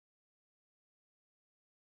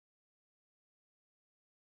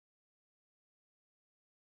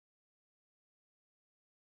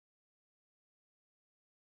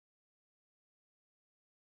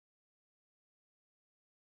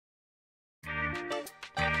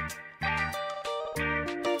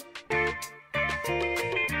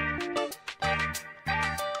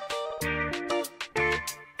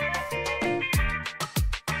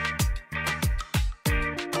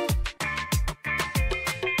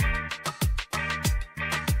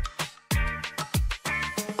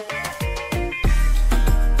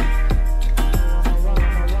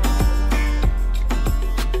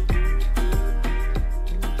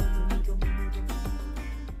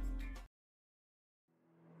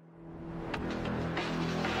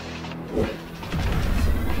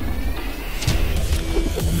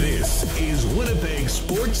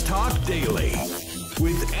Sports Talk Daily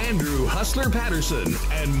with Andrew Hustler Paterson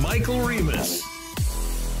and Michael Remis.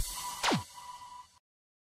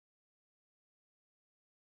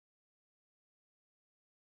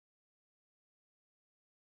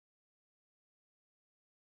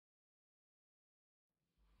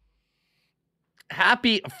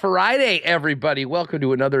 Happy Friday, everybody. Welcome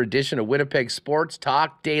to another edition of Winnipeg Sports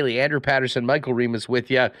Talk Daily. Andrew Paterson, Michael Remis with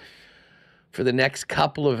you for the next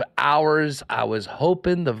couple of hours. I was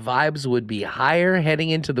hoping the vibes would be higher heading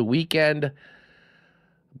into the weekend,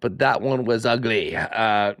 but that one was ugly.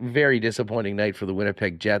 Very disappointing night for the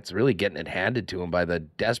Winnipeg Jets, really getting it handed to them by the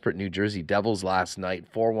desperate New Jersey Devils last night.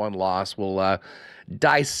 4-1 loss. We'll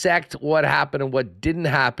dissect what happened and what didn't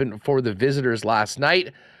happen for the visitors last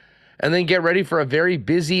night. And then get ready for a very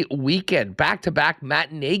busy weekend. Back-to-back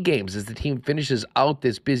matinee games as the team finishes out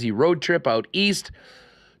this busy road trip out east.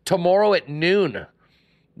 Tomorrow at noon,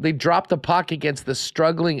 they drop the puck against the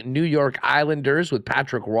struggling New York Islanders with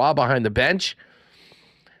Patrick Roy behind the bench.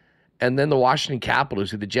 And then the Washington Capitals,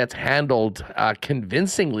 who the Jets handled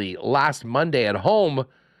convincingly last Monday at home,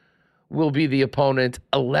 will be the opponent.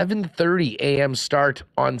 11:30 a.m. start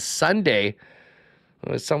on Sunday.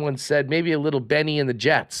 Someone said maybe a little Benny and the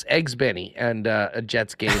Jets, Eggs Benny, and a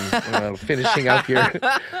Jets game, finishing up your,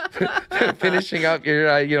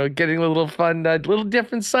 getting a little fun, little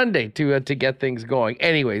different Sunday to get things going.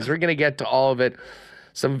 Anyways, we're gonna get to all of it.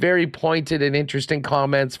 Some very pointed and interesting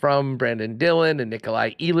comments from Brendan Dillon and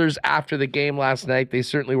Nikolai Ehlers after the game last night. They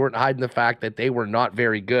certainly weren't hiding the fact that they were not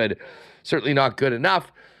very good, certainly not good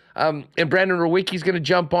enough. And Brandon Rewucki's gonna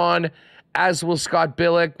jump on, as will Scott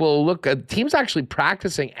Billeck. We'll look at teams actually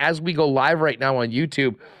practicing as we go live right now on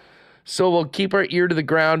YouTube. So we'll keep our ear to the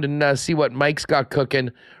ground and see what Mike's got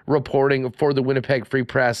cooking, reporting for the Winnipeg Free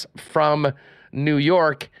Press from New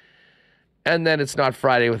York. And then it's not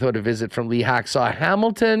Friday without a visit from Lee Hacksaw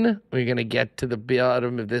Hamilton. We're going to get to the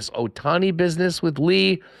bottom of this Ohtani business with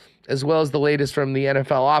Lee, as well as the latest from the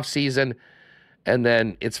NFL offseason. And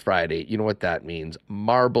then it's Friday. You know what that means.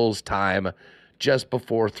 Marbles time. Just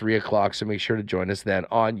before 3 o'clock, so make sure to join us then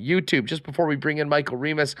on YouTube. Just before we bring in Michael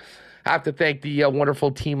Remis, I have to thank the wonderful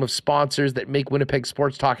team of sponsors that make Winnipeg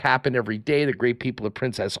Sports Talk happen every day. The great people at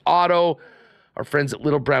Princess Auto, our friends at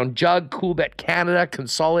Little Brown Jug, Coolbet Canada,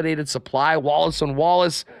 Consolidated Supply, Wallace &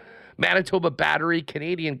 Wallace, Manitoba Battery,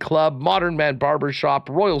 Canadian Club, Modern Man Barbershop,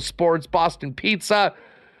 Royal Sports, Boston Pizza,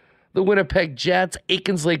 the Winnipeg Jets,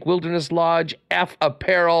 Aikens Lake Wilderness Lodge, F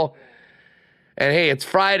Apparel. And hey, it's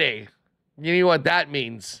Friday. You know what that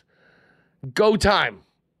means. Go time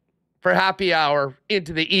for happy hour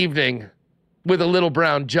into the evening with a Little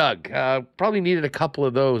Brown Jug. Probably needed a couple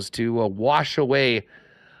of those to wash away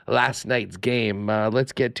last night's game.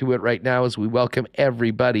 Let's get to it right now as we welcome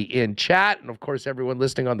everybody in chat. And, of course, everyone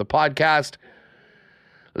listening on the podcast.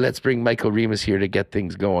 Let's bring Michael Remis here to get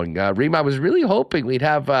things going. Reem, I was really hoping we'd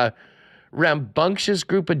have a rambunctious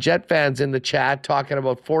group of Jet fans in the chat talking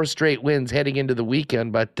about 4 straight wins heading into the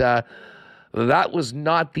weekend, but that was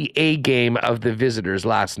not the A game of the visitors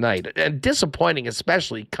last night. And disappointing,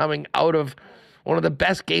 especially coming out of one of the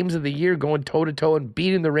best games of the year, going toe-to-toe and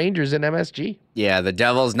beating the Rangers in MSG. Yeah, the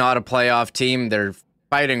Devils not a playoff team. They're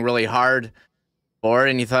fighting really hard for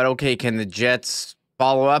it. And you thought, okay, can the Jets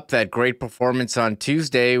follow up that great performance on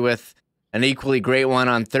Tuesday with an equally great one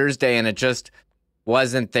on Thursday? And it just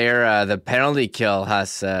wasn't there. The penalty kill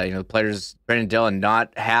has, the players, Brendan Dillon,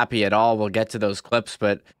 not happy at all. We'll get to those clips,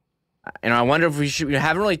 but I wonder if we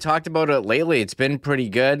haven't really talked about it lately. It's been pretty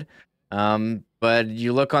good. But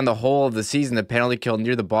you look on the whole of the season, the penalty kill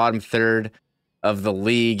near the bottom third of the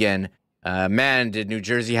league. And man, did New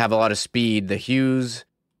Jersey have a lot of speed. The Hughes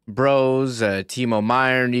bros, Timo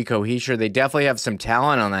Meier, Nico Hischier, they definitely have some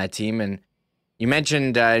talent on that team. And you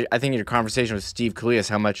mentioned, I think in your conversation with Steve Kalias,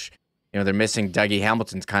 how much they're missing. Dougie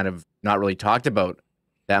Hamilton's kind of not really talked about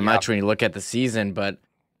that much when you look at the season. But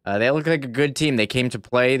they look like a good team. They came to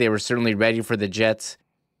play. They were certainly ready for the Jets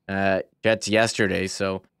yesterday.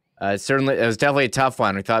 So it was definitely a tough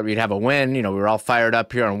one. We thought we'd have a win. We were all fired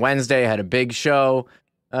up here on Wednesday, had a big show.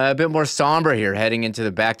 A bit more somber here heading into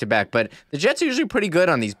the back-to-back. But the Jets are usually pretty good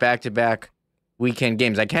on these back-to-back weekend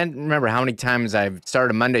games. I can't remember how many times I've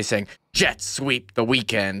started Monday saying, Jets sweep the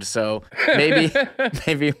weekend. So maybe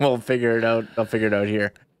we'll figure it out. I'll figure it out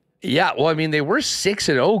here. Yeah, well, I mean, they were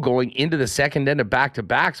 6-0 going into the second end of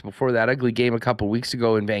back-to-backs before that ugly game a couple weeks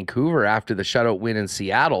ago in Vancouver after the shutout win in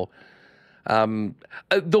Seattle. The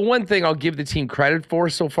one thing I'll give the team credit for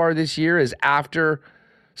so far this year is after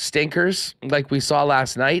stinkers like we saw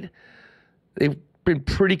last night, they've been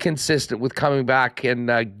pretty consistent with coming back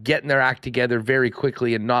and getting their act together very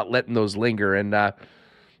quickly and not letting those linger. And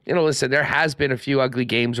listen, there has been a few ugly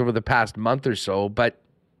games over the past month or so, but,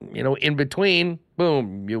 in between,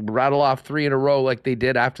 boom, you rattle off 3 in a row like they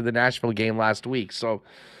did after the Nashville game last week. So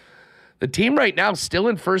the team right now is still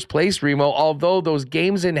in first place, Remo, although those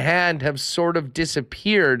games in hand have sort of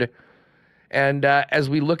disappeared. And as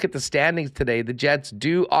we look at the standings today, the Jets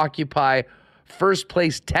do occupy first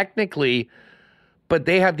place technically, but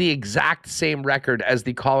they have the exact same record as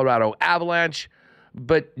the Colorado Avalanche,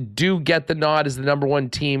 but do get the nod as the number 1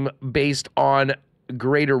 team based on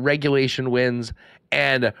greater regulation wins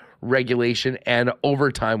and regulation and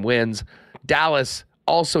overtime wins. Dallas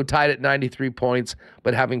also tied at 93 points,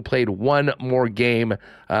 but having played one more game.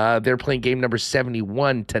 They're playing game number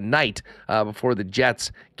 71 tonight before the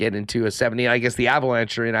Jets get into a 70. I guess the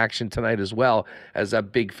Avalanche are in action tonight as well as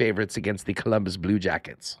big favorites against the Columbus Blue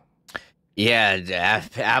Jackets. Yeah,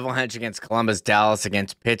 Avalanche against Columbus, Dallas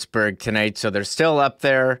against Pittsburgh tonight. So they're still up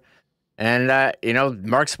there. And,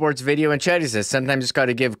 Mark Sports Video and Chatty says sometimes just got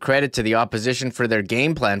to give credit to the opposition for their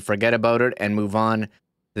game plan, forget about it, and move on to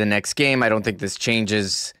the next game. I don't think this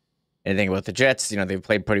changes anything about the Jets. They've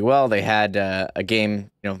played pretty well. They had a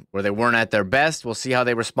game, where they weren't at their best. We'll see how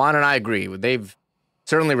they respond, and I agree. They've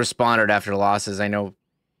certainly responded after losses. I know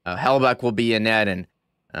Hellebuyck will be in net, and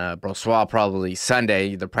Brossoit probably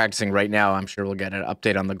Sunday. They're practicing right now. I'm sure we'll get an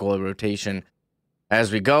update on the goalie rotation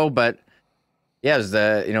as we go. But yeah, it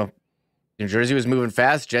was New Jersey was moving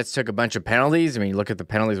fast. Jets took a bunch of penalties. I mean, you look at the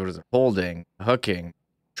penalties. What is it? Holding, hooking,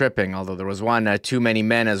 tripping. Although there was one too many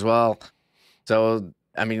men as well. So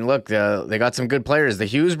I mean, look, they got some good players. The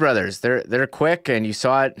Hughes brothers. They're quick, and you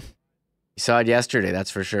saw it. You saw it yesterday. That's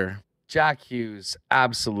for sure. Jack Hughes,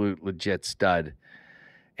 absolute legit stud.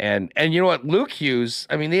 And you know what, Luke Hughes,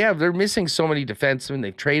 I mean, they're missing so many defensemen.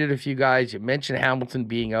 They've traded a few guys. You mentioned Hamilton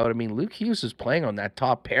being out. I mean, Luke Hughes is playing on that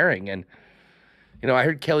top pairing. And, I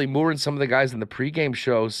heard Kelly Moore and some of the guys in the pregame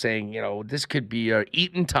show saying, this could be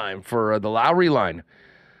eating time for the Lowry line.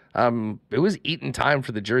 It was eating time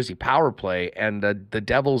for the Jersey power play and the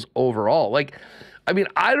Devils overall. Like, I mean,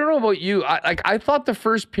 I don't know about you. I thought the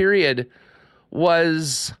first period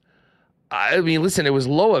was... I mean, listen, it was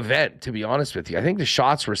low event, to be honest with you. I think the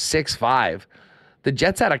shots were 6-5. The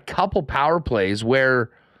Jets had a couple power plays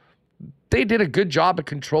where they did a good job of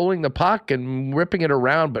controlling the puck and ripping it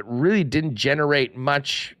around, but really didn't generate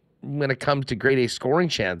much when it comes to grade A scoring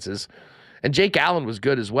chances. And Jake Allen was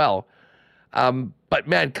good as well. But,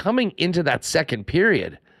 man, coming into that second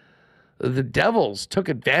period, the Devils took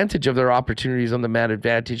advantage of their opportunities on the man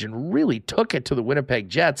advantage and really took it to the Winnipeg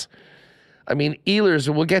Jets. I mean,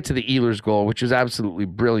 Ehlers, we'll get to the Ehlers goal, which was absolutely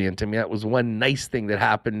brilliant. I mean, that was one nice thing that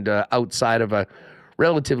happened outside of a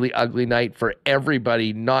relatively ugly night for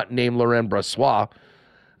everybody not named Laurent Brossoit.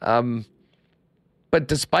 But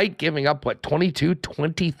despite giving up, 22,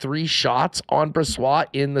 23 shots on Brossoit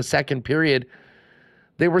in the second period,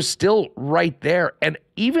 they were still right there. And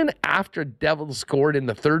even after Devils scored in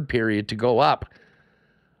the third period to go up,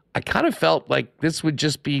 I kind of felt like this would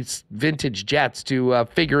just be vintage Jets to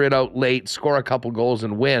figure it out late, score a couple goals,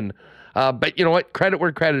 and win. But you know what? Credit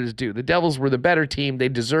where credit is due. The Devils were the better team. They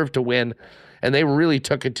deserved to win, and they really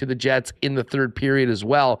took it to the Jets in the third period as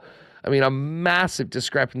well. I mean, a massive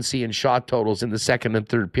discrepancy in shot totals in the second and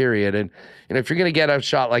third period. And if you're going to get a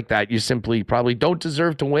shot like that, you simply probably don't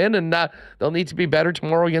deserve to win, and they'll need to be better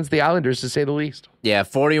tomorrow against the Islanders, to say the least. Yeah,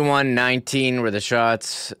 41-19 were the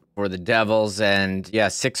shots for the Devils, and yeah,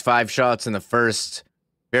 6-5 shots in the first.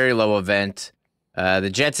 Very low event. The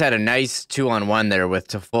Jets had a nice 2-on-1 there with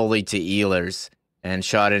Toffoli to Ehlers and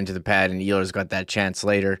shot into the pad, and Ehlers got that chance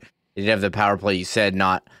later. They did have the power play, you said,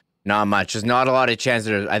 not much. There's not a lot of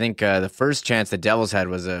chances. I think the first chance the Devils had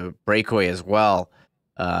was a breakaway as well.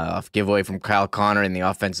 Off giveaway from Kyle Connor in the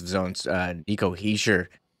offensive zone. Nico Hischier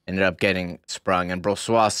ended up getting sprung. And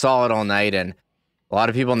Brossoit solid all night. And a lot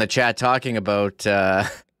of people in the chat talking about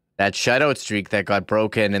that shutout streak that got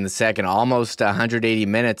broken in the second. Almost 180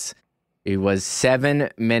 minutes. It was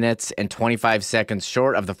 7 minutes and 25 seconds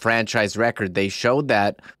short of the franchise record. They showed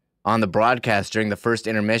that on the broadcast during the first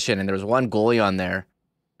intermission. And there was one goalie on there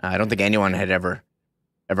I don't think anyone had ever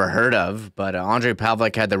heard of, but Andre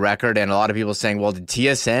Pavlik had the record, and a lot of people saying, well, did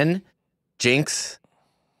TSN jinx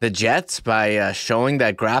the Jets by showing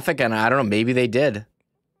that graphic? And I don't know, maybe they did.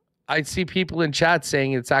 I see people in chat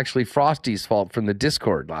saying it's actually Frosty's fault from the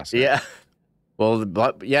Discord last night. Yeah. Well,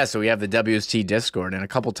 yeah, so we have the WST Discord, and a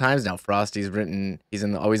couple times now Frosty's written,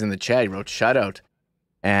 always in the chat, he wrote shutout.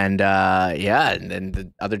 And yeah, and then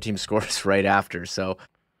the other team scores right after. So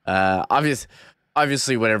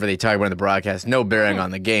obviously, whatever they talk about in the broadcast, no bearing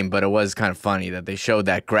on the game, but it was kind of funny that they showed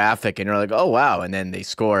that graphic and you're like, oh, wow. And then they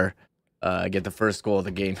score, get the first goal of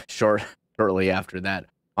the game shortly after that.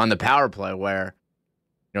 on the power play where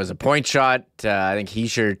it was a point shot. I think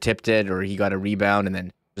Hischier tipped it, or he got a rebound, and then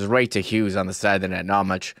it was right to Hughes on the side of the net. Not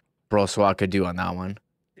much Brossoit could do on that one.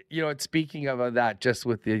 Speaking of that, just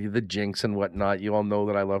with the jinx and whatnot, you all know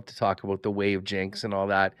that I love to talk about the wave jinx and all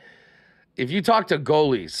that. If you talk to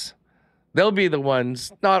goalies, they'll be the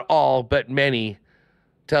ones, not all, but many,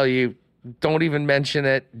 tell you, don't even mention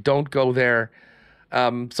it, don't go there.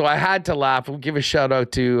 So I had to laugh. We'll give a shout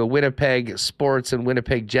out to Winnipeg Sports and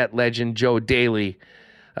Winnipeg Jet legend Joe Daly.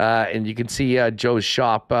 And you can see Joe's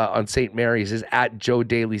shop on St. Mary's is at Joe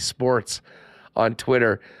Daly Sports on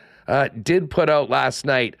Twitter. Did put out last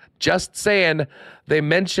night, just saying they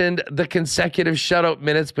mentioned the consecutive shutout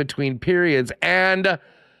minutes between periods, and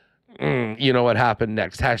you know what happened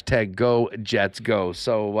next. Hashtag go Jets go.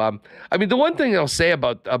 So, the one thing I'll say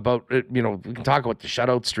about we can talk about the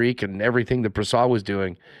shutout streak and everything that Brossoit was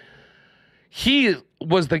doing. He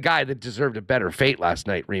was the guy that deserved a better fate last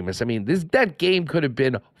night, Remis. That game could have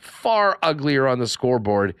been far uglier on the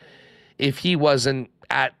scoreboard if he wasn't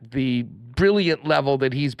at the brilliant level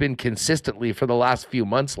that he's been consistently for the last few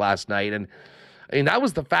months last night. And that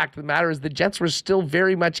was the fact of the matter, is the Jets were still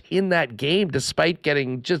very much in that game despite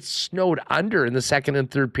getting just snowed under in the second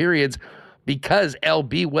and third periods because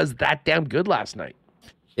LB was that damn good last night.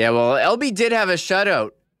 Yeah, well, LB did have a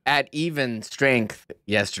shutout at even strength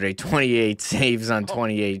yesterday, 28 saves on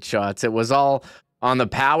 28 shots. It was all on the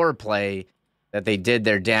power play that they did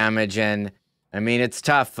their damage. And it's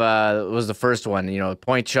tough. It was the first one,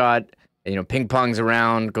 point shot, ping pongs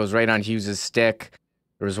around, goes right on Hughes' stick.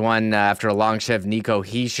 There was one after a long shift, Nico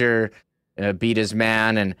Hischier beat his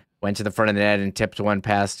man and went to the front of the net and tipped one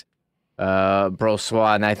past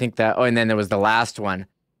Brossoit. And I think and then there was the last one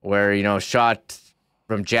where, shot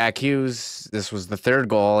from Jack Hughes. This was the third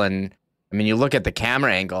goal. And you look at the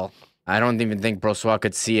camera angle, I don't even think Brossoit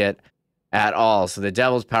could see it at all. So the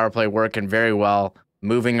Devils power play working very well,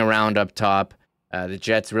 moving around up top. The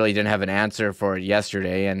Jets really didn't have an answer for it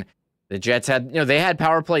yesterday. And the Jets had, they had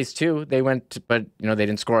power plays too. They went, but, they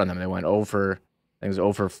didn't score on them. They went 0 for, I think it was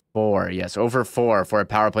 0 for 4. Yes, 0 for 4 for a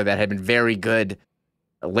power play that had been very good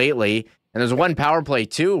lately. And there's one power play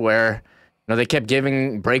too where, they kept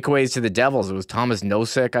giving breakaways to the Devils. It was Thomas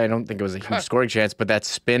Nosek. I don't think it was a huge scoring chance, but that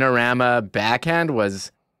spinorama backhand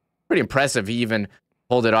was pretty impressive. He even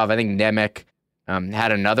pulled it off. I think Nemec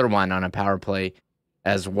had another one on a power play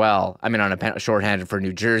as well. On a shorthanded for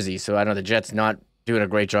New Jersey. So I know the Jets not doing a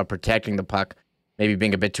great job protecting the puck, maybe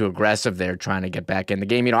being a bit too aggressive there, trying to get back in the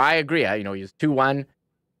game. I agree. He was 2-1.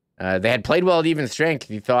 They had played well at even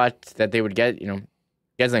strength. You thought that they would get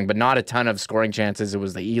something, but not a ton of scoring chances. It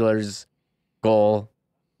was the Ehlers goal,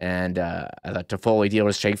 and I thought Toffoli,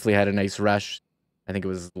 Dealers, Shafley had a nice rush. I think it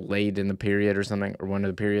was late in the period or something, or one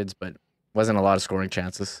of the periods, but wasn't a lot of scoring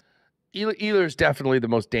chances. Ehlers definitely the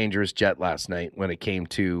most dangerous Jet last night when it came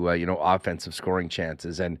to offensive scoring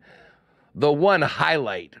chances. And the one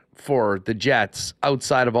highlight for the Jets,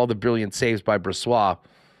 outside of all the brilliant saves by Brossoit,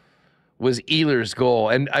 was Ehlers' goal.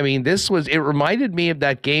 And it reminded me of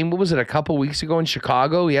that game. What was it, a couple weeks ago in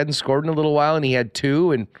Chicago? He hadn't scored in a little while, and he had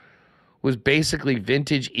 2, and was basically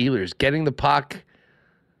vintage Ehlers, getting the puck,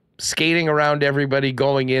 skating around everybody,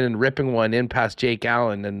 going in and ripping one in past Jake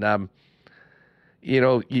Allen. And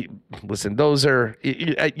listen, those are,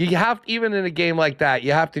 you have, even in a game like that,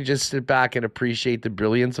 you have to just sit back and appreciate the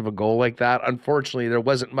brilliance of a goal like that. Unfortunately, there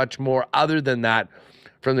wasn't much more other than that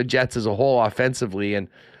from the Jets as a whole offensively. And,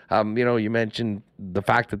 you mentioned the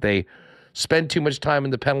fact that they spent too much time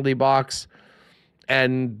in the penalty box,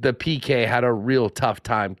 and the PK had a real tough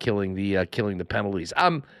time killing the penalties.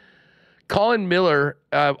 Colin Miller,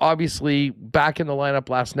 obviously back in the lineup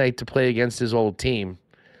last night to play against his old team.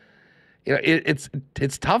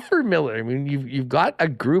 It's tough for Miller. You've got a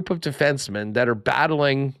group of defensemen that are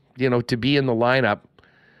battling, to be in the lineup.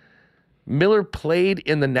 Miller played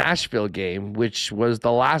in the Nashville game, which was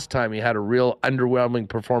the last time he had a real underwhelming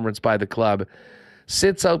performance by the club.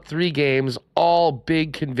 Sits out 3 games, all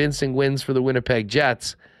big convincing wins for the Winnipeg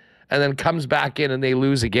Jets, and then comes back in and they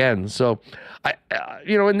lose again. So,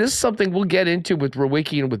 and this is something we'll get into with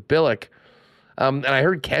Rewucki and with Billeck. And I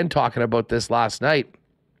heard Ken talking about this last night.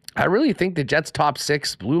 I really think the Jets' top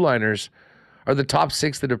 6 blue liners are the top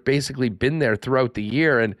 6 that have basically been there throughout the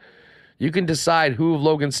year. And you can decide who of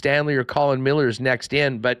Logan Stanley or Colin Miller is next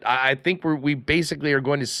in. But I think we basically are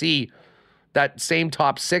going to see that same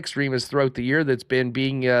top 6 Remis throughout the year that's been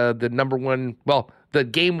being the number one, the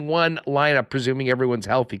game 1 lineup, presuming everyone's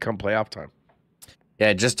healthy come playoff time.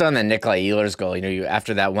 Yeah, just on the Nikolai Ehlers goal,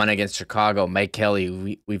 after that one against Chicago, Mike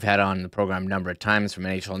Kelly, we've had on the program a number of times from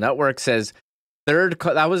NHL Network, says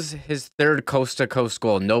that was his 3rd coast-to-coast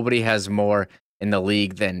goal. Nobody has more in the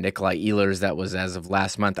league than Nikolai Ehlers. That was as of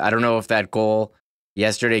last month. I don't know if that goal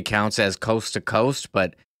yesterday counts as coast to coast,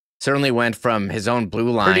 but certainly went from his own blue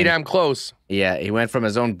line. Pretty damn close. Yeah, he went from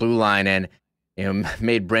his own blue line and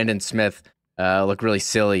made Brendan Smith look really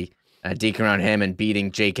silly, deking around him and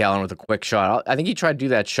beating Jake Allen with a quick shot. I think he tried to do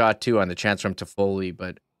that shot too on the chance from Toffoli,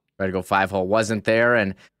 but tried to go 5-hole, wasn't there.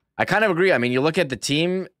 And I kind of agree. I mean, you look at the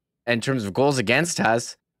team in terms of goals against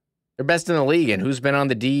us, they're best in the league. And who's been on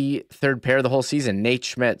the D third pair the whole season? Nate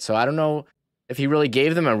Schmidt. So I don't know if he really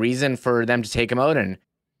gave them a reason for them to take him out. And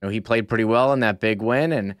he played pretty well in that big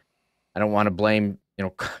win. And I don't want to blame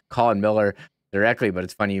Colin Miller directly, but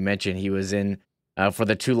it's funny you mentioned he was in for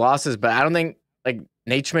the 2 losses. But I don't think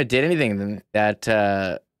Nate Schmidt did anything that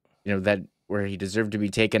that where he deserved to be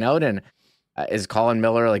taken out. And is Colin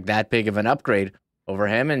Miller that big of an upgrade over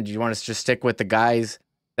him? And do you want to just stick with the guys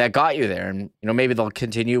that got you there? And maybe they'll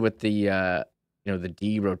continue with the the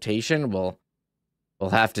D rotation. We'll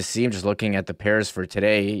have to see. I'm just looking at the pairs for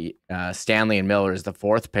today. Stanley and Miller is the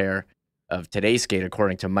 4th pair of today's skate,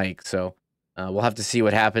 according to Mike. So we'll have to see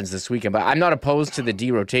what happens this weekend. But I'm not opposed to the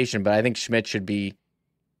D rotation, but I think Schmidt should be.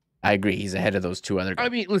 I agree. He's ahead of those 2 other guys. I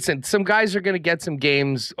mean, listen, some guys are going to get some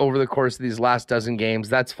games over the course of these last dozen games.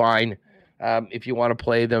 That's fine if you want to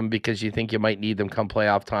play them because you think you might need them come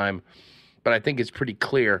playoff time. But I think it's pretty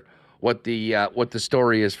clear what the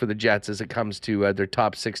story is for the Jets as it comes to their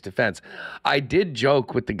top 6 defense. I did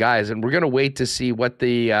joke with the guys, and we're going to wait to see what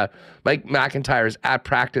the Mike McIntyre is at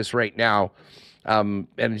practice right now. And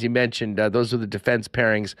as you mentioned, those are the defense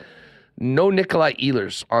pairings. No Nikolai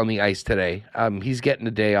Ehlers on the ice today. He's getting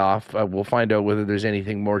a day off. We'll find out whether there's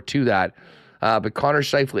anything more to that. But Connor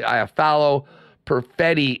Scheifele, Iafallo,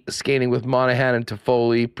 Perfetti skating with Monahan and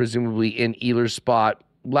Toffoli, presumably in Ehlers' spot.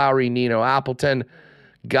 Lowry, Nino, Appleton,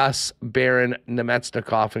 Gus, Barron,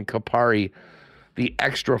 Nemetsnikov, and Kopari, the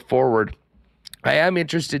extra forward. I am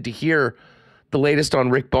interested to hear the latest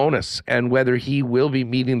on Rick Bowness and whether he will be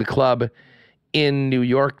meeting the club in New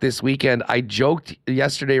York this weekend. I joked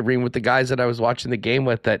yesterday, Reem, with the guys that I was watching the game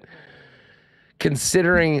with that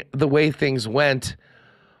considering the way things went,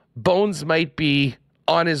 Bones might be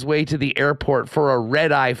on his way to the airport for a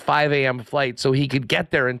red-eye 5 a.m. flight so he could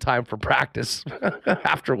get there in time for practice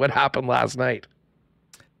after what happened last night.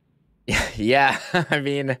 Yeah, I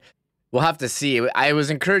mean, we'll have to see. I was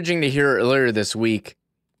encouraging to hear earlier this week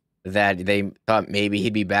that they thought maybe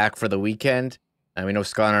he'd be back for the weekend. And we know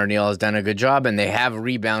Scott Arniel has done a good job, and they have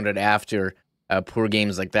rebounded after poor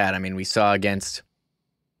games like that. I mean, we saw against,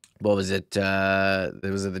 what was it?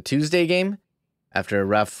 Was it the Tuesday game? After a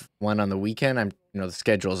rough one on the weekend. The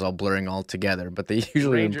schedule is all blurring all together, but they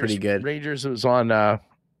usually been pretty good. Rangers was on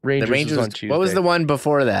Rangers was on Tuesday. What was the one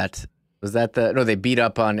before that? Was that no, they beat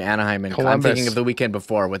up on Anaheim and Columbus. I'm thinking of the weekend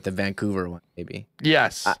before with the Vancouver one, maybe.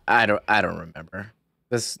 Yes. I don't remember.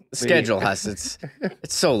 This schedule it's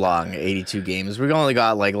so long, 82 games. We've only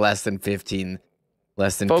got less than 15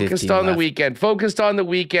 Focused on left. the weekend. Focused on the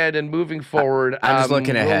weekend and moving forward. I'm just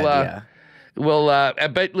looking ahead, yeah.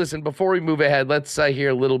 But listen, before we move ahead, let's hear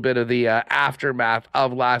a little bit of the aftermath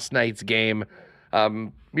of last night's game.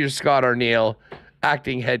 Here's Scott Arniel,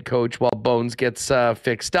 acting head coach, while Bones gets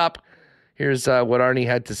fixed up. Here's what Arnie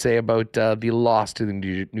had to say about the loss to the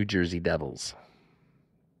New Jersey Devils.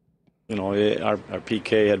 Our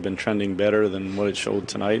PK had been trending better than what it showed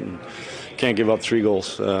tonight, and can't give up 3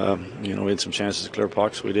 goals. We had some chances to clear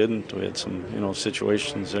pucks. We didn't. We had some,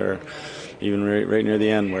 situations there, even right near the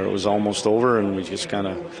end where it was almost over, and we just kind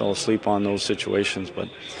of fell asleep on those situations. But,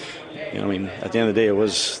 at the end of the day, it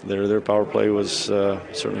was their power play was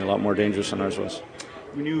certainly a lot more dangerous than ours was.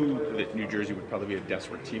 We knew that New Jersey would probably be a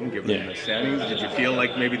desperate team given the standings. Did you feel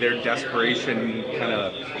like maybe their desperation kind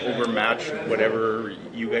of overmatched whatever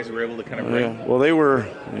you guys were able to kind of bring? Yeah, well, they were,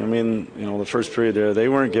 the first period there, they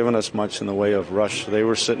weren't giving us much in the way of rush. They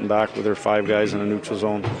were sitting back with their 5 guys in the neutral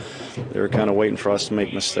zone. They were kind of waiting for us to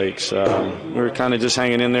make mistakes. We were kind of just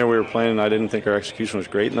hanging in there. We were playing. I didn't think our execution was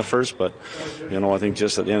great in the first, but, I think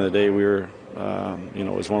just at the end of the day, we were,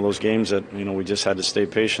 it was one of those games that, we just had to stay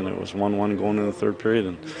patient. It was 1-1 going into the third period,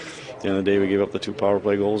 and at the end of the day, we gave up the 2 power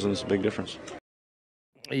play goals, and it's a big difference.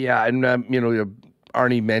 Yeah, and,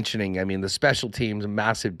 Arnie mentioning, the special teams, a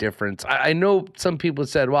massive difference. I know some people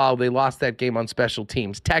said, wow, they lost that game on special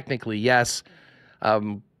teams. Technically, yes,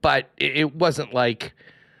 but it wasn't like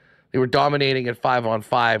they were dominating at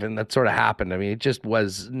 5-on-5, and that sort of happened. It just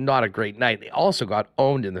was not a great night. They also got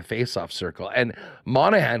owned in the faceoff circle. And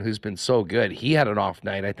Monahan, who's been so good, he had an off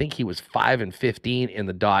night. I think he was 5-15 in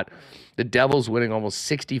the dot. The Devils winning almost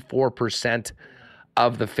 64%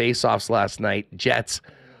 of the faceoffs last night. Jets,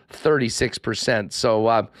 36%.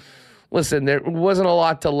 So listen, there wasn't a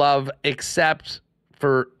lot to love except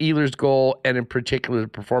for Ehlers' goal and in particular the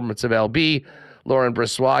performance of LB. Lauren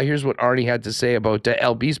Brossoit, here's what Arnie had to say about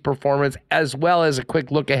LB's performance, as well as a quick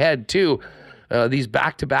look ahead to these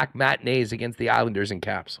back-to-back matinees against the Islanders and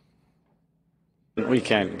Caps. We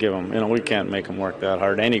can't give them, we can't make them work that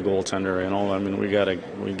hard. Any goaltender, I mean,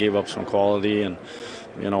 we gave up some quality, and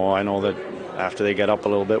I know that after they get up a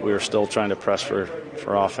little bit, we were still trying to press for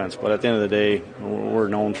offense. But at the end of the day, we're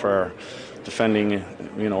known for our defending,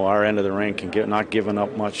 our end of the rink and not giving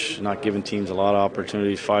up much, not giving teams a lot of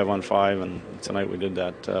opportunities 5-on-5. And tonight we did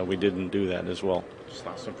that. We didn't do that as well. Just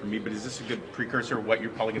last one for me, but is this a good precursor of what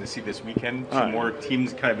you're probably going to see this weekend? Some more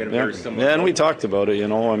teams kind of in a very similar. Yeah, and we talked about it.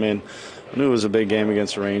 I mean, I knew it was a big game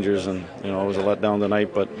against the Rangers, and it was a letdown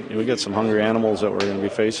tonight. But we got some hungry animals that we're going to be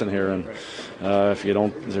facing here, and if you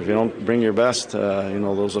don't bring your best,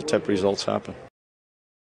 those type of results happen.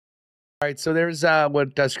 All right, so there's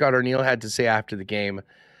what Scott O'Neill had to say after the game.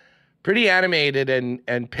 Pretty animated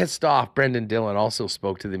and pissed off. Brendan Dillon also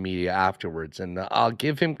spoke to the media afterwards, and I'll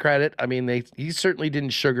give him credit. I mean, he certainly didn't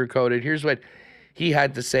sugarcoat it. Here's what he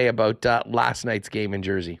had to say about last night's game in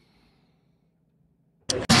Jersey.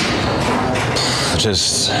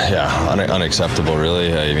 Just, unacceptable,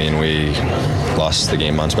 really. I mean, we lost the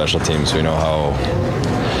game on special teams. We know how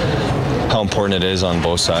important it is on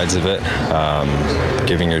both sides of it.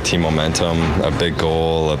 Giving your team momentum, a big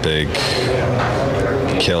goal, a big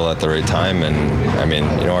kill at the right time. And I mean,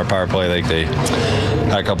 our power play, they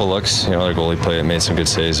had a couple looks, their goalie made some good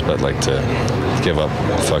saves, but to give up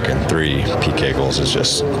fucking 3 PK goals is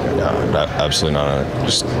just absolutely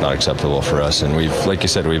not acceptable for us. And we've, like you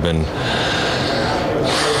said, we've been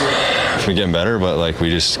getting better, but we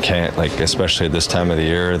just can't, especially at this time of the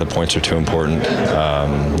year, the points are too important.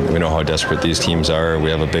 We know how desperate these teams are. We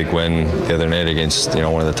have a big win the other night against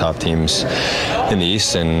one of the top teams in the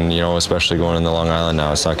East, and especially going into Long Island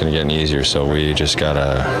now, it's not going to get any easier. So we just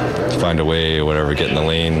gotta find a way, whatever, get in the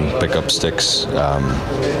lane, pick up sticks. Can't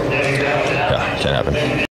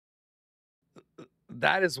happen.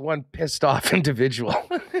 That is one pissed off individual.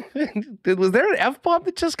 Was there an F-bomb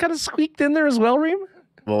that just kind of squeaked in there as well, Reem?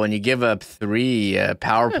 Well, when you give up 3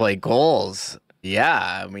 power play goals,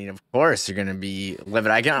 I mean, of course you're going to be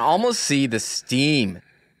livid. I can almost see the steam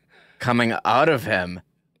coming out of him,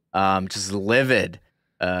 just livid.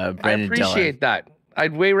 Brendan I appreciate that.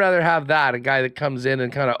 I'd way rather have that, a guy that comes in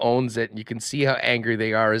and kind of owns it, and you can see how angry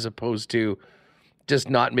they are as opposed to just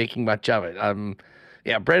not making much of it.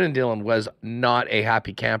 Brendan Dillon was not a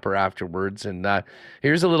happy camper afterwards. And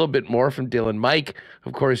here's a little bit more from Dillon. Mike,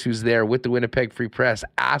 of course, who's there with the Winnipeg Free Press,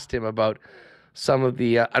 asked him about some of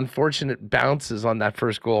the unfortunate bounces on that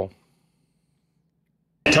first goal.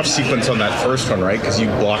 Tough sequence on that first one, right? Because you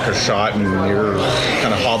block a shot and you're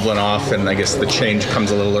kind of hobbling off, and I guess the change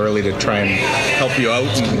comes a little early to try and help you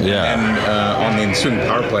out. And on the ensuing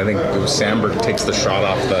power play, I think it was Sandberg takes the shot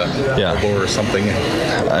off the elbow or something.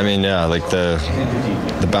 I mean,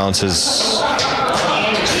 the bounces.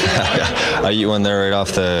 I eat one there right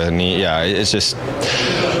off the knee. Yeah, it's just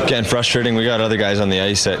getting frustrating. We got other guys on the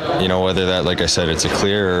ice that, whether that, like I said, it's a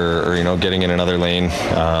clear or getting in another lane.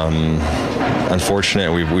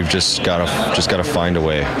 Unfortunate. We've just gotta find a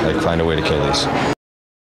way, to kill these.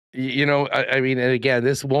 I mean, and again,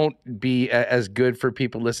 this won't be as good for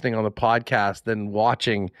people listening on the podcast than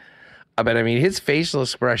watching. But I mean, his facial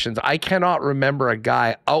expressions, I cannot remember a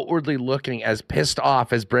guy outwardly looking as pissed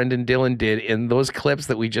off as Brendan Dillon did in those clips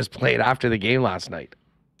that we just played after the game last night.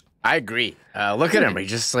 I agree. Look at him. He's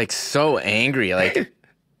just so angry.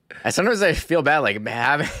 Sometimes I feel bad,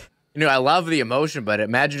 having, I love the emotion, but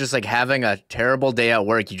imagine just having a terrible day at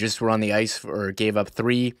work. You just were on the ice or gave up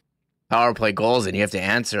 3 power play goals, and you have to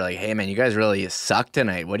answer hey man, you guys really suck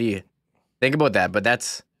tonight. What do you think about that?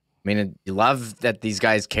 But you love that these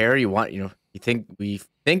guys care. We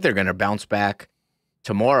think they're going to bounce back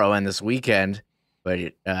tomorrow and this weekend, but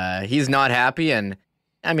he's not happy. And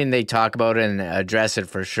I mean, they talk about it and address it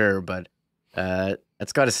for sure, but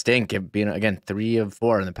that's got to stink. It being, again, 3 of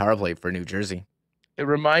 4 in the power play for New Jersey. It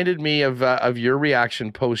reminded me of your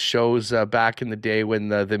reaction post shows back in the day when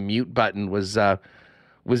the mute button was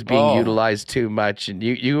being utilized too much, and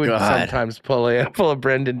you would sometimes pull a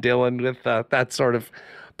Brendan Dillon with that sort of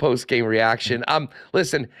post-game reaction.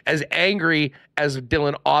 Listen, as angry as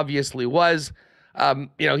Dillon obviously was,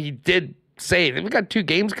 he did say we've got 2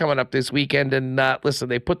 games coming up this weekend, and listen,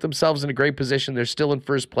 they put themselves in a great position. They're still in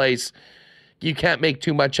first place. You can't make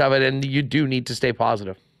too much of it, and you do need to stay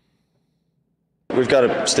positive. We've got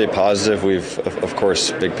to stay positive. We've, of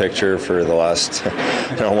course, big picture for the last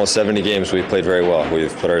almost 70 games, we've played very well.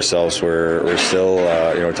 We've put ourselves, we're still,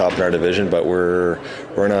 top in our division, but we're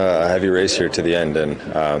in a heavy race here to the end.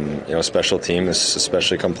 And, special teams,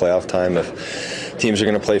 especially come playoff time, if teams are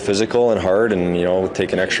going to play physical and hard and,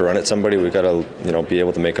 take an extra run at somebody, we've got to, be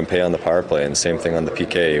able to make them pay on the power play. And same thing on the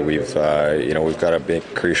PK. We've got to make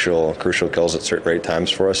crucial kills at certain right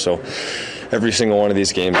times for us. So every single one of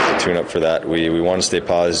these games is a tune-up for that. We want to stay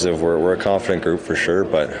positive. We're a confident group for sure,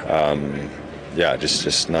 but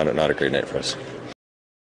just not a great night for us.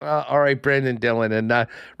 All right, Brandon Dillon. And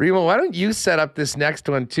Remo, why don't you set up this next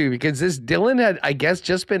one too? Because this Dillon had, I guess,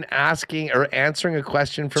 just been asking or answering a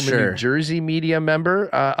question from a New Jersey media member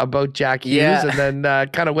about Jack Hughes, and then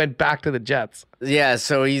kind of went back to the Jets. Yeah,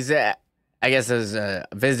 so he's, I guess, as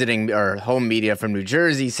visiting or home media from New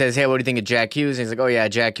Jersey. He says, hey, what do you think of Jack Hughes? And he's like, oh, yeah,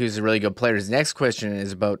 Jack Hughes is a really good player. His next question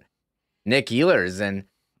is about Nick Ehlers and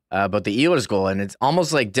about the Ehlers goal. And it's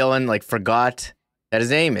almost like Dillon forgot that his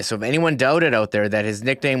name is. So if anyone doubted out there that his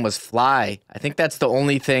nickname was Fly, I think that's the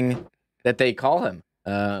only thing that they call him.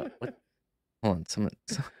 What? Hold on, someone.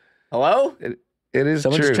 Hello? It is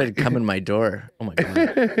Someone true. just tried to come in my door. Oh my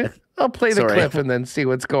god. I'll play the clip and then see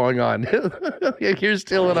what's going on. Here's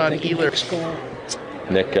Dillon on Ehlers.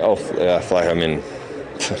 Nick, Fly, I mean,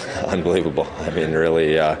 unbelievable. I mean,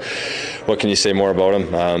 really, what can you say more about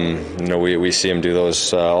him? We see him do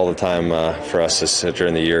those all the time for us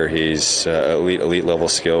during the year. He's elite level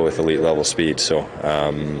skill with elite level speed. So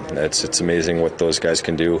it's amazing what those guys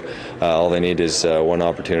can do. All they need is one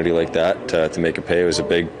opportunity like that to make it pay. It was a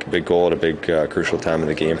big goal at a big crucial time in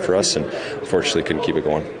the game for us, and unfortunately couldn't keep it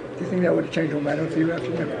going. Do you think that would have changed momentum for you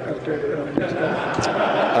after his goal?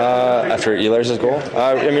 After Ehlers' goal?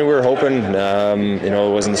 We were hoping,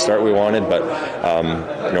 it wasn't the start we wanted, but,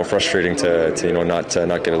 frustrating to not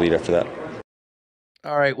get a lead after that.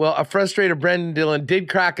 All right. Well, a frustrated Brendan Dillon did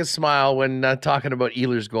crack a smile when talking about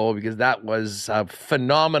Ehlers' goal, because that was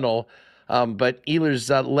phenomenal. But Ehlers,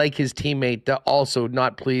 like his teammate, also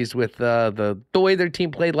not pleased with the way their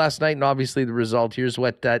team played last night, and obviously the result. Here's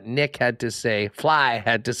what Nick had to say, Fly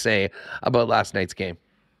had to say about last night's game.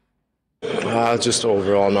 Just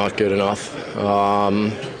overall not good enough.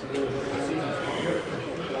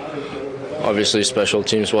 Obviously special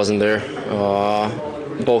teams wasn't there,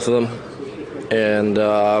 both of them. And, the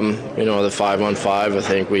 5-on-5, I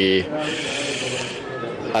think we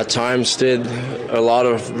at times did a lot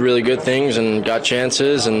of really good things and got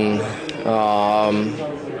chances, and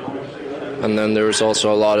then there was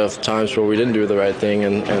also a lot of times where we didn't do the right thing,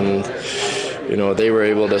 and they were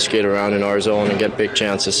able to skate around in our zone and get big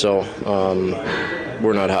chances. So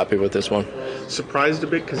we're not happy with this one. Surprised a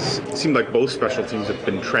bit because it seemed like both special teams have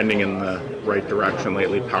been trending in the right direction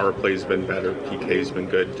lately. Power play's been better, PK's been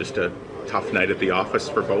good. Just a tough night at the office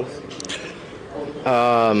for both.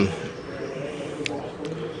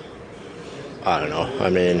 I don't know. I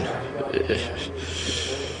mean,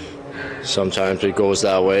 sometimes it goes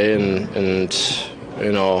that way, and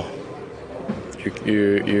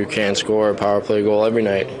you can't score a power play goal every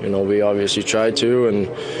night. We obviously try to, and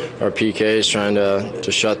our PK is trying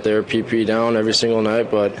to shut their PP down every single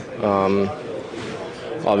night. But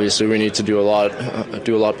obviously, we need to do a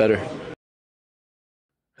lot better.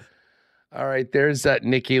 All right, there's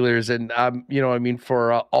Nick Ehlers, and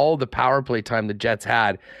for all the power play time the Jets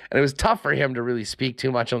had, and it was tough for him to really speak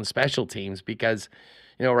too much on special teams because,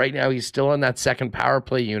 right now he's still on that second power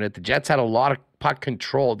play unit. The Jets had a lot of puck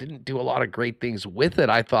control, didn't do a lot of great things with it,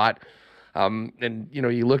 I thought. And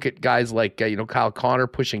you look at guys like Kyle Connor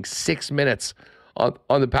pushing 6 minutes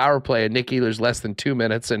on the power play, and Nick Ehlers less than 2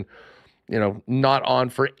 minutes, and not on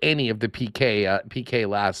for any of the PK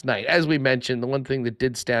last night. As we mentioned, the one thing that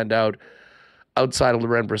did stand out outside of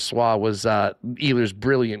Laurent Brossoit was Ehlers'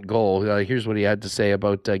 brilliant goal. Here's what he had to say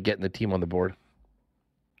about getting the team on the board.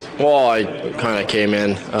 Well, I kind of came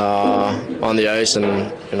in on the ice and,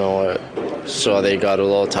 saw they got a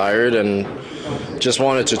little tired and just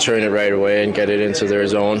wanted to turn it right away and get it into their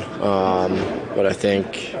zone. But I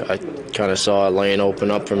think I kind of saw a lane open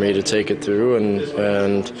up for me to take it through,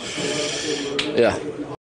 and yeah.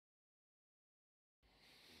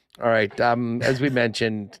 All right. As we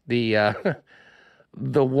mentioned, the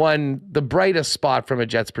brightest spot from a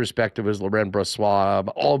Jets perspective was Laurent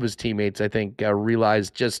Brossoit. All of his teammates, I think,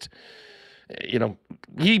 realized just,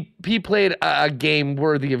 he played a game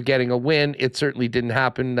worthy of getting a win. It certainly didn't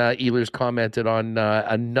happen. Ehlers commented on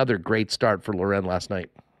another great start for Laurent last night.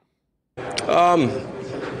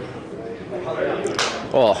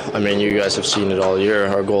 Well, you guys have seen it all year.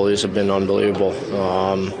 Our goalies have been unbelievable.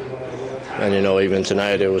 And even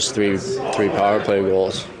tonight it was three power play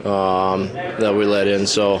goals that we let in.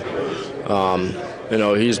 So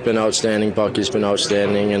he's been outstanding. Bucky's been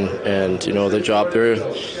outstanding, and the job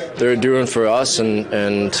they're doing for us, and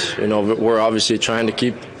we're obviously trying to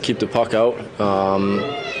keep the puck out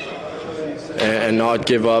and not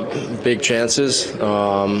give up big chances.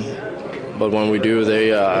 But when we do,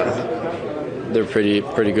 they're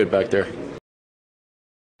pretty good back there.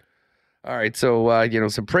 All right, so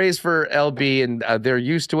some praise for LB, and they're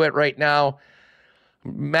used to it right now.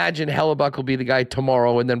 Imagine Hellebuck will be the guy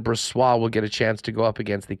tomorrow, and then Brossoit will get a chance to go up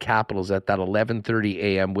against the Capitals at that 11:30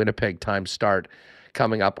 a.m. Winnipeg time start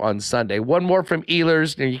coming up on Sunday. One more from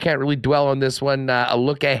Ehlers. You can't really dwell on this one. A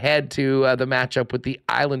look ahead to the matchup with the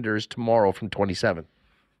Islanders tomorrow from 27.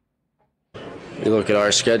 You look at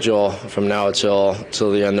our schedule from now till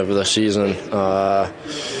the end of the season.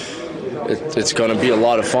 It's going to be a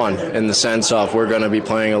lot of fun in the sense of we're going to be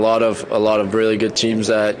playing a lot of really good teams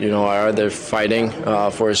that are either fighting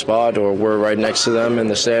for a spot, or we're right next to them in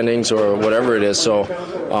the standings, or whatever it is. So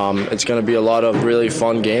it's going to be a lot of really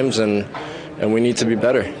fun games, and we need to be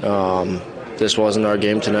better. This wasn't our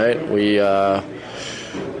game tonight. We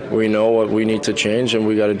know what we need to change, and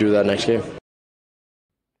we got to do that next game.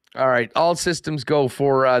 All right, all systems go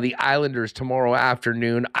for the Islanders tomorrow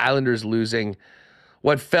afternoon. Islanders losing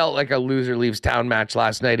what felt like a loser leaves town match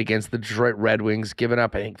last night against the Detroit Red Wings, giving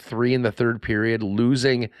up, I think, 3 in the third period,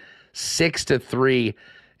 losing 6-3.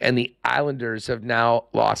 And the Islanders have now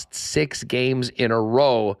lost 6 games in a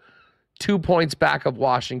row, 2 points back of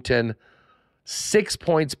Washington, 6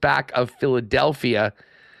 points back of Philadelphia.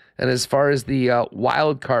 And as far as the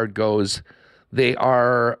wild card goes, they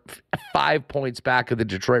are 5 points back of the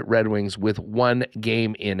Detroit Red Wings with 1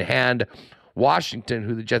 game in hand. Washington,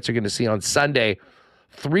 who the Jets are going to see on Sunday,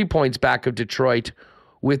 3 points back of Detroit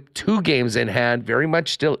with 2 games in hand, very much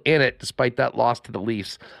still in it despite that loss to the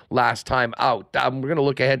Leafs last time out. We're going to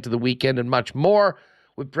look ahead to the weekend and much more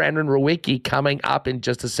with Brandon Rewucki coming up in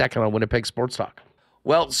just a second on Winnipeg Sports Talk.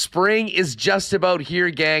 Well, spring is just about here,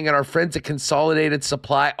 gang, and our friends at Consolidated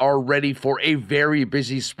Supply are ready for a very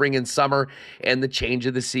busy spring and summer and the change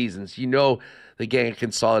of the seasons. The gang at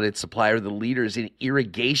Consolidated Supply are the leaders in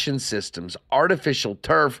irrigation systems, artificial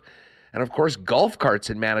turf, and, of course, golf carts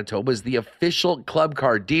in Manitoba is the official club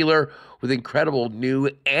car dealer with incredible new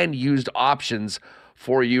and used options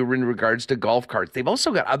for you in regards to golf carts. They've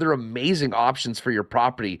also got other amazing options for your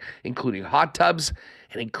property, including hot tubs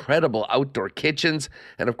and incredible outdoor kitchens.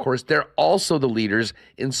 And, of course, they're also the leaders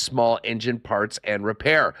in small engine parts and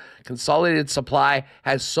repair. Consolidated Supply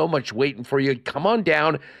has so much waiting for you. Come on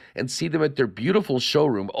down and see them at their beautiful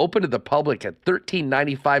showroom, open to the public at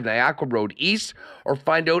 1395 Niagara Road East, or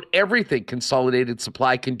find out everything Consolidated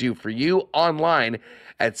Supply can do for you online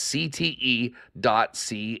at cte.ca.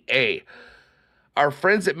 Our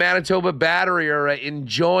friends at Manitoba Battery are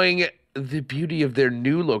enjoying the beauty of their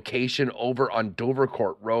new location over on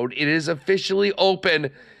Dovercourt Road. It is officially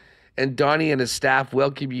open, and Donnie and his staff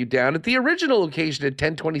welcome you down at the original location at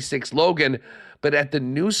 1026 Logan, but at the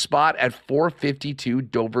new spot at 452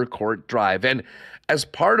 Dovercourt Drive. And as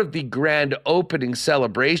part of the grand opening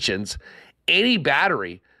celebrations, any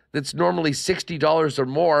battery that's normally $60 or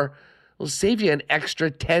more will save you an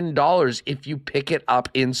extra $10 if you pick it up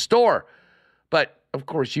in store. But of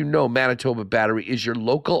course, Manitoba Battery is your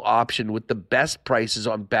local option with the best prices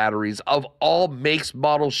on batteries of all makes,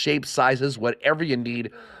 models, shapes, sizes, whatever you need,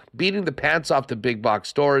 beating the pants off the big box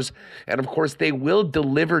stores. And of course, they will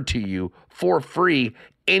deliver to you for free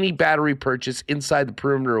any battery purchase inside the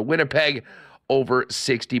perimeter of Winnipeg over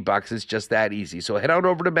 $60. It's just that easy. So head on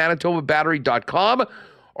over to manitobabattery.com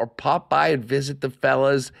or pop by and visit the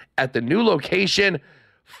fellas at the new location,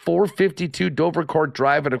 452 Dovercourt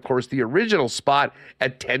Drive, and of course the original spot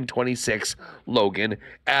at 1026 Logan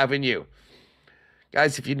Avenue.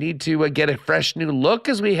 Guys, if you need to get a fresh new look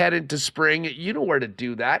as we head into spring, you know where to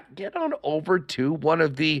do that. Get on over to one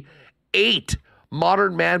of the 8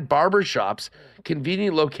 Modern Man barbershops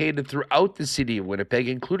conveniently located throughout the city of Winnipeg,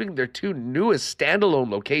 including their 2 newest standalone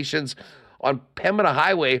locations on Pembina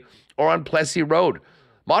Highway or on Plessis Road.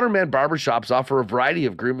 Modern Man barbershops offer a variety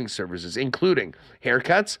of grooming services, including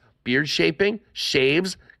haircuts, beard shaping,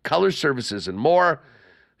 shaves, color services, and more.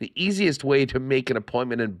 The easiest way to make an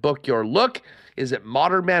appointment and book your look is at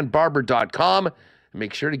modernmanbarber.com.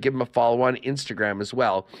 Make sure to give them a follow on Instagram as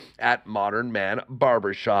well at Modern Man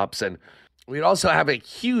Barbershops. And we'd also have a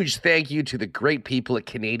huge thank you to the great people at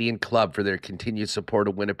Canadian Club for their continued support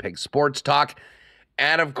of Winnipeg Sports Talk.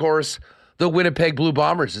 And of course, the Winnipeg Blue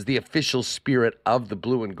Bombers is the official spirit of the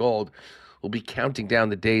blue and gold. We'll be counting down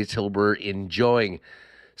the days till we're enjoying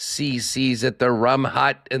CC's at the Rum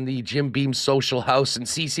Hut and the Jim Beam Social House, and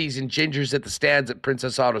CC's and Ginger's at the stands at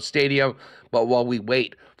Princess Auto Stadium. But while we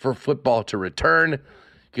wait for football to return,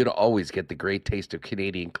 you can always get the great taste of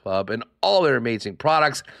Canadian Club and all their amazing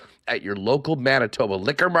products at your local Manitoba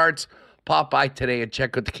liquor marts. Pop by today and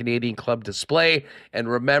check out the Canadian Club display. And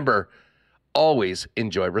remember, always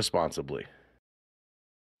enjoy responsibly.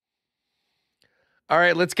 All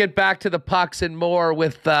right, let's get back to the pucks and more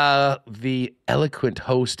with the eloquent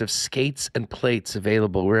host of Skates and Plates,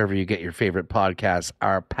 available wherever you get your favorite podcasts,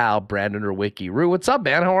 our pal Brandon Rewucki. Rue, what's up,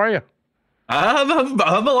 man? How are you? I'm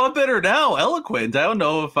a lot better now. Eloquent. I don't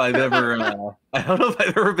know if I've ever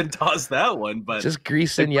been tossed that one, but just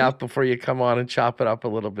greasing you up before you come on and chop it up a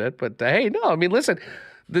little bit. But hey, no, I mean, listen,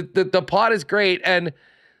 the pod is great, and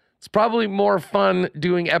it's probably more fun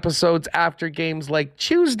doing episodes after games like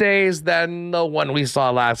Tuesdays than the one we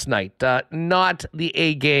saw last night. Not the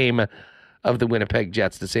A game of the Winnipeg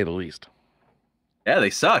Jets, to say the least. Yeah,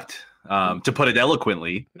 they sucked. To put it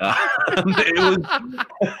eloquently, it was.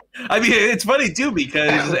 I mean, it's funny too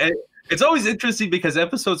because it's always interesting because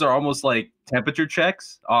episodes are almost like temperature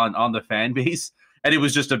checks on the fan base, and it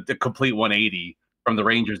was just a complete 180 from the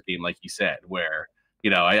Rangers game, like you said, where.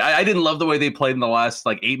 I didn't love the way they played in the last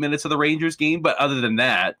 8 minutes of the Rangers game, but other than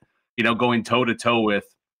that, going toe to toe with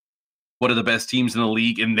one of the best teams in the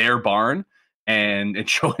league in their barn and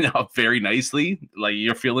showing up very nicely, like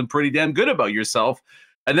you're feeling pretty damn good about yourself.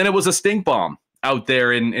 And then it was a stink bomb out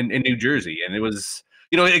there in New Jersey, and it was,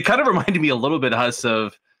 it kind of reminded me a little bit, Huss,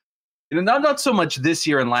 of not so much this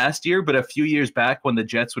year and last year, but a few years back when the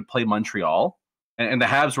Jets would play Montreal. And the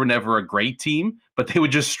Habs were never a great team, but they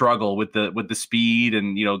would just struggle with the speed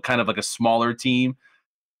and, kind of like a smaller team.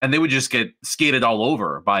 And they would just get skated all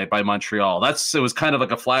over by Montreal. It was kind of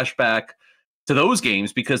like a flashback to those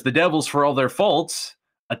games because the Devils, for all their faults,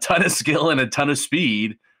 a ton of skill and a ton of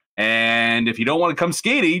speed. And if you don't want to come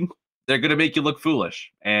skating, they're going to make you look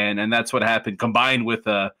foolish. And that's what happened, combined with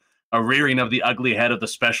a rearing of the ugly head of the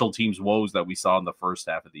special teams woes that we saw in the first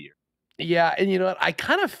half of the year. Yeah, and you know what? I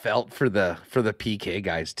kind of felt for the PK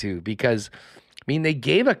guys too, because I mean they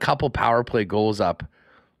gave a couple power play goals up,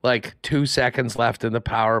 2 seconds left in the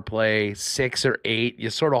power play, 6 or 8.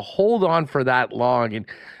 You sort of hold on for that long, and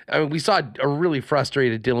I mean we saw a really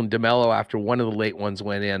frustrated Dylan DeMello after one of the late ones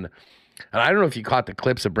went in. And I don't know if you caught the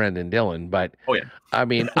clips of Brendan Dillon, but oh yeah, I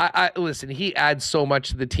mean I listen, he adds so much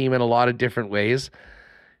to the team in a lot of different ways.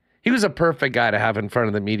 He was a perfect guy to have in front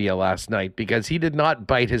of the media last night because he did not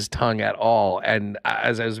bite his tongue at all. And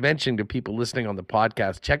as I was mentioning to people listening on the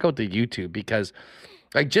podcast, check out the YouTube because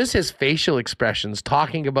just his facial expressions,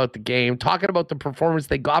 talking about the game, talking about the performance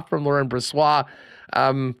they got from Laurent Brossoit,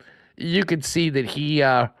 you could see that he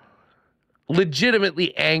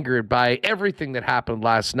legitimately angered by everything that happened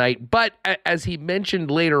last night. But as he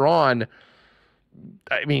mentioned later on,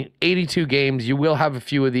 I mean, 82 games, you will have a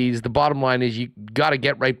few of these. The bottom line is you got to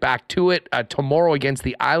get right back to it. Tomorrow against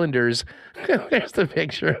the Islanders, there's the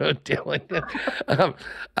picture of Dylan.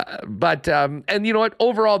 And you know what?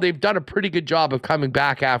 Overall, they've done a pretty good job of coming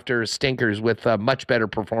back after stinkers with much better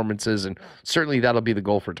performances, and certainly that'll be the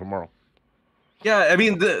goal for tomorrow. Yeah, I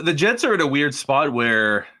mean, the Jets are in a weird spot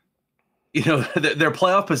where, their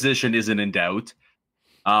playoff position isn't in doubt.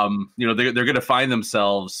 They're going to find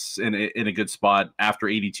themselves in a good spot after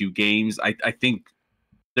 82 games. I think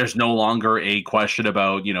there's no longer a question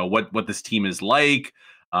about, what this team is like.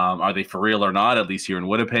 Are they for real or not, at least here in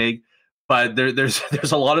Winnipeg? But there's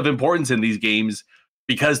a lot of importance in these games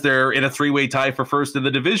because they're in a three-way tie for first in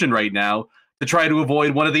the division right now to try to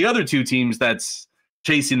avoid one of the other two teams that's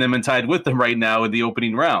chasing them and tied with them right now in the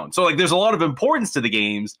opening round. So there's a lot of importance to the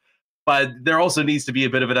games, but there also needs to be a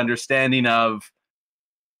bit of an understanding of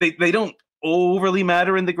they don't overly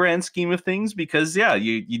matter in the grand scheme of things because, yeah,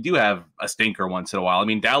 you do have a stinker once in a while. I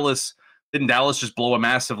mean, didn't Dallas just blow a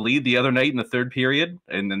massive lead the other night in the third period,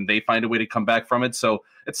 and then they find a way to come back from it? So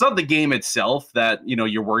it's not the game itself that,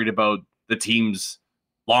 you're worried about the team's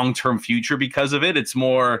long-term future because of it. It's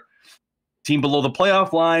more team below the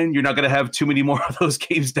playoff line. You're not going to have too many more of those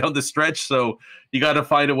games down the stretch, so you got to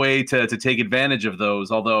find a way to take advantage of those.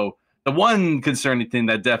 Although the one concerning thing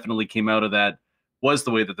that definitely came out of that was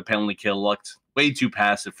the way that the penalty kill looked way too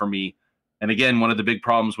passive for me. And again, one of the big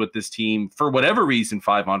problems with this team, for whatever reason,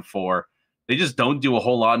 5-on-4, they just don't do a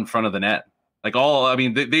whole lot in front of the net. They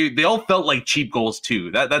all felt like cheap goals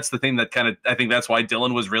too. That's the thing that I think that's why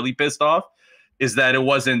Dylan was really pissed off, is that it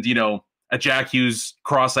wasn't, a Jack Hughes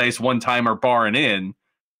cross ice one-timer bar and in,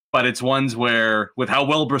 but it's ones where with how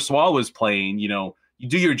well Brossoit was playing, you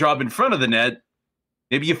do your job in front of the net,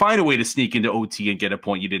 maybe you find a way to sneak into OT and get a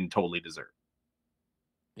point you didn't totally deserve.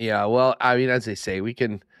 Yeah, well, I mean, as they say, we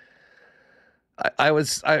can I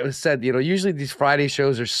was said, usually these Friday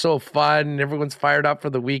shows are so fun and everyone's fired up for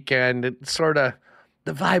the weekend. It sort of,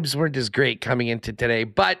 the vibes weren't as great coming into today,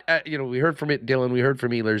 but we heard from it, Dylan. We heard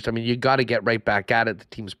from Ehlers. I mean, you got to get right back at it. The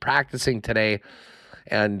team's practicing today,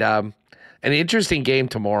 and an interesting game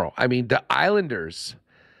tomorrow. I mean, the Islanders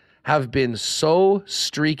have been so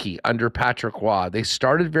streaky under Patrick Roy. They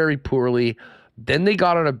started very poorly, then they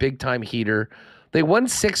got on a big time heater. They won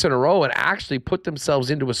 6 in a row and actually put themselves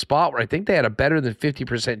into a spot where I think they had a better than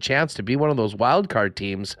 50% chance to be one of those wild card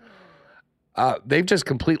teams. They've just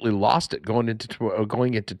completely lost it going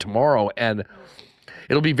into tomorrow, and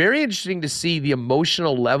it'll be very interesting to see the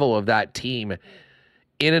emotional level of that team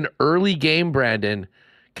in an early game, Brandon,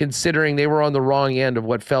 considering they were on the wrong end of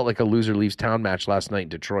what felt like a loser leaves town match last night in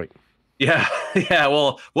Detroit. Yeah.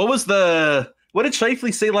 Well, what did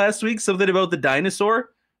Scheifele say last week? Something about the dinosaur?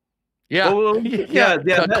 Yeah.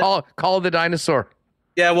 Yeah. Call the dinosaur.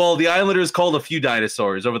 Yeah, well, the Islanders called a few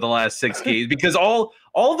dinosaurs over the last 6 games because all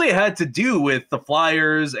they had to do with the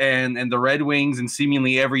Flyers and the Red Wings and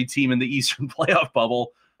seemingly every team in the Eastern playoff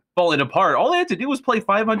bubble falling apart, all they had to do was play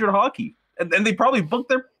 500 hockey. And they probably booked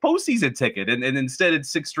their postseason ticket. And instead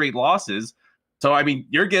it's 6 straight losses. So, I mean,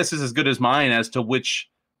 your guess is as good as mine as to which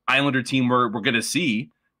Islander team we're going to see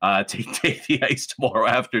take the ice tomorrow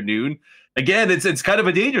afternoon. Again, it's kind of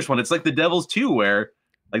a dangerous one. It's like the Devils too, where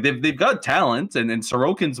like they've got talent, and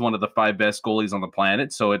Sorokin's one of the 5 best goalies on the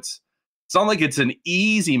planet. So it's not like it's an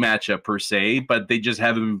easy matchup per se, but they just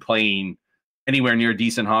haven't been playing anywhere near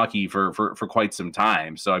decent hockey for quite some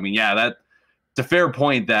time. So I mean, yeah, that's a fair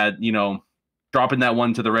point that, dropping that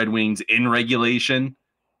one to the Red Wings in regulation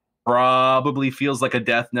probably feels like a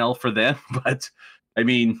death knell for them. But I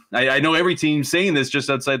mean, I know every team's saying this just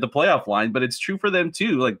outside the playoff line, but it's true for them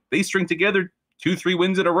too. Like they string together 2-3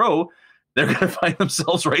 wins in a row, they're going to find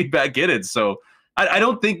themselves right back in it. So I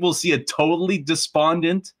don't think we'll see a totally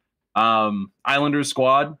despondent Islanders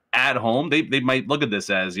squad at home. They might look at this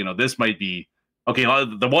as, this might be, okay,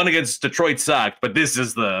 the one against Detroit sucked, but this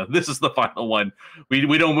is the final one.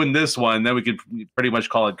 We don't win this one, then we could pretty much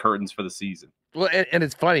call it curtains for the season. Well, and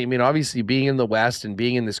it's funny. I mean, obviously being in the West and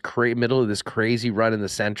being in this middle of this crazy run in the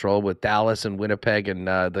Central with Dallas and Winnipeg and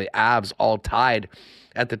the Avs all tied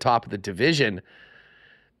at the top of the division,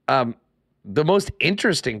 the most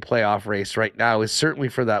interesting playoff race right now is certainly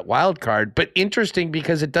for that wild card, but interesting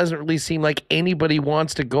because it doesn't really seem like anybody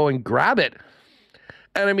wants to go and grab it.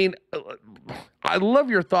 And I mean, I love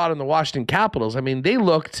your thought on the Washington Capitals. I mean, they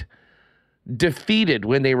looked defeated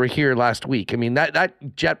when they were here last week. I mean,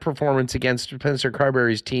 that Jet performance against Spencer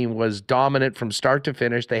Carberry's team was dominant from start to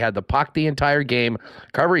finish. They had the puck the entire game.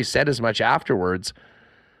 Carberry said as much afterwards.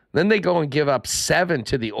 Then they go and give up 7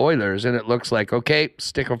 to the Oilers, and it looks like, okay,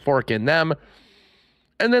 stick a fork in them.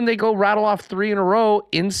 And then they go rattle off 3 in a row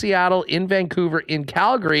in Seattle, in Vancouver, in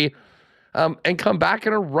Calgary, and come back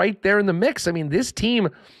and are right there in the mix. I mean, this team,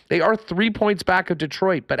 they are 3 points back of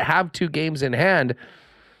Detroit, but have 2 games in hand.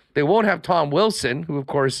 They won't have Tom Wilson, who, of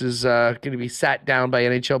course, is going to be sat down by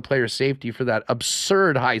NHL player safety for that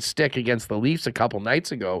absurd high stick against the Leafs a couple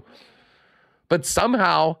nights ago. But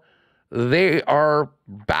somehow they are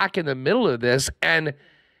back in the middle of this, and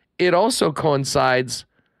it also coincides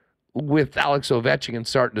with Alex Ovechkin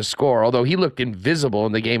starting to score, although he looked invisible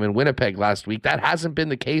in the game in Winnipeg last week. That hasn't been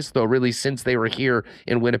the case, though, really, since they were here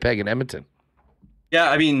in Winnipeg and Edmonton. Yeah,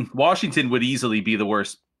 I mean, Washington would easily be the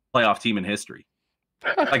worst playoff team in history.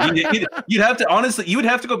 Like you'd have to, honestly, you would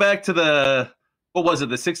have to go back to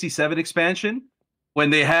the 67 expansion, when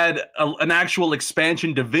they had an actual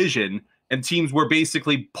expansion division and teams were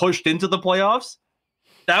basically pushed into the playoffs.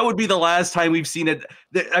 That would be the last time we've seen it.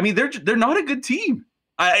 I mean, they're not a good team.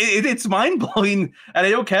 It's mind-blowing. And I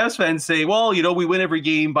know Cavs fans say, well, we win every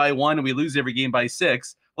game by 1 and we lose every game by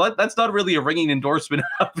 6. Well, that's not really a ringing endorsement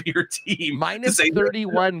of your team. Minus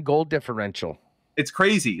 31 goal differential. It's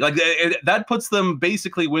crazy. Like that puts them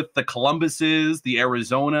basically with the Columbuses, the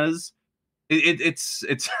Arizonas. It's.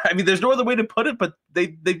 I mean, there's no other way to put it, but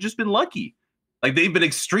they've just been lucky. Like they've been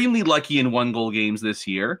extremely lucky in 1-goal games this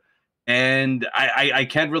year, and I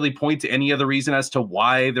can't really point to any other reason as to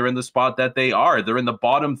why they're in the spot that they are. They're in the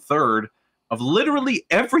bottom third of literally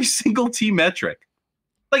every single team metric.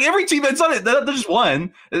 Like every team that's on it, there's just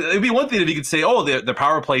one. It'd be one thing if you could say, oh, the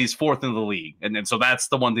power play is 4th in the league, and so that's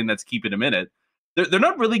the one thing that's keeping them in it. They're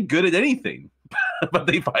not really good at anything, but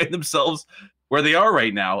they find themselves where they are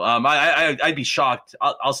right now. I'd be shocked.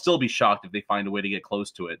 I'll still be shocked if they find a way to get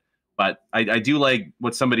close to it. But I do like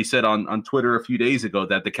what somebody said on Twitter a few days ago,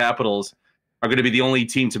 that the Capitals are going to be the only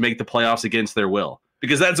team to make the playoffs against their will,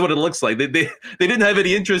 because that's what it looks like. They didn't have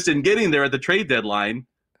any interest in getting there at the trade deadline,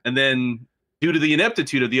 and then due to the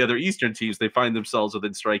ineptitude of the other Eastern teams, they find themselves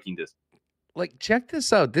within striking distance. Like, check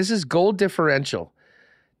this out. This is goal differential.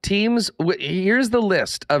 Teams, here's the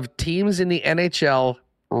list of teams in the NHL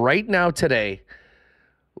right now today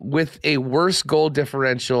with a worse goal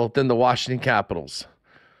differential than the Washington Capitals.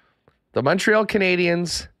 The Montreal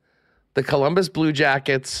Canadiens, the Columbus Blue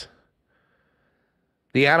Jackets,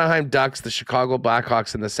 the Anaheim Ducks, the Chicago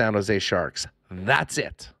Blackhawks, and the San Jose Sharks. That's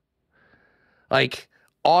it. Like,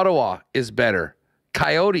 Ottawa is better.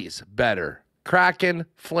 Coyotes better. Kraken,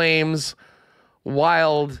 Flames,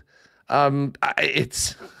 Wild.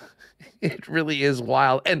 It really is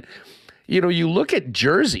wild. And, you know, you look at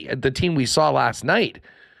Jersey, at the team we saw last night,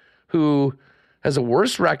 who has a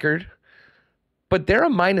worse record, but they're a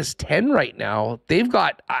 -10 right now. They've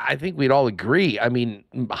got, I think we'd all agree, I mean,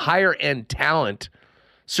 higher end talent,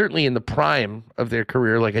 certainly in the prime of their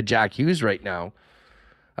career, like a Jack Hughes right now.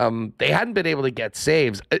 They hadn't been able to get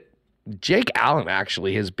saves. Jake Allen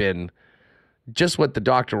actually has been just what the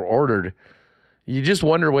doctor ordered. You just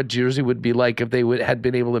wonder what Jersey would be like if they had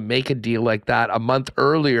been able to make a deal like that a month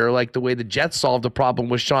earlier, like the way the Jets solved the problem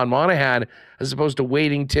with Sean Monahan, as opposed to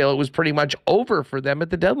waiting till it was pretty much over for them at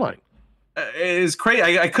the deadline. It's crazy.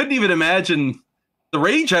 I couldn't even imagine the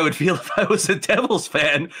rage I would feel if I was a Devils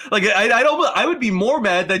fan. Like, I would be more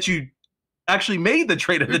mad that you actually made the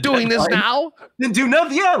trade at the doing this now then do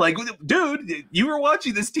nothing. Yeah, like, dude, you were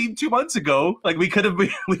watching this team 2 months ago. Like, we could have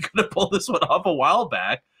pulled this one off a while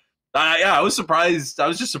back. Yeah, I was surprised. I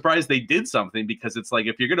was just surprised they did something, because it's like,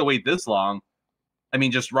 if you're gonna wait this long, I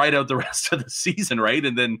mean, just ride out the rest of the season, right,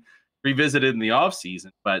 and then revisit it in the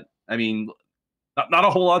offseason. But I mean, not a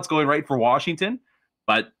whole lot's going right for Washington,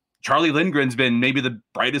 but Charlie Lindgren's been maybe the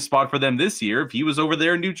brightest spot for them this year. If he was over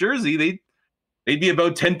there in New Jersey, they'd be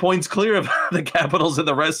about 10 points clear of the Capitals and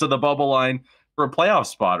the rest of the bubble line for a playoff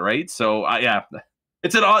spot, right? So, yeah,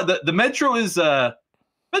 it's an odd. The Metro is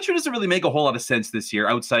Metro doesn't really make a whole lot of sense this year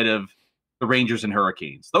outside of the Rangers and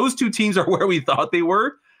Hurricanes. Those two teams are where we thought they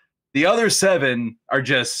were. The other 7 are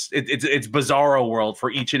just it's bizarro world for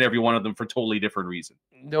each and every one of them for totally different reasons.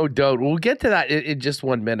 No doubt. We'll get to that in just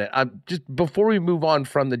 1 minute. Just before we move on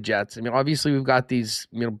from the Jets, I mean, obviously we've got these,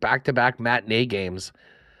 you know, back-to-back matinee games.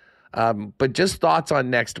 But just thoughts on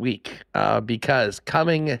next week, because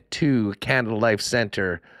coming to Canada Life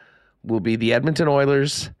Center will be the Edmonton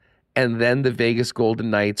Oilers and then the Vegas Golden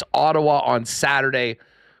Knights. Ottawa on Saturday,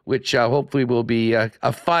 which hopefully will be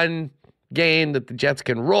a fun game that the Jets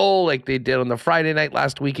can roll like they did on the Friday night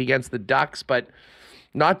last week against the Ducks. But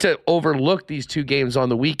not to overlook these 2 games on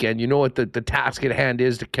the weekend. You know what the task at hand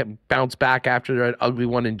is, to bounce back after an ugly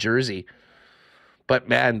one in Jersey. But,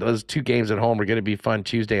 man, those 2 games at home are going to be fun,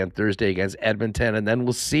 Tuesday and Thursday against Edmonton. And then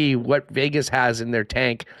we'll see what Vegas has in their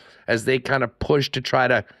tank as they kind of push to try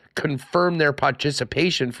to confirm their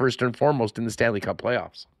participation first and foremost in the Stanley Cup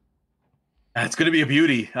playoffs. It's going to be a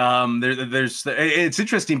beauty. It's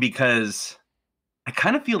interesting because I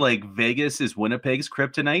kind of feel like Vegas is Winnipeg's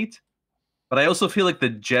kryptonite, but I also feel like the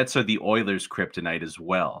Jets are the Oilers' kryptonite as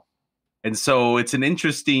well. And so it's an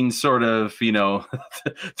interesting sort of, you know,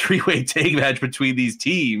 3-way tag match between these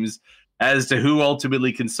teams as to who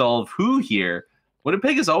ultimately can solve who here.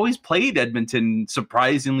 Winnipeg has always played Edmonton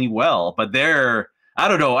surprisingly well, but I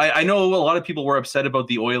don't know. I know a lot of people were upset about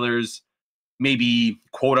the Oilers' maybe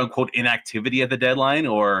quote unquote inactivity at the deadline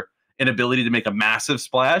or inability to make a massive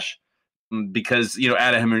splash because, you know,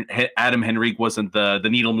 Adam Henrique wasn't the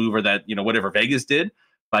needle mover that, you know, whatever Vegas did.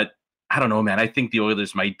 But I don't know, man. I think the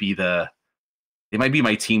Oilers might be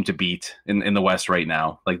my team to beat in the West right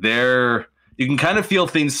now. Like you can kind of feel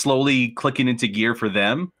things slowly clicking into gear for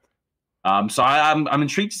them. So I'm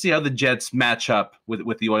intrigued to see how the Jets match up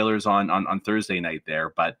with the Oilers on Thursday night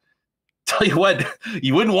there. But tell you what,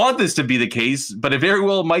 you wouldn't want this to be the case, but it very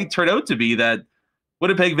well might turn out to be that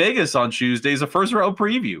Winnipeg Vegas on Tuesday is a first round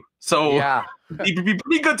preview. So yeah, it'd be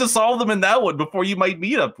pretty good to solve them in that one before you might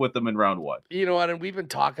meet up with them in round 1. You know what? And we've been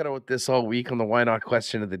talking about this all week on the Why Not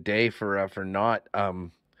question of the day for not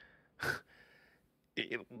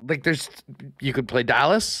like you could play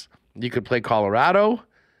Dallas, you could play Colorado,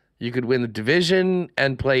 you could win the division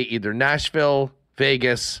and play either Nashville,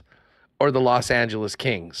 Vegas, or the Los Angeles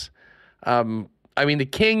Kings. I mean, the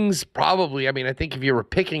Kings probably, I mean, I think if you were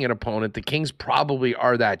picking an opponent, the Kings probably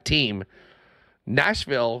are that team.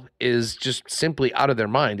 Nashville is just simply out of their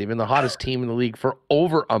mind. They've been the hottest team in the league for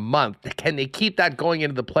over a month. Can they keep that going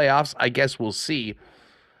into the playoffs? I guess we'll see.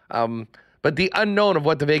 But the unknown of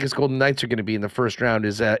what the Vegas Golden Knights are going to be in the first round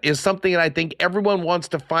is something that I think everyone wants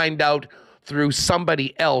to find out through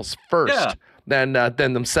somebody else first than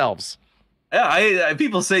themselves. Yeah,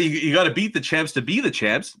 people say you got to beat the champs to be the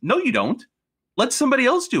champs. No, you don't. Let somebody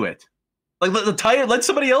else do it. Like let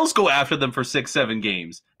somebody else go after them for 6-7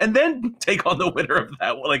 games and then take on the winner of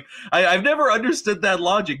that one. Like I've never understood that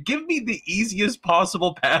logic. Give me the easiest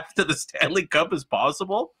possible path to the Stanley Cup as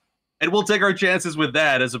possible, and we'll take our chances with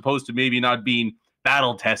that, as opposed to maybe not being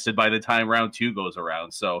battle tested by the time round 2 goes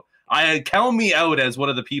around. So I count me out as one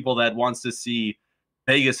of the people that wants to see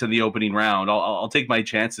Vegas in the opening round. I'll take my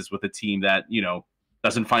chances with a team that, you know,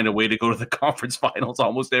 doesn't find a way to go to the conference finals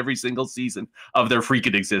almost every single season of their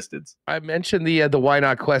freaking existence. I mentioned the why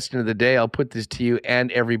not question of the day. I'll put this to you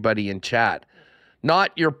and everybody in chat.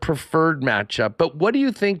 Not your preferred matchup, but what do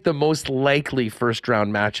you think the most likely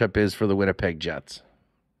first-round matchup is for the Winnipeg Jets?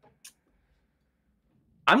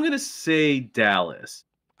 I'm going to say Dallas.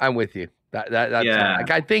 I'm with you. That's yeah. Like,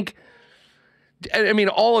 I think, I mean,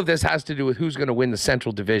 all of this has to do with who's going to win the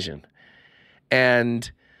Central Division. And,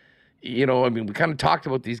 you know, I mean, we kind of talked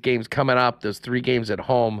about these games coming up, those 3 games at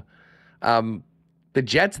home. The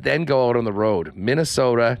Jets then go out on the road.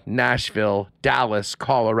 Minnesota, Nashville, Dallas,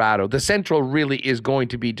 Colorado. The Central really is going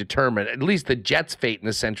to be determined. At least the Jets' fate in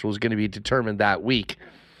the Central is going to be determined that week.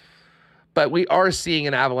 But we are seeing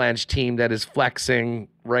an Avalanche team that is flexing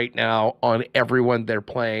right now on everyone they're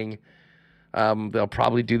playing. They'll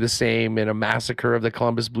probably do the same in a massacre of the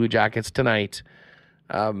Columbus Blue Jackets tonight.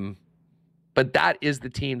 But that is the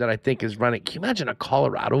team that I think is running. Can you imagine a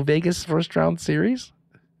Colorado-Vegas first-round series?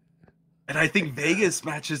 And I think Vegas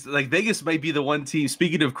matches, like Vegas might be the one team,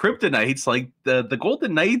 speaking of kryptonites, like the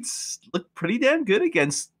Golden Knights looked pretty damn good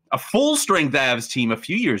against a full-strength Avs team a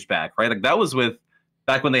few years back, right? Like that was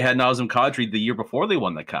back when they had Nazem Kadri the year before they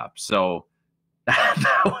won the Cup. So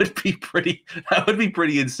that would be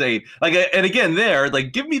pretty insane. Like, and again,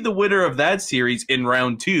 give me the winner of that series in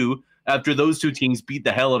round 2 after those 2 teams beat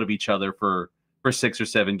the hell out of each other for 6 or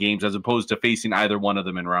 7 games, as opposed to facing either one of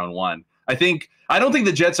them in round 1. I don't think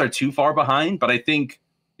the Jets are too far behind, but I think,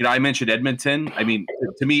 you know, I mentioned Edmonton. I mean,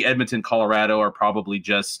 to me, Edmonton, Colorado are probably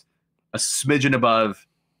just a smidgen above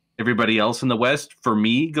everybody else in the West for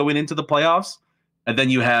me going into the playoffs. And then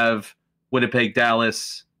you have Winnipeg,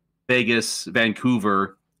 Dallas, Vegas,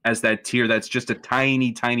 Vancouver as that tier that's just a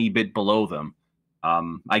tiny, tiny bit below them.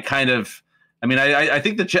 I think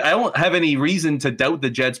I don't have any reason to doubt the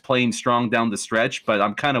Jets playing strong down the stretch, but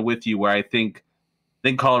I'm kind of with you where I think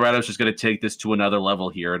Colorado's just going to take this to another level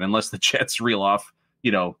here. And unless the Jets reel off,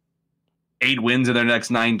 you know, 8 wins in their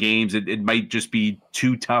next 9 games, it might just be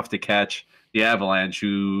too tough to catch the Avalanche,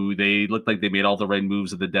 who they look like they made all the right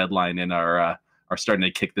moves at the deadline and are starting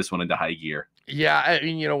to kick this one into high gear. Yeah, I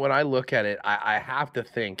mean, you know, when I look at it, I have to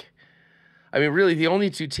think, I mean, really the only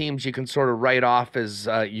 2 teams you can sort of write off as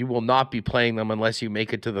you will not be playing them unless you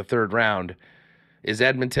make it to the 3rd round is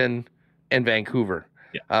Edmonton and Vancouver.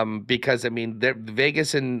 Yeah. Because, I mean,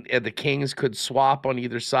 Vegas and the Kings could swap on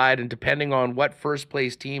either side, and depending on what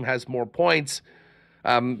first-place team has more points,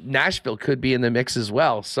 Nashville could be in the mix as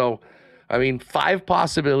well. So, I mean, 5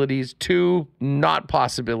 possibilities, 2 not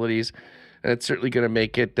possibilities, and it's certainly going to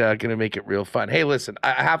make it real fun. Hey, listen,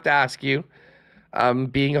 I have to ask you,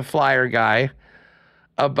 being a Flyer guy,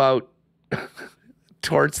 about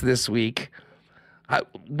Torts this week.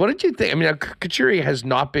 What did you think? I mean, Couturier has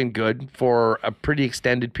not been good for a pretty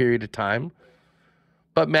extended period of time,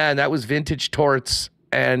 but man, that was vintage Torts,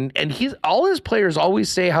 and all his players always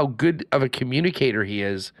say how good of a communicator he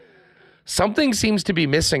is. Something seems to be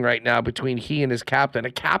missing right now between he and his captain,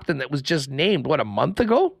 a captain that was just named a month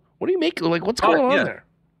ago. What do you make? Like, what's going on there?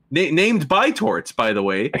 Named by Torts, by the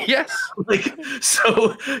way. Yes.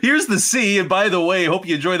 So here's the C, and by the way, hope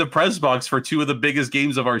you enjoy the press box for 2 of the biggest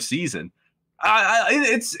games of our season.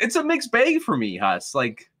 It's a mixed bag for me, Huss.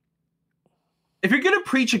 Like, if you're going to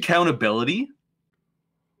preach accountability,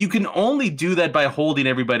 you can only do that by holding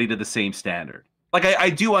everybody to the same standard. Like,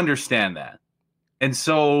 I do understand that. And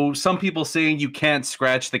so some people saying you can't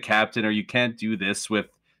scratch the captain or you can't do this with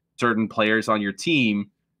certain players on your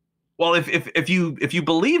team. Well, if you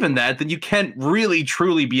believe in that, then you can't really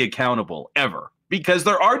truly be accountable ever, because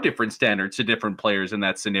there are different standards to different players in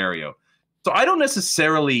that scenario. So I don't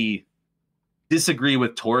necessarily disagree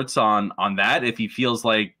with Torts on that. If he feels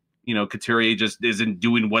like, you know, Couturier just isn't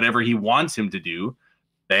doing whatever he wants him to do,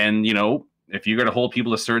 then, you know, if you're going to hold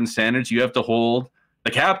people to certain standards, you have to hold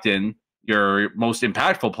the captain, your most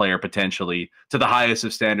impactful player potentially, to the highest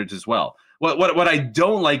of standards as well. What I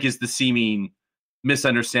don't like is the seeming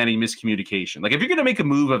misunderstanding, miscommunication. Like, if you're going to make a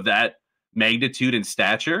move of that magnitude and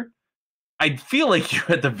stature, I feel like you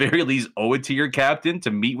at the very least owe it to your captain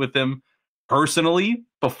to meet with him personally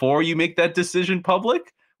before you make that decision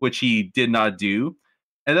public, which he did not do.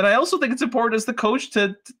 And then I also think it's important as the coach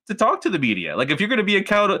to talk to the media. Like if you're going to be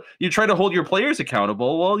accountable, you try to hold your players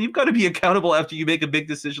accountable. Well, you've got to be accountable after you make a big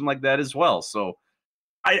decision like that as well. So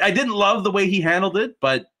I didn't love the way he handled it,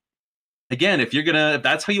 but again, if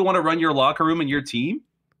that's how you want to run your locker room and your team,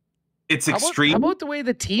 it's extreme. How about the way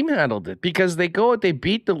the team handled it? Because they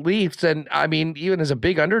beat the Leafs, and I mean, even as a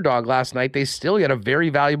big underdog last night, they still get a very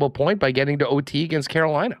valuable point by getting to OT against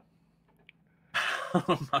Carolina.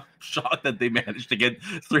 I'm shocked that they managed to get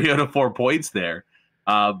 3 out of 4 points there.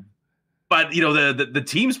 But you know, the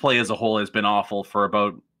team's play as a whole has been awful for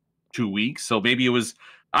about 2 weeks. So maybe it was,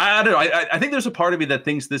 I don't know. I think there's a part of me that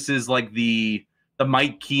thinks this is like the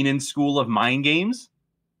Mike Keenan school of mind games.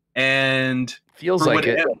 And feels like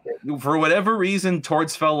it. For whatever reason,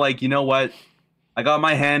 Torts felt like, you know what? I got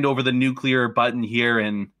my hand over the nuclear button here,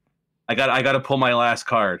 and I got to pull my last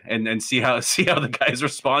card and see how the guys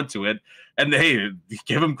respond to it. And hey,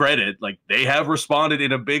 give them credit. Like they have responded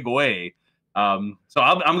in a big way. So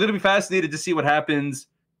I'm going to be fascinated to see what happens.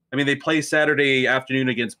 I mean, they play Saturday afternoon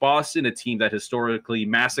against Boston, a team that historically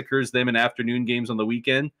massacres them in afternoon games on the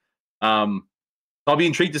weekend. I'll be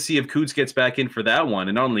intrigued to see if Coots gets back in for that one,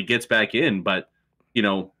 and not only gets back in, but you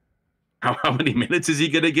know, how many minutes is he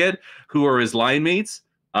going to get? Who are his line mates?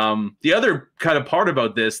 The other kind of part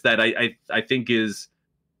about this that I think is,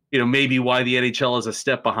 you know, maybe why the NHL is a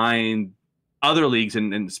step behind other leagues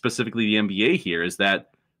and specifically the NBA here is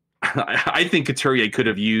that I think Couturier could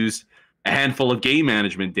have used a handful of game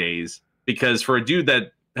management days, because for a dude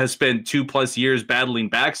that has spent 2+ years battling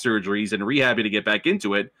back surgeries and rehabbing to get back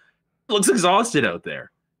into it, looks exhausted out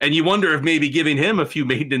there. And you wonder if maybe giving him a few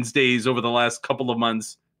maintenance days over the last couple of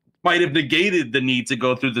months might have negated the need to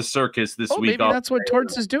go through the circus this week. Maybe that's what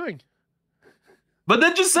Torts is doing. But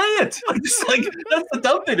then just say it. Like that's the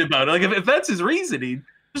dumb thing about it. Like if that's his reasoning,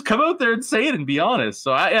 just come out there and say it and be honest.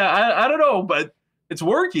 So I don't know, but it's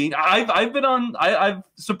working. I've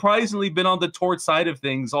surprisingly been on the Torts side of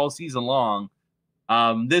things all season long.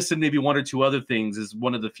 This and maybe one or two other things is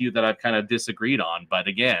one of the few that I've kind of disagreed on. But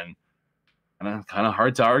again, kind of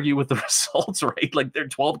hard to argue with the results, right? Like they're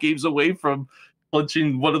 12 games away from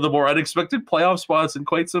clinching one of the more unexpected playoff spots in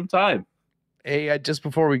quite some time. Hey, just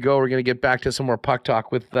before we go, we're going to get back to some more puck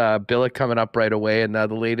talk with Billeck coming up right away, and the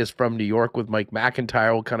latest from New York with Mike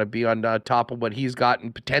McIntyre will kind of be on top of what he's got,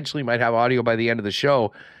 and potentially might have audio by the end of the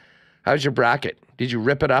show. How's your bracket? Did you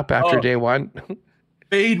rip it up after day one?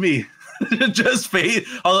 Fade me. Just fade.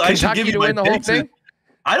 I should give you to win the whole thing.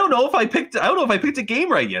 I don't know if I picked a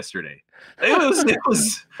game right yesterday.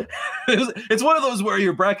 It's one of those where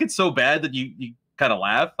your bracket's so bad that you kind of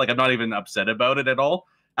laugh. Like I'm not even upset about it at all.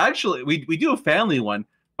 Actually, we do a family one.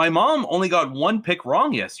 My mom only got one pick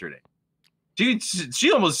wrong yesterday. She's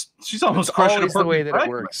almost crushing the way that it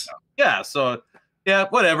works. Right. Yeah, so yeah,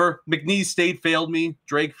 whatever. McNeese State failed me.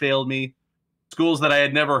 Drake failed me. Schools that I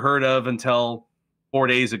had never heard of until 4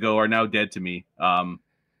 days ago are now dead to me.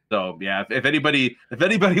 So yeah, if anybody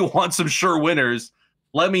wants some sure winners,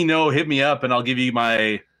 let me know. Hit me up, and I'll give you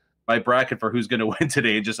my bracket for who's going to win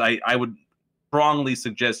today. Just I would strongly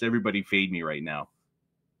suggest everybody fade me right now.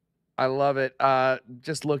 I love it.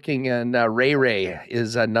 Just looking, and Ray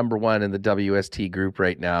is number 1 in the WST group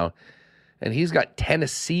right now, and he's got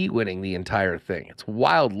Tennessee winning the entire thing. It's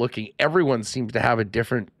wild looking. Everyone seems to have a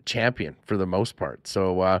different champion for the most part.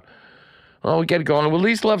 So, we'll get going. We'll at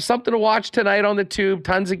least have something to watch tonight on the tube.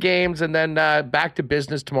 Tons of games, and then back to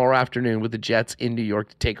business tomorrow afternoon with the Jets in New York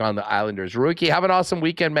to take on the Islanders. Rewucki, have an awesome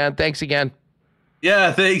weekend, man. Thanks again.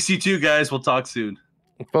 Yeah, thanks. You too, guys. We'll talk soon.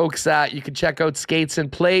 Folks, you can check out Skates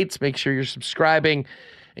and Plates. Make sure you're subscribing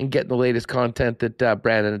and getting the latest content that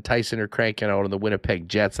Brandon and Tyson are cranking out on the Winnipeg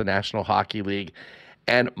Jets, the National Hockey League,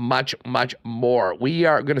 and much, much more. We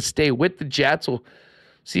are going to stay with the Jets. We'll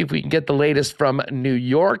see if we can get the latest from New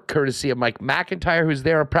York, courtesy of Mike McIntyre, who's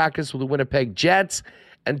there at practice with the Winnipeg Jets,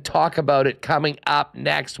 and talk about it coming up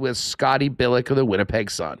next with Scotty Billeck of the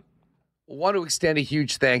Winnipeg Sun. I want to extend a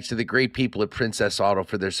huge thanks to the great people at Princess Auto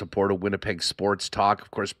for their support of Winnipeg Sports Talk. Of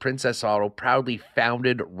course, Princess Auto, proudly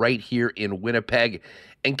founded right here in Winnipeg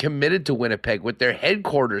and committed to Winnipeg with their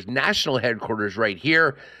headquarters, national headquarters right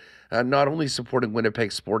here, not only supporting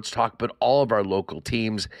Winnipeg Sports Talk, but all of our local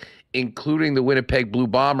teams, including the Winnipeg Blue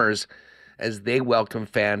Bombers, as they welcome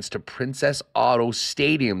fans to Princess Auto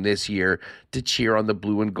Stadium this year to cheer on the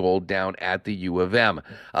blue and gold down at the U of M.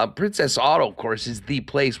 Princess Auto, of course, is the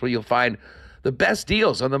place where you'll find the best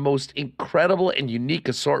deals on the most incredible and unique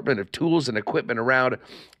assortment of tools and equipment around.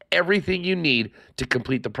 Everything you need to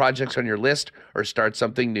complete the projects on your list or start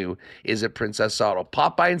something new is at Princess Auto.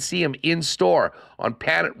 Pop by and see them in store on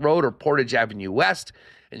Panet Road or Portage Avenue West.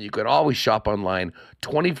 And you can always shop online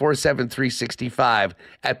 24/7, 365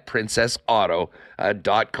 at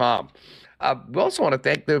princessauto.com. We also want to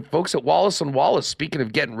thank the folks at Wallace & Wallace. Speaking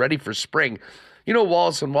of getting ready for spring, you know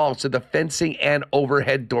Wallace & Wallace are the fencing and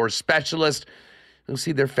overhead door specialist. You'll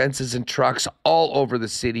see their fences and trucks all over the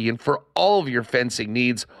city. And for all of your fencing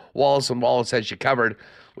needs, Wallace & Wallace has you covered.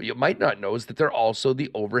 What you might not know is that they're also the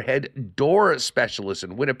overhead door specialist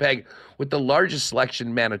in Winnipeg, with the largest selection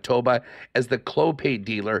in Manitoba as the Clopay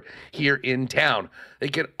dealer here in town. They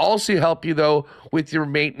can also help you, though, with your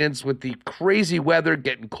maintenance, with the crazy weather,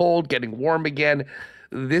 getting cold, getting warm again.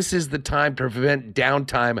 This is the time to prevent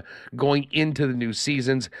downtime going into the new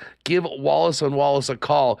seasons. Give Wallace & Wallace a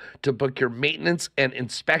call to book your maintenance and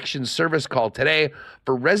inspection service call today.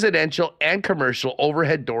 For residential and commercial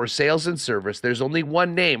overhead door sales and service, there's only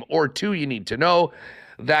one name or two you need to know.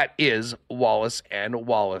 That is Wallace &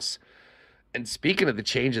 Wallace. And speaking of the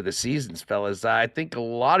change of the seasons, fellas, I think a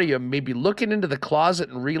lot of you may be looking into the closet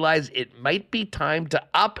and realize it might be time to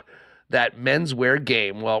up that menswear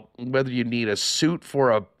game. Well, whether you need a suit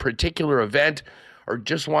for a particular event or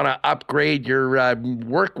just want to upgrade your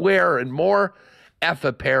workwear and more, F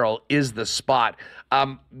Apparel is the spot.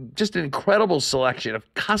 Just an incredible selection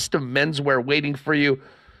of custom menswear waiting for you,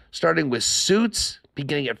 starting with suits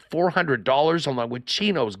beginning at $400, along with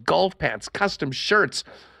chinos, golf pants, custom shirts,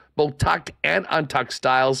 both tucked and untucked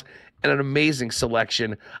styles, and an amazing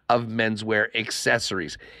selection of menswear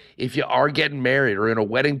accessories. If you are getting married or in a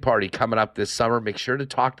wedding party coming up this summer, make sure to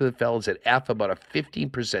talk to the fellas at F about a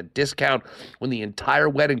 15% discount when the entire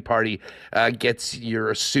wedding party gets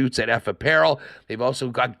your suits at F Apparel. They've also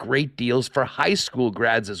got great deals for high school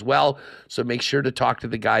grads as well, so make sure to talk to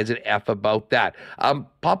the guys at F about that.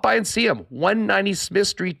 Pop by and see them, 190 Smith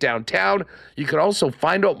Street downtown. You can also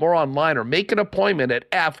find out more online or make an appointment at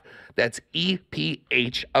F. That's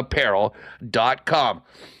EPHapparel.com.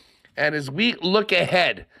 And as we look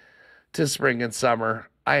ahead to spring and summer,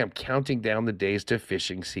 I am counting down the days to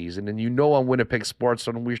fishing season. And you know on Winnipeg Sports,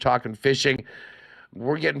 when we're talking fishing,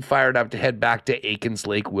 we're getting fired up to head back to Aikens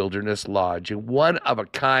Lake Wilderness Lodge. A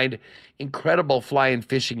one-of-a-kind, incredible fly-in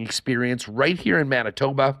fishing experience right here in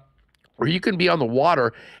Manitoba, where you can be on the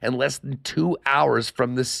water in less than 2 hours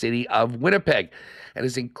from the city of Winnipeg. And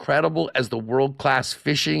as incredible as the world-class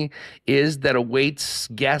fishing is that awaits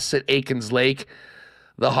guests at Aikens Lake,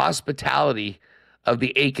 the hospitality of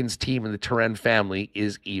the Aikens team and the Terren family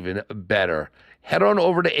is even better. Head on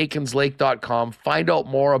over to aikenslake.com, find out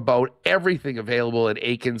more about everything available at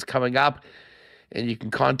Aikens coming up, and you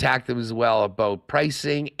can contact them as well about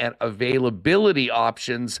pricing and availability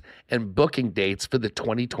options and booking dates for the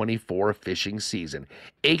 2024 fishing season.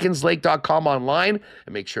 aikenslake.com online,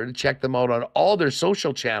 and make sure to check them out on all their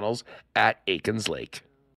social channels at Aikens Lake.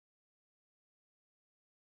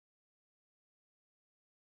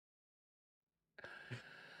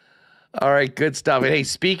 All right, good stuff. And hey,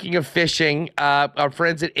 speaking of fishing, our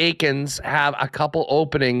friends at Aikens have a couple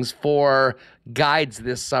openings for guides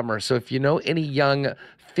this summer. So if you know any young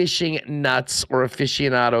fishing nuts or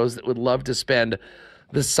aficionados that would love to spend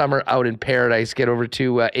the summer out in paradise, get over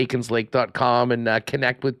to aikenslake.com and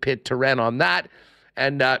connect with Pitt Terren on that.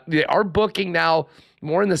 And they are booking now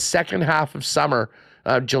more in the second half of summer,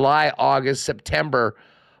 July, August, September.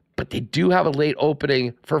 But they do have a late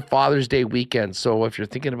opening for Father's Day weekend. So if you're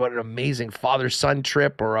thinking about an amazing father-son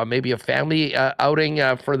trip or maybe a family outing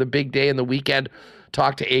for the big day and the weekend,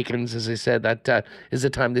 talk to Aikens. As I said, that is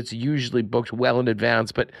a time that's usually booked well in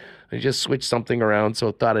advance, but I just switched something around,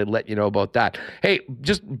 so thought I'd let you know about that. Hey,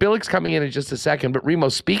 just Billeck's coming in just a second, but Remo,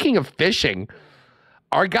 speaking of fishing,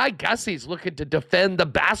 our guy Gussie's looking to defend the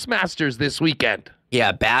Bassmasters this weekend.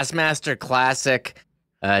 Yeah, Bassmaster Classic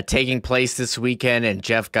taking place this weekend, and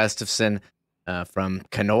Jeff Gustafson from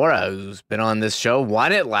Kenora, who's been on this show,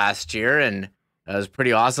 won it last year, and it was a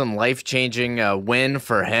pretty awesome, life-changing win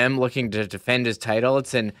for him, looking to defend his title.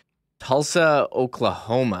 It's in Tulsa,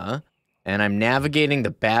 Oklahoma, and I'm navigating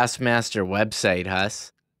the Bassmaster website,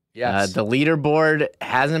 Huss. Yes. The leaderboard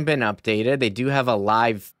hasn't been updated. They do have a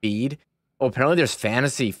live feed. Oh, apparently there's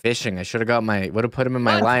fantasy fishing. I should have would have put him in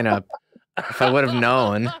my lineup if I would have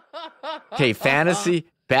known. Okay, fantasy,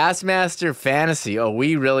 Bassmaster Fantasy. Oh,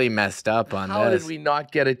 we really messed up on this. How did we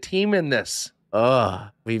not get a team in this? Oh,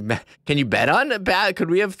 can you bet on it? Could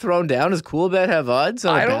we have thrown down? Does Coolbet have odds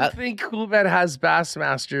on I don't think Coolbet has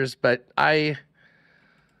Bassmasters, but I'm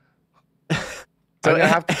going to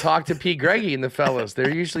have to talk to P. Greggy and the fellows. They're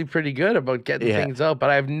usually pretty good about getting things out, but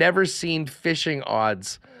I've never seen fishing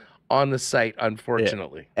odds on the site,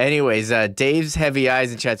 unfortunately. Yeah. Anyways, Dave's Heavy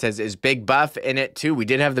Eyes in chat says, is Big Buff in it too? We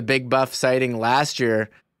did have the Big Buff sighting last year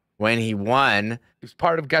when he won. He's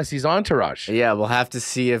part of Gussie's entourage. Yeah, we'll have to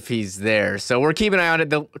see if he's there. So we're keeping an eye on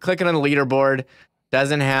it. Clicking on the leaderboard.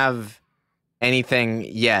 Doesn't have anything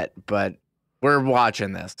yet, but we're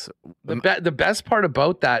watching this. The best part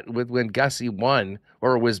about that with when Gussie won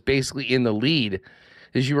or was basically in the lead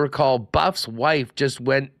is, you recall, Buff's wife just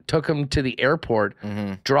took him to the airport,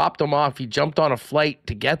 dropped him off. He jumped on a flight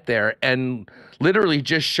to get there and literally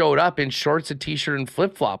just showed up in shorts, a t-shirt, and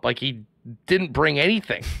flip-flop. Like he didn't bring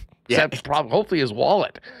anything. Yeah. Except hopefully his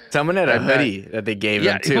wallet. Someone had a hoodie that they gave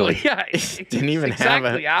him too. Well, yeah, didn't even have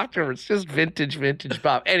it afterwards. Just vintage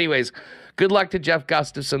Bob. Anyways, good luck to Jeff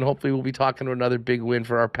Gustafson. Hopefully we'll be talking to another big win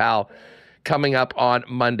for our pal coming up on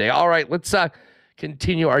Monday. All right, let's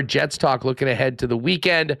continue our Jets talk, looking ahead to the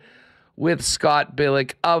weekend with Scott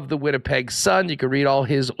Billeck of the Winnipeg Sun. You can read all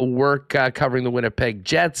his work covering the Winnipeg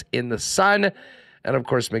Jets in the Sun. And of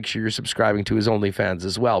course, make sure you're subscribing to his OnlyFans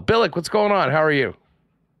as well. Billeck, what's going on? How are you?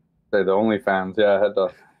 Say the OnlyFans. Yeah, I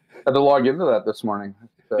had to log into that this morning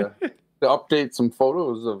to update some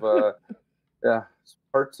photos of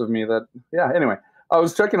parts of me that anyway, I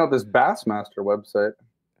was checking out this Bassmaster website.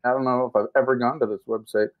 I don't know if I've ever gone to this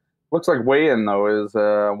website. Looks like weigh-in though is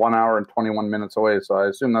 1 hour and 21 minutes away, so I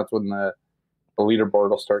assume that's when the leaderboard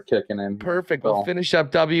will start kicking in. Perfect. We'll finish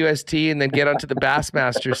up WST and then get onto the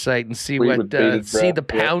Bassmaster site and see the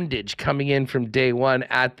poundage coming in from day one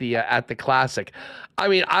at the Classic. I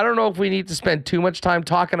mean, I don't know if we need to spend too much time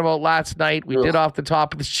talking about last night. We did off the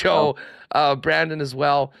top of the show, Brandon as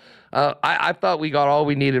well. I thought we got all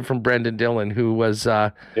we needed from Brendan Dillon, who was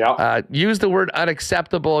used the word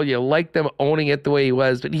unacceptable. You like them owning it the way he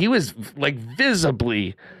was, but he was like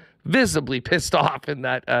visibly pissed off in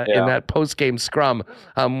that post game scrum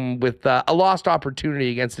with a lost opportunity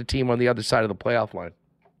against a team on the other side of the playoff line.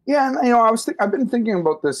 Yeah, and I've been thinking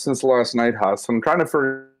about this since last night, Huss. I'm trying to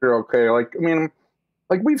figure,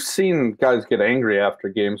 we've seen guys get angry after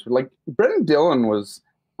games. Like Brendan Dillon was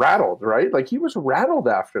rattled, right? Like he was rattled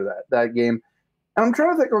after that game. And I'm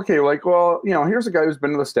trying to think, here's a guy who's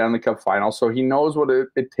been to the Stanley Cup final, so he knows what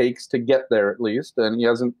it takes to get there at least, and he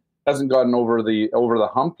hasn't gotten over the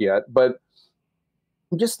hump yet. But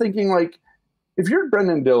I'm just thinking, like, if you're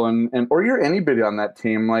Brendan Dillon or you're anybody on that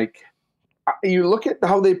team, like you look at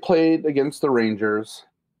how they played against the Rangers,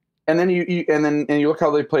 and then you look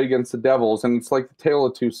how they played against the Devils, and it's like the tale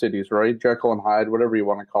of two cities, right? Jekyll and Hyde, whatever you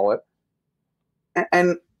want to call it.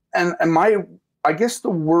 And I guess the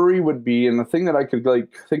worry would be, and the thing that I could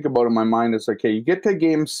think about in my mind is, okay, you get to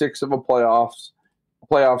game 6 of a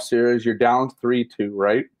playoff series, you're down 3-2,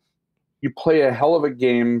 right? You play a hell of a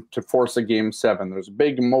game to force a game 7. There's a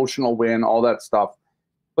big emotional win, all that stuff.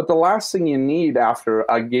 But the last thing you need after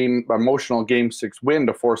emotional game 6 win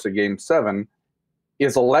to force a game 7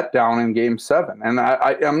 is a letdown in game 7. And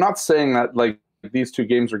I'm not saying that like these two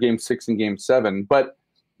games are game 6 and game 7, but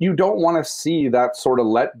you don't want to see that sort of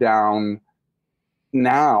letdown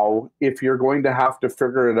now if you're going to have to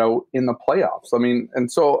figure it out in the playoffs.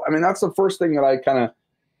 That's the first thing that I kind of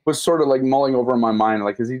was sort of like mulling over in my mind.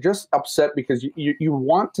 Like, is he just upset because you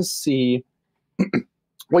want to see,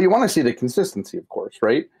 well, you want to see the consistency, of course,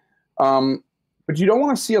 right? But you don't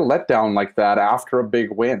want to see a letdown like that after a big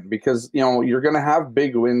win, because, you're going to have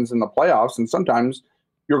big wins in the playoffs, and sometimes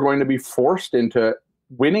you're going to be forced into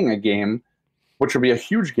winning a game, which would be a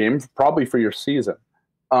huge game probably for your season.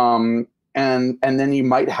 And then you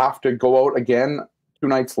might have to go out again 2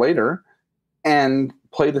 nights later and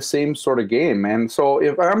play the same sort of game. And so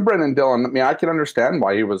if I'm Brendan Dillon, I can understand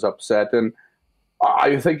why he was upset. And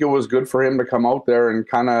I think it was good for him to come out there and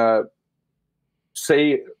kind of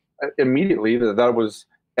say immediately that was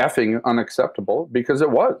effing unacceptable, because it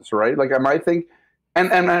was, right? Like, I think, and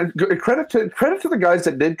credit to the guys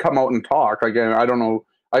that did come out and talk. Again, I don't know.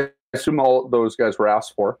 I assume all those guys were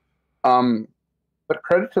asked for. But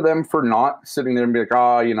credit to them for not sitting there and be like,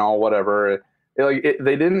 whatever.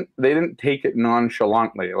 They didn't take it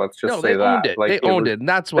nonchalantly. Let's just say that. They owned it, and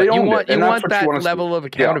that's what you want. You want that level of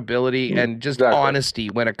accountability and just honesty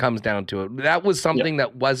when it comes down to it. That was something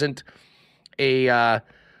that wasn't a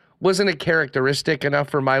characteristic enough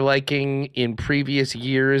for my liking in previous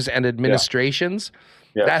years and administrations.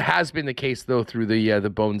 Yeah. That has been the case, though, through the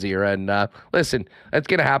Bones era. And listen, that's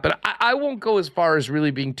going to happen. I won't go as far as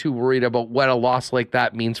really being too worried about what a loss like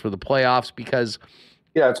that means for the playoffs, because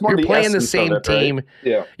it's more you're playing the same team. Right?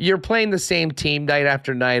 Yeah. You're playing the same team night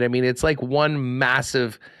after night. I mean, it's like one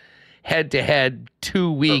massive head-to-head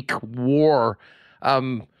 2-week war.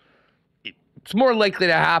 It's more likely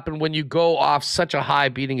to happen when you go off such a high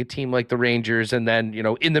beating a team like the Rangers, and then,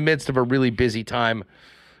 in the midst of a really busy time,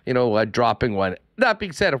 dropping one. That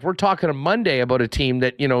being said, if we're talking on Monday about a team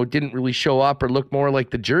that, didn't really show up or look more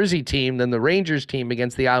like the Jersey team than the Rangers team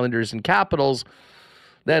against the Islanders and Capitals,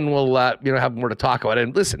 then we'll, have more to talk about.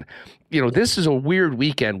 And listen, this is a weird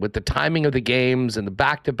weekend with the timing of the games and the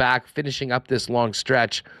back-to-back finishing up this long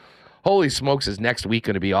stretch. Holy smokes, is next week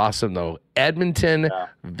going to be awesome, though. Edmonton,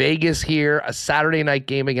 Vegas here, a Saturday night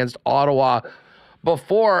game against Ottawa.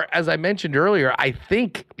 Before, as I mentioned earlier, I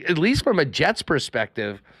think, at least from a Jets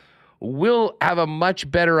perspective, we'll have a much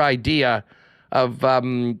better idea of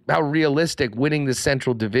how realistic winning the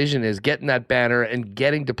Central Division is, getting that banner and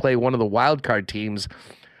getting to play one of the wildcard teams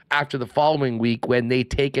after the following week when they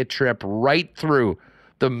take a trip right through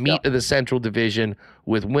the meat of the Central Division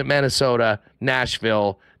with Minnesota,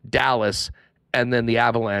 Nashville, Dallas, and then the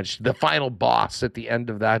Avalanche, the final boss at the end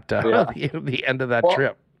of that the end of that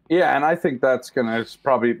trip. Yeah, and I think that's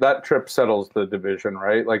probably that trip settles the division,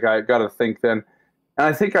 right? Like I got to think then.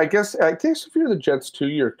 And I guess if you're the Jets too,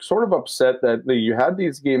 you're sort of upset that you had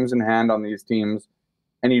these games in hand on these teams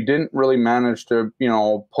and you didn't really manage to,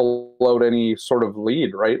 pull out any sort of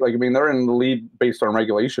lead, right? Like, I mean, they're in the lead based on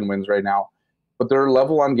regulation wins right now, but they're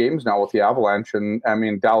level on games now with the Avalanche. And I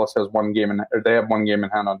mean, Dallas has they have one game in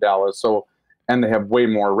hand on Dallas. So, and they have way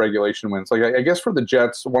more regulation wins. Like, I guess for the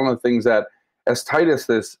Jets, one of the things that, as tight as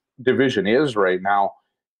this division is right now,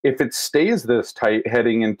 if it stays this tight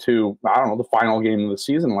heading into, I don't know, the final game of the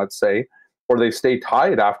season, let's say, or they stay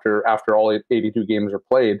tied after all 82 games are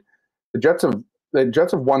played, the Jets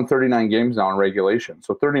have won 39 games now in regulation.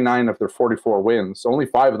 So 39 of their 44 wins, only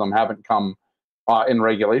 5 of them haven't come in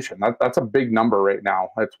regulation. That's a big number right now.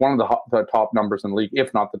 It's one of the top numbers in the league,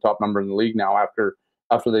 if not the top number in the league now after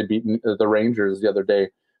they beat the Rangers the other day.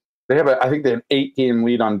 I think they have an 8-game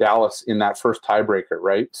lead on Dallas in that first tiebreaker,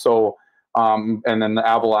 right? So, and then the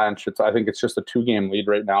Avalanche, I think it's just a 2-game lead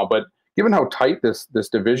right now. But given how tight this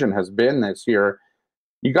division has been this year,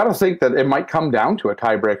 you got to think that it might come down to a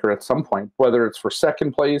tiebreaker at some point, whether it's for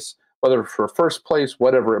second place, whether for first place,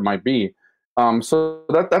 whatever it might be. So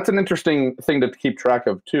that's an interesting thing to keep track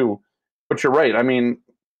of too. But you're right. I mean,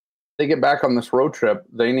 they get back on this road trip.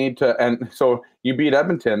 They need to, and so you beat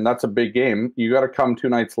Edmonton. That's a big game. You got to come 2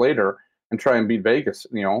 nights later and try and beat Vegas.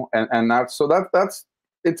 And that's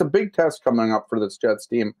it's a big test coming up for this Jets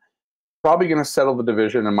team. Probably going to settle the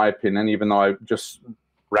division, in my opinion, even though I just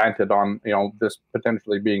ranted on this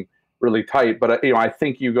potentially being really tight. But I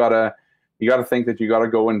think you gotta think that you gotta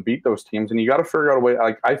go and beat those teams, and you gotta figure out a way.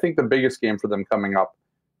 Like, I think the biggest game for them coming up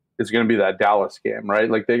is going to be that Dallas game,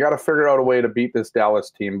 right? Like, they got to figure out a way to beat this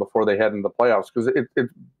Dallas team before they head into the playoffs, because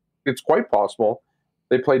it's quite possible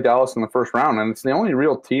they play Dallas in the first round, and it's the only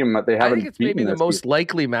real team that they haven't beaten. I think it's maybe the most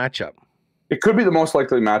likely matchup. It could be the most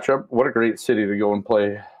likely matchup. What a great city to go and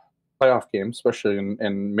play playoff games, especially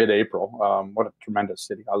in mid-April. What a tremendous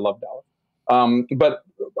city. I love Dallas. But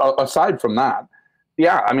aside from that,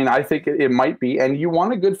 yeah, I mean, I think it might be, and you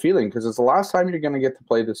want a good feeling because it's the last time you're going to get to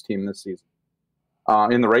play this team this season.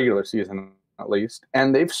 In the regular season, at least,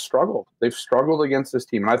 and they've struggled. They've struggled against this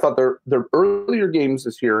team, and I thought their earlier games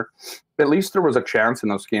this year, at least there was a chance in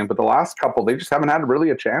those games. But the last couple, they just haven't had really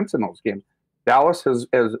a chance in those games. Dallas is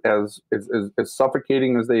as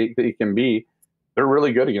suffocating as they can be. They're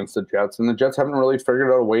really good against the Jets, and the Jets haven't really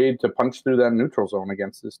figured out a way to punch through that neutral zone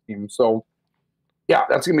against this team. So, yeah,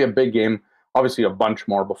 that's gonna be a big game. Obviously, a bunch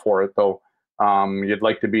more before it, though. You'd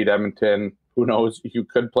like to beat Edmonton. Who knows? You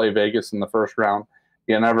could play Vegas in the first round.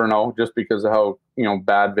 You never know, just because of how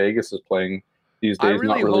bad Vegas is playing these days. I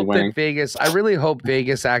really hope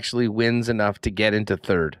Vegas actually wins enough to get into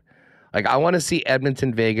third. Like, I want to see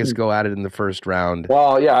Edmonton Vegas go at it in the first round.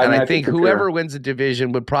 Well, yeah, and I think whoever wins the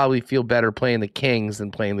division would probably feel better playing the Kings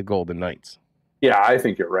than playing the Golden Knights. Yeah, I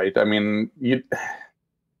think you're right. I mean,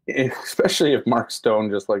 especially if Mark Stone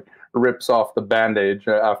just like rips off the bandage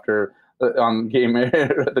after. On game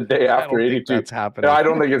the day after 82. That's happening. I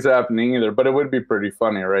don't think it's happening either, but it would be pretty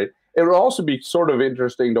funny, right? It would also be sort of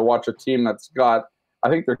interesting to watch a team that's got, I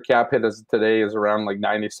think their cap hit today is around like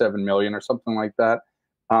 97 million or something like that.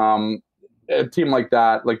 A team like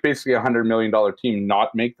that, like basically $100 million team,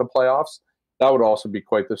 not make the playoffs. That would also be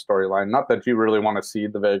quite the storyline. Not that you really want to see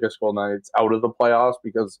the Vegas Golden Knights out of the playoffs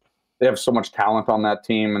because they have so much talent on that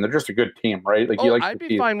team, and they're just a good team, right? Like I'd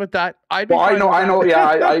be fine with that. I know. Yeah,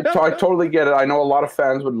 I totally get it. I know a lot of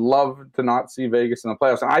fans would love to not see Vegas in the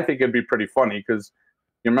playoffs, and I think it'd be pretty funny because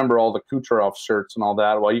you remember all the Kucherov shirts and all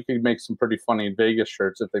that. Well, you could make some pretty funny Vegas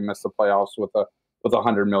shirts if they miss the playoffs with a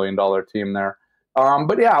 $100 million team there.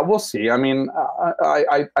 But yeah, we'll see. I mean,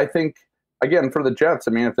 I think again for the Jets.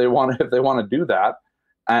 I mean, if they want to do that.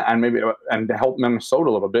 And maybe to help Minnesota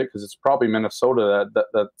a little bit, because it's probably Minnesota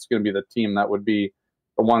that's going to be the team that would be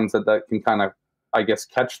the ones that can kind of I guess,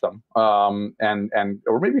 catch them. And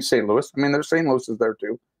or maybe St. Louis. I mean, there's St. Louis is there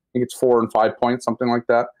too. I think it's 4 and 5 points, something like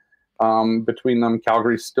that. Between them,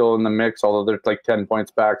 Calgary's still in the mix, although they're like 10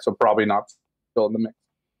 points back, so probably not still in the mix.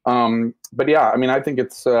 But yeah, I mean, I think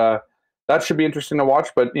it's that should be interesting to watch.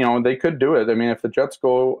 But they could do it. I mean, if the Jets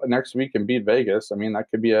go next week and beat Vegas, I mean, that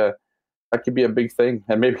could be a big thing.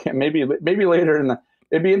 And maybe later in the.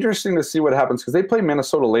 It'd be interesting to see what happens because they play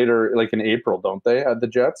Minnesota later, like in April, don't they? The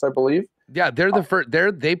Jets, I believe. Yeah, they're the first.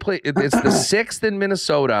 They play. It's the 6th in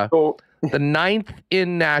Minnesota, the 9th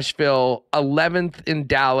in Nashville, 11th in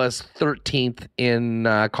Dallas, 13th in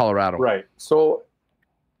Colorado. Right. So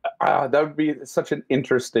that would be such an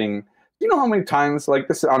interesting. You know how many times like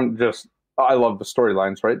this? I love the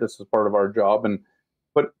storylines, right? This is part of our job,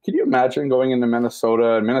 but can you imagine going into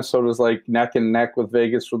Minnesota and Minnesota's like neck and neck with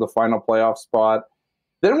Vegas for the final playoff spot?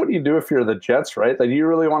 Then what do you do if you're the Jets, right? Like, do you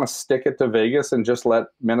really want to stick it to Vegas and just let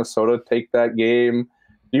Minnesota take that game?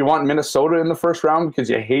 Do you want Minnesota in the first round because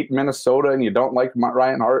you hate Minnesota and you don't like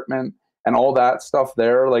Ryan Hartman and all that stuff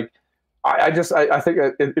there? Like, I think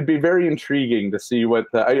it'd be very intriguing to see what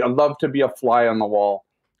I'd love to be a fly on the wall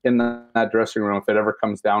in that dressing room if it ever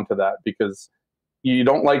comes down to that, because you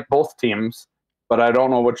don't like both teams, but I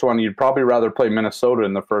don't know which one. You'd probably rather play Minnesota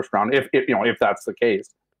in the first round if that's the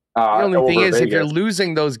case. The only thing is, Vegas. if you're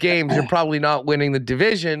losing those games, you're probably not winning the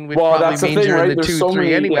division, which well, probably means you're in the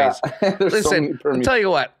 2-3 anyways. Yeah. Listen, I'll tell you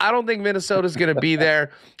what, I don't think Minnesota's going to be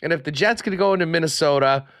there. And if the Jets could go into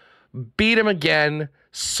Minnesota, beat them again,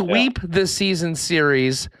 sweep the season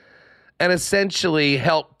series, and essentially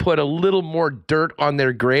help put a little more dirt on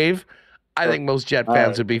their grave, I think most Jet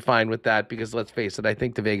fans would be fine with that because, let's face it, I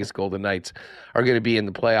think the Vegas Golden Knights are going to be in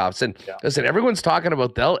the playoffs. And listen, everyone's talking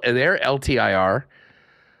about their LTIR.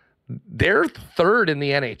 They're 3rd in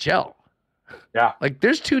the NHL. Yeah. Like,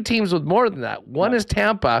 there's 2 teams with more than that. One is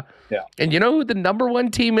Tampa. Yeah. And you know who the number 1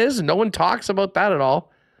 team is? No one talks about that at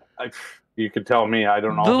all. You could tell me. I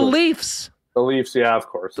don't know. The Leafs. The Leafs, yeah, of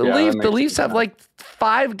course. The Leafs have like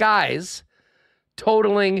 5 guys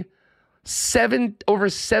totaling over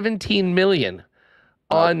 17 million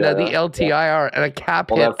on the LTIR and a cap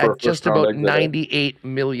hit at just about $98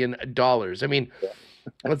 million. I mean,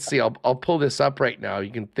 let's see. I'll pull this up right now.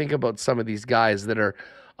 You can think about some of these guys that are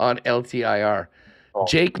on LTIR.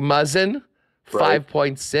 Jake Muzzin,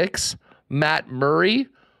 5.6. Matt Murray,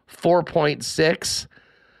 4.6.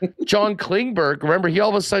 John Klingberg, remember, he all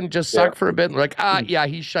of a sudden just sucked for a bit. Like,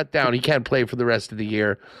 he's shut down. He can't play for the rest of the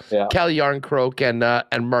year. Yeah. Kelly Yarncroke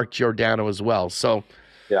and Mark Giordano as well. So,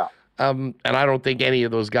 and I don't think any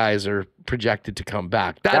of those guys are projected to come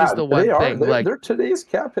back. That is the one thing. Their today's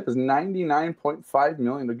cap hit is $99.5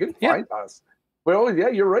 million. A good find us. Well, yeah,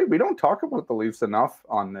 you're right. We don't talk about the Leafs enough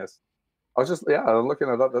on this. I was just looking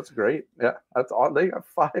it up. That's great. Yeah, that's odd. They got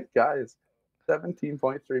 5 guys,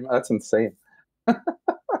 17.3. That's insane. But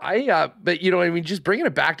I mean, just bringing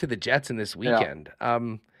it back to the Jets in this weekend.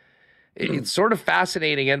 It's sort of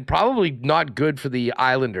fascinating and probably not good for the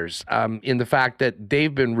Islanders in the fact that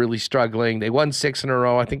they've been really struggling. They won 6 in a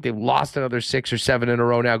row. I think they've lost another 6 or 7 in a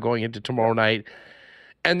row now going into tomorrow night.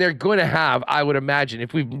 And they're going to have, I would imagine,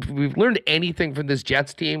 if we've learned anything from this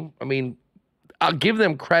Jets team, I mean, I'll give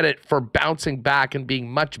them credit for bouncing back and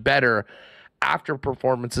being much better after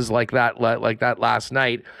performances like that last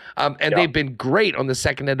night. And they've been great on the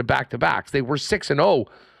second end of back-to-backs. They were 6-0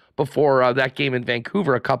 before that game in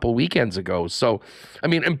Vancouver a couple weekends ago. So, I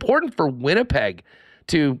mean, important for Winnipeg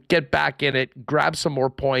to get back in it, grab some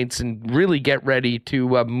more points, and really get ready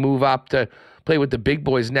to move up to play with the big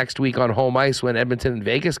boys next week on home ice when Edmonton and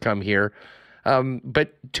Vegas come here.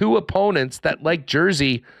 But 2 opponents that, like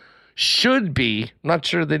Jersey, should be, not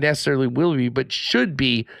sure they necessarily will be, but should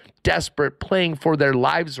be desperate, playing for their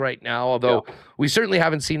lives right now, although we certainly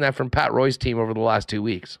haven't seen that from Pat Roy's team over the last 2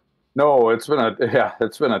 weeks. No, it's been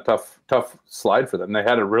a tough slide for them. They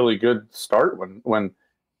had a really good start when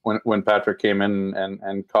Patrick came in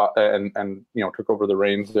and took over the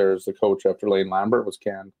reins there as the coach after Lane Lambert was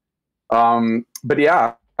canned. But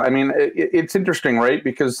yeah, I mean, it's interesting, right?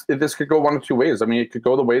 Because this could go one of 2 ways. I mean, it could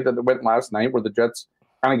go the way that it went last night, where the Jets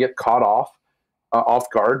kind of get caught off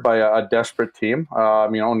guard by a desperate team.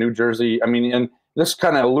 New Jersey. I mean, and this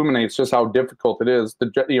kind of illuminates just how difficult it is.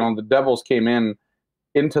 The Devils came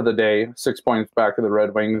into the day 6 points back of the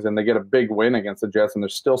Red Wings, and they get a big win against the Jets, and they're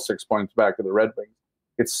still 6 points back of the Red Wings.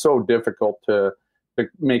 It's so difficult to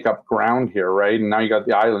make up ground here, right? And now you got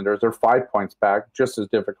the Islanders; they're 5 points back, just as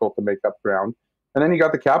difficult to make up ground. And then you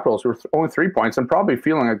got the Capitals, who are only 3 points and probably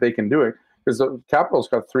feeling like they can do it because the Capitals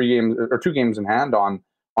got 2 games in hand on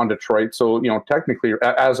Detroit. So, technically,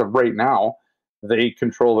 as of right now, they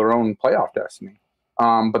control their own playoff destiny.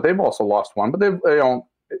 but they've also lost one. But they've, you know,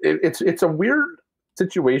 it's a weird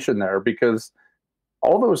situation there because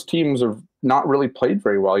all those teams have not really played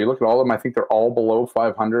very well. You look at all of them, I think they're all below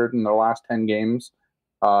 500 in their last 10 games.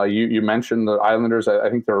 You mentioned the Islanders. I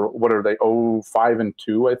think they're, what are they,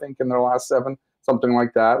 5-2, I think, in their last 7, something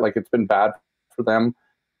like that. Like, it's been bad for them.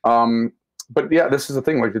 But yeah, this is the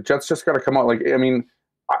thing. Like, the Jets just got to come out. Like, I mean,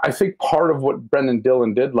 I think part of what Brendan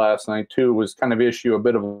Dillon did last night too was kind of issue a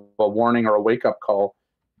bit of a warning or a wake-up call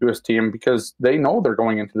to his team, because they know they're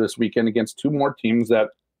going into this weekend against 2 more teams that,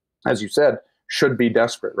 as you said, should be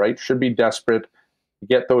desperate, right? Should be desperate to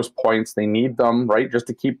get those points. They need them, right? Just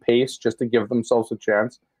to keep pace, just to give themselves a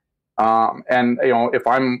chance. And you know, if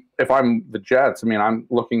I'm the Jets, I mean, I'm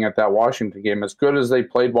looking at that Washington game, as good as they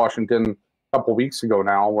played Washington a couple weeks ago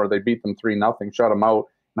now, where they beat them 3-0, shut them out,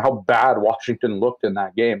 and how bad Washington looked in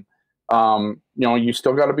that game. You know, you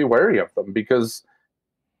still got to be wary of them because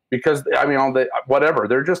I mean, whatever,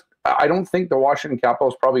 they're just, I don't think the Washington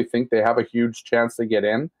Capitals probably think they have a huge chance to get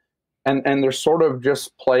in. And they're sort of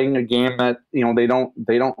just playing a game that, you know, they don't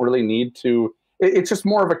really need to. It's just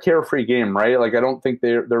more of a carefree game, right? Like, I don't think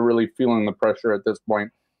they're really feeling the pressure at this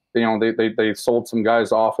point. You know, they sold some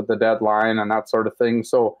guys off at the deadline and that sort of thing.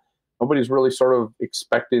 So nobody's really sort of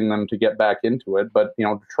expecting them to get back into it. But, you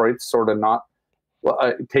know, Detroit's sort of not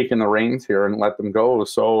taking the reins here and let them go.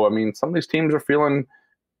 So, I mean, some of these teams are feeling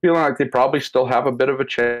like they probably still have a bit of a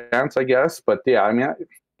chance, I guess. But yeah, I mean,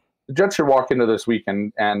 the Jets should walk into this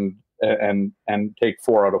weekend and take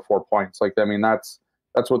 4 out of 4 points. Like, I mean, that's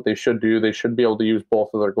what they should do. They should be able to use both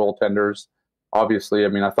of their goaltenders. Obviously, I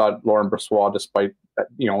mean, I thought Laurent Brossoit, despite,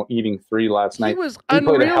 you know, eating 3 last night, he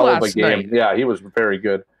played a hell of a game. Night. Yeah, he was very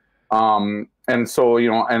good. And so, you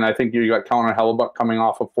know, and I think you got Connor Hellebuyck coming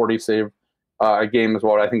off a 40 save a game as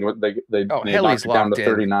well. I think they knocked it down to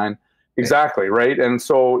 39. Exactly, right? And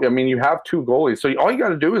so, I mean, you have 2 goalies. So all you got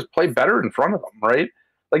to do is play better in front of them, right?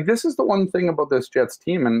 Like, this is the one thing about this Jets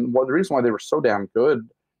team, and the reason why they were so damn good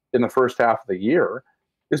in the first half of the year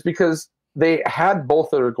is because they had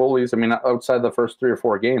both of their goalies. I mean, outside the first 3 or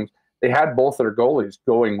 4 games, they had both of their goalies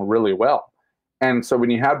going really well. And so when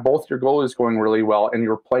you had both your goalies going really well and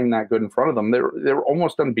you're playing that good in front of them, they were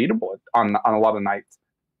almost unbeatable on a lot of nights.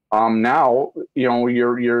 Now, you know,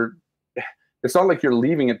 it's not like you're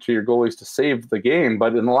leaving it to your goalies to save the game,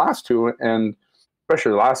 but in the last 2, and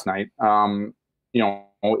especially last night, you know,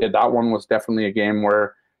 that one was definitely a game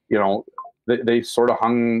where, you know, they sort of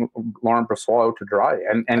hung Laurent Brossoit out to dry,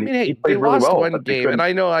 and I mean, he played really well. One game, and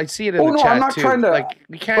I know I see it in the chat I'm not too. Trying to, like,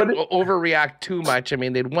 we can't overreact too much. I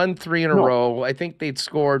mean, they'd won 3 in a row. I think they'd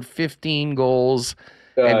scored 15 goals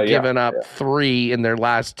and given up 3 in their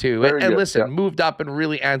last 2. And listen, moved up and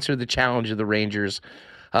really answered the challenge of the Rangers.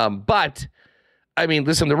 But I mean,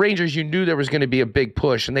 listen, the Rangers, you knew there was going to be a big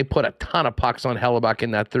push, and they put a ton of pucks on Hellebuyck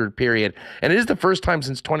in that 3rd period. And it is the first time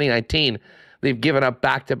since 2019 they've given up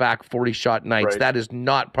back-to-back 40-shot nights. Right. That is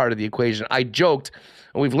not part of the equation. I joked,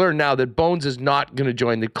 and we've learned now that Bones is not going to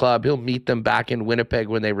join the club. He'll meet them back in Winnipeg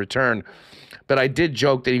when they return. But I did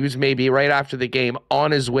joke that he was maybe right after the game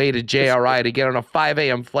on his way to JRI to get on a 5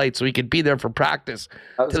 a.m. flight so he could be there for practice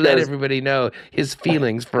to let everybody know his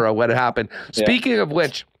feelings for what happened. Yeah. Speaking of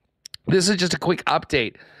which, this is just a quick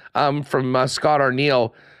update from Scott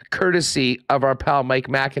Arneal, courtesy of our pal Mike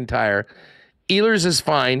McIntyre. Ehlers is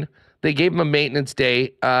fine. They gave him a maintenance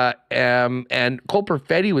day, and Cole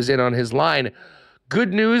Perfetti was in on his line.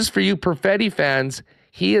 Good news for you Perfetti fans,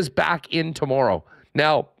 he is back in tomorrow.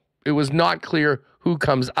 Now, it was not clear who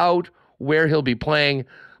comes out, where he'll be playing,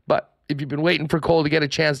 but if you've been waiting for Cole to get a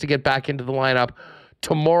chance to get back into the lineup,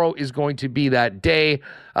 tomorrow is going to be that day.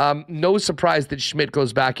 No surprise that Schmidt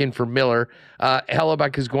goes back in for Miller.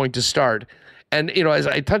 Hellebuyck is going to start. And, you know, as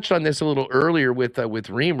I touched on this a little earlier with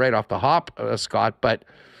Reem right off the hop, Scott, but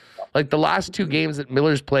like the last 2 games that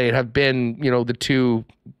Miller's played have been, you know, the 2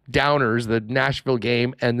 downers, the Nashville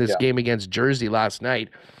game and this game against Jersey last night.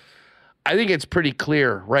 I think it's pretty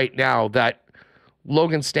clear right now that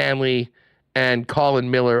Logan Stanley and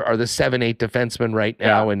Colin Miller are the 7-8 defensemen right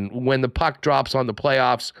now. Yeah. And when the puck drops on the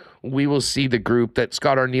playoffs, we will see the group that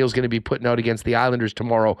Scott Arneal's going to be putting out against the Islanders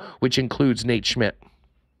tomorrow, which includes Nate Schmidt.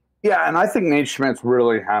 Yeah, and I think Nate Schmidt's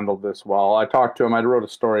really handled this well. I talked to him. I wrote a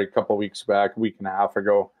story a couple of weeks back, a week and a half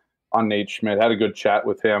ago, on Nate Schmidt. Had a good chat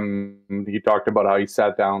with him. He talked about how he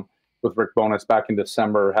sat down with Rick Bowness back in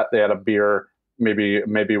December. They had a beer, maybe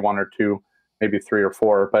 1 or 2, maybe 3 or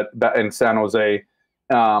 4. But in San Jose,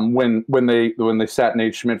 when they sat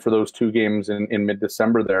Nate Schmidt for those 2 games in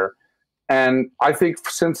mid-December there. And I think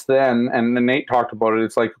since then, and Nate talked about it,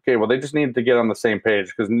 it's like, okay, well, they just needed to get on the same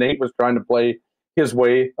page because Nate was trying to play his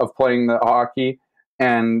way of playing the hockey,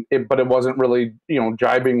 but it wasn't really,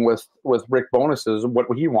 jibing with Rick Bonus's what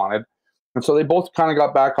he wanted. And so they both kind of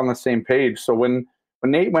got back on the same page. So when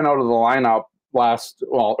Nate went out of the lineup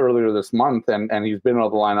earlier this month, and he's been out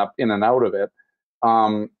of the lineup in and out of it,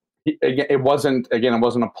 it wasn't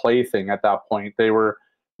a play thing at that point. They were,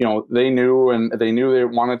 they knew they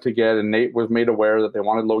wanted to get, and Nate was made aware that they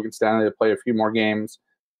wanted Logan Stanley to play a few more games.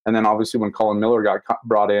 And then obviously when Colin Miller got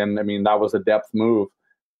brought in, I mean, that was a depth move.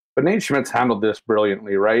 But Nate Schmidt's handled this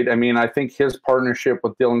brilliantly, right? I mean, I think his partnership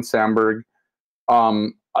with Dylan Samberg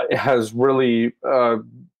has really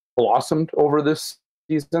blossomed over this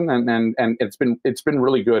season, and it's been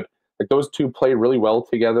really good. Like, those two play really well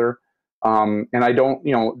together. And I don't,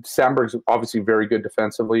 Samberg's obviously very good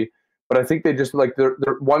defensively, but I think they just they're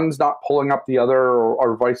one's not pulling up the other,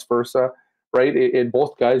 or vice versa, right?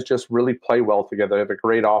 Both guys just really play well together. They have a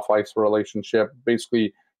great off-ice relationship,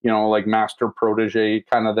 basically, like master protege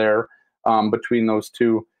kind of there between those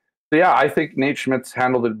two. So yeah, I think Nate Schmidt's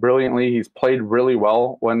handled it brilliantly. He's played really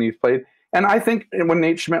well when he's played. And I think when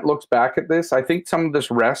Nate Schmidt looks back at this, I think some of this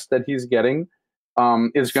rest that he's getting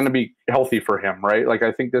is going to be healthy for him, right? Like,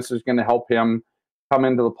 I think this is going to help him come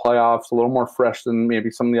into the playoffs a little more fresh than maybe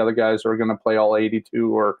some of the other guys who are going to play all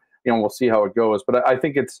 82, or, we'll see how it goes. But I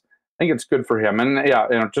think it's good for him. And yeah,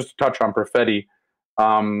 just to touch on Perfetti,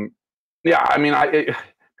 yeah, I mean, it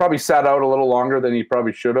probably sat out a little longer than he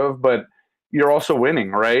probably should have, but you're also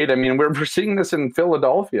winning, right? I mean, we're seeing this in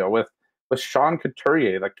Philadelphia with Sean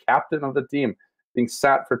Couturier, the captain of the team, being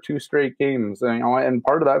sat for 2 straight games, and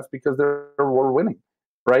part of that's because we're winning,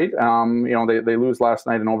 right? They lose last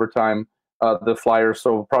night in overtime, the Flyers,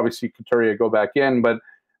 so we'll probably see Couturier go back in, but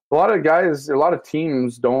a lot of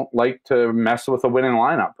teams don't like to mess with a winning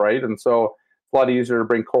lineup, right? And so it's a lot easier to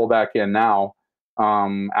bring Cole back in now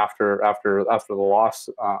after the loss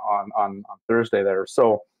on Thursday there.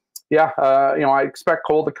 So yeah, I expect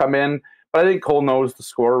Cole to come in, but I think Cole knows the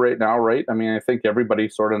score right now, right? I mean, I think everybody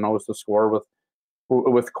sort of knows the score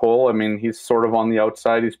with Cole. I mean, he's sort of on the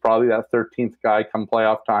outside. He's probably that 13th guy come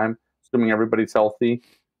playoff time, assuming everybody's healthy.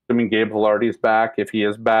 Assuming Gabe Vilardi is back, if he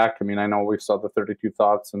is back. I mean, I know we saw the 32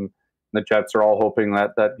 Thoughts, and the Jets are all hoping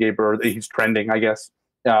that Gabe, he's trending, I guess,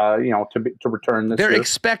 to return this year. They're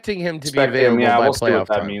expecting him to be available by we'll see playoff what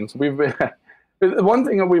that time. means. One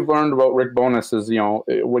thing that we've learned about Rick Bonus is,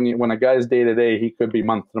 when a guy's day-to-day, he could be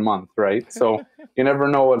month-to-month, right? So you never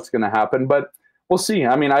know what's going to happen, but we'll see.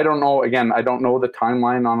 I mean, I don't know. Again, I don't know the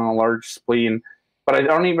timeline on a large spleen, but I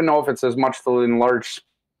don't even know if it's as much the enlarged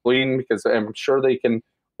spleen, because I'm sure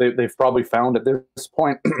they've probably found at this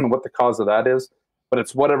point what the cause of that is, but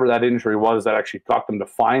it's whatever that injury was that actually got them to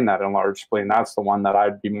find that enlarged spleen. That's the one that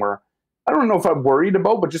I'd be more, I don't know if I'm worried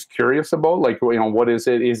about, but just curious about, like, what is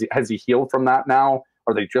it? Has he healed from that now?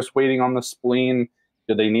 Are they just waiting on the spleen?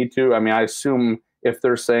 Do they need to? I mean, I assume if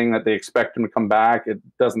they're saying that they expect him to come back, it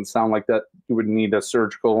doesn't sound like that you would need a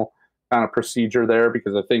surgical kind of procedure there,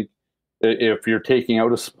 because I think if you're taking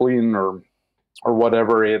out a spleen or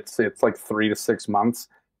whatever, it's like 3 to 6 months,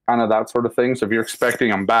 kind of that sort of thing. So if you're expecting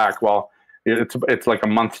him back, well, it's like a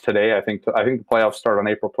month today. I think the playoffs start on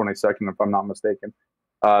April 22nd, if I'm not mistaken,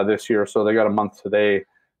 this year. So they got a month today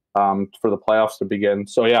for the playoffs to begin.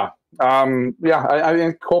 So yeah, I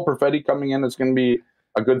think Cole Perfetti coming in is going to be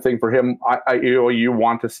a good thing for him. You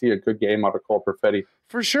want to see a good game out of Cole Perfetti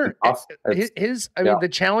for sure. The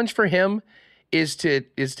challenge for him is to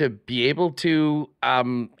be able to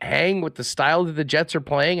hang with the style that the Jets are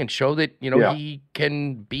playing and show that he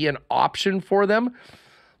can be an option for them.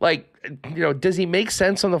 Like, does he make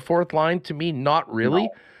sense on the fourth line? To me, not really.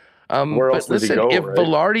 No. Where else does he go, if right?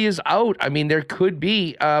 Vilardi is out, I mean, there could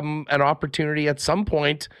be an opportunity at some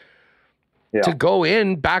point to go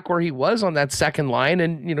in back where he was on that second line,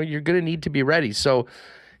 and you're going to need to be ready. So,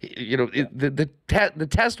 the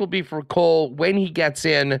test will be for Cole when he gets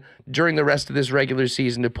in during the rest of this regular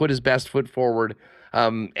season to put his best foot forward,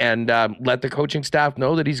 and let the coaching staff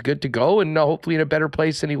know that he's good to go, and hopefully in a better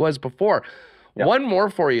place than he was before. Yep. One more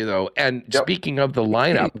for you, though, and speaking of the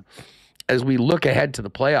lineup, as we look ahead to the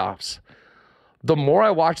playoffs, the more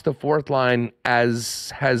I watch the fourth line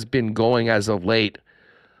as has been going as of late,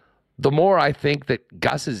 the more I think that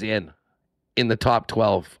Gus is in the top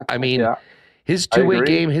 12. I mean, his two-way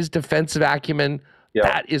game, his defensive acumen,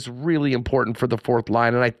 that is really important for the fourth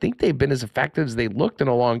line. And I think they've been as effective as they looked in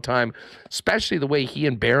a long time, especially the way he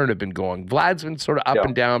and Barron have been going. Vlad's been sort of up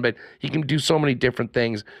and down, but he can do so many different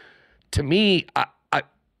things. To me,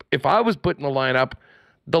 if I was putting the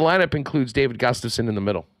lineup includes David Gustafsson in the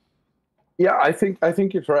middle. Yeah, I think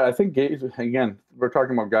you're right. I think, again, we're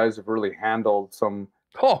talking about guys who've really handled some,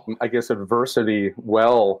 I guess, adversity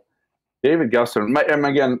well. David Gustafson. And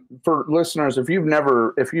again, for listeners, if you've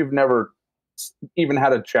never even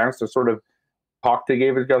had a chance to sort of talk to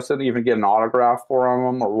David Gustafson, even get an autograph for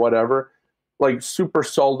him or whatever, like super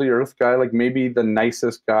salty earth guy, like maybe the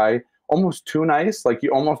nicest guy, almost too nice. Like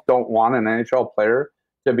you almost don't want an NHL player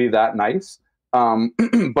to be that nice.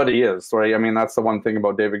 But he is, right? I mean, that's the one thing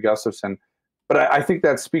about David Gustafson. But I think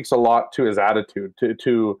that speaks a lot to his attitude,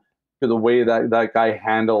 to the way that guy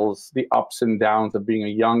handles the ups and downs of being a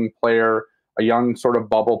young player, a young sort of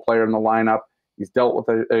bubble player in the lineup. He's dealt with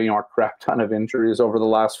a crap ton of injuries over the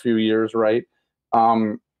last few years, right?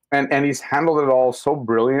 And he's handled it all so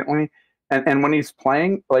brilliantly. And when he's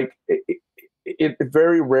playing, like it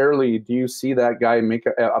very rarely do you see that guy make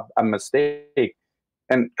a mistake.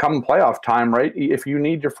 And come playoff time, right? If you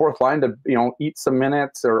need your fourth line to eat some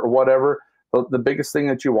minutes or whatever, the biggest thing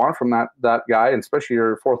that you want from that guy, and especially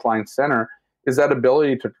your fourth line center, is that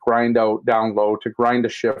ability to grind out down low, to grind a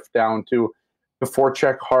shift down, to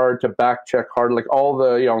forecheck hard, to back check hard, like all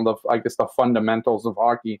the I guess the fundamentals of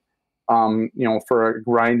hockey. For a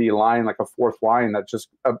grindy line like a fourth line that just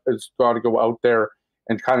has got to go out there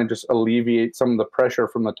and kind of just alleviate some of the pressure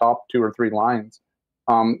from the top 2 or 3 lines.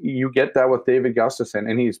 You get that with David Gustafson,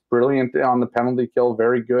 and he's brilliant on the penalty kill,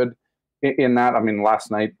 very good in that. I mean,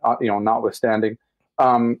 last night, notwithstanding,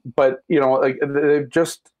 but like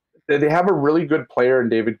they have a really good player in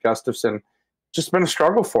David Gustafson. Just been a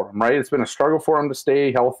struggle for him, right? It's been a struggle for him to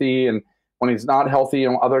stay healthy, and when he's not healthy,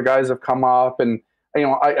 other guys have come up, and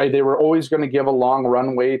they were always going to give a long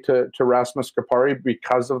runway to Rasmus Kupari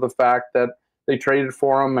because of the fact that they traded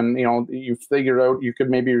for him, and you figured out you could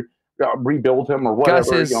maybe rebuild him or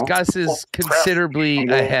whatever. Gus is considerably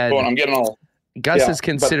ahead. Gus is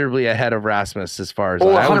considerably ahead of Rasmus as far as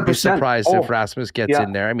I would be surprised if Rasmus gets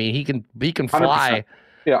in there. I mean, he can fly,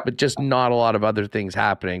 but just not a lot of other things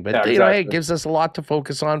happening. But hey, it gives us a lot to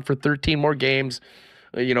focus on for 13 more games.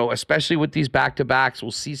 Especially with these back-to-backs,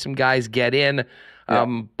 we'll see some guys get in.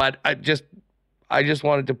 But I just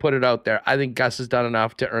wanted to put it out there. I think Gus has done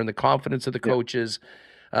enough to earn the confidence of the coaches.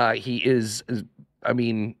 He is, I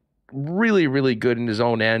mean, really, really good in his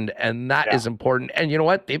own end, and that is important. And you know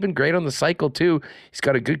what? They've been great on the cycle, too. He's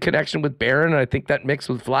got a good connection with Barron, and I think that mix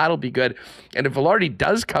with Vlad will be good. And if Velarde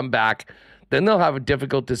does come back, then they'll have a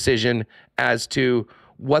difficult decision as to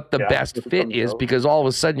what the best fit is, because all of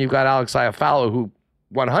a sudden you've got Alex Iafallo, who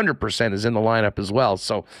 100% is in the lineup as well.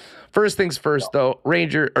 So first things first, though,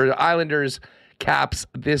 Islanders Caps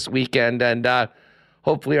this weekend, and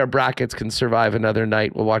hopefully our brackets can survive another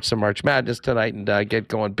night. We'll watch some March Madness tonight and get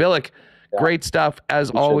going. Billeck, great stuff as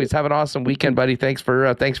always. Have an awesome weekend, buddy. Thanks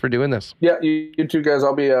for doing this. Yeah, you too, guys.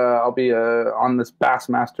 I'll be on this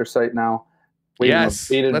Bassmaster site now. Yes,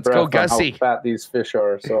 let's go, Gussie. How fat these fish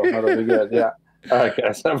are, so that'll be good. Yeah. All right,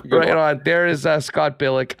 guys. Have a good one. On. There is Scott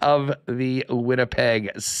Billeck of the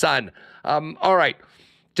Winnipeg Sun. All right,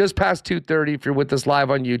 just past 2:30. If you're with us live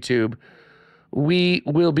on YouTube, we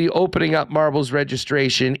will be opening up Marbles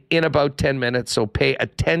registration in about 10 minutes, so pay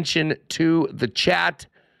attention to the chat,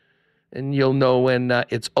 and you'll know when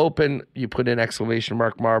it's open. You put in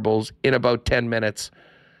 !Marbles in about 10 minutes,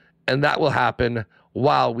 and that will happen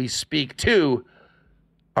while we speak to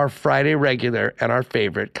our Friday regular and our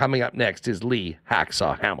favorite. Coming up next is Lee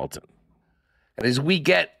Hacksaw Hamilton. And as we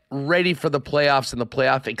get ready for the playoffs and the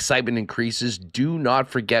playoff excitement increases, do not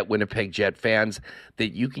forget, Winnipeg Jet fans,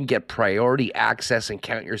 that you can get priority access and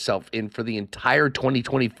count yourself in for the entire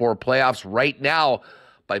 2024 playoffs right now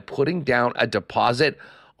by putting down a deposit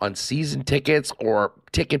on season tickets or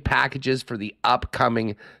ticket packages for the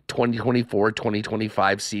upcoming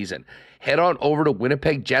 2024-2025 season. Head on over to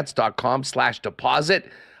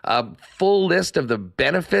winnipegjets.com/deposit. Full list of the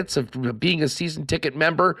benefits of being a season ticket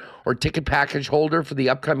member or ticket package holder for the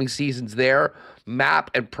upcoming seasons there,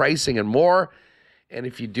 map and pricing and more. And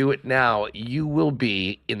if you do it now, you will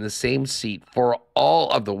be in the same seat for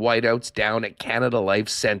all of the whiteouts down at Canada Life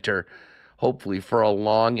Centre, hopefully for a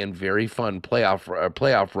long and very fun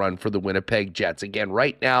playoff run for the Winnipeg Jets. Again,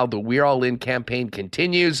 right now, the We're All In campaign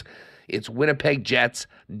continues. It's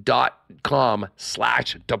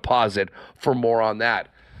winnipegjets.com/deposit for more on that.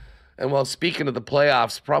 And while speaking of the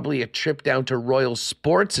playoffs, probably a trip down to Royal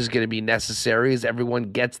Sports is going to be necessary as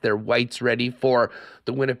everyone gets their whites ready for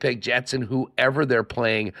the Winnipeg Jets and whoever they're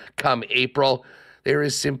playing come April. There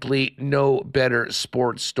is simply no better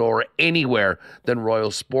sports store anywhere than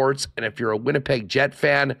Royal Sports. And if you're a Winnipeg Jet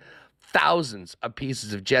fan, thousands of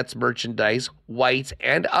pieces of Jets merchandise, whites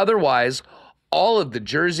and otherwise, all of the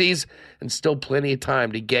jerseys, and still plenty of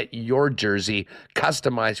time to get your jersey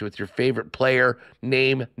customized with your favorite player,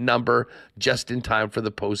 name, number, just in time for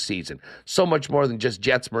the postseason. So much more than just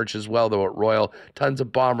Jets merch as well, though, at Royal. Tons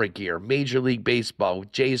of Bomber gear, Major League Baseball,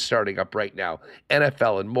 with Jays starting up right now,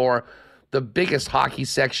 NFL, and more. The biggest hockey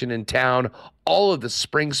section in town, all of the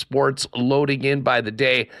spring sports loading in by the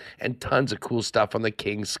day, and tons of cool stuff on the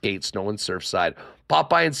King Skate, Snow, and Surf side. Pop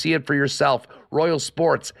by and see it for yourself. Royal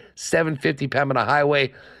Sports, 750 Pembina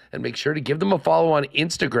Highway, and make sure to give them a follow on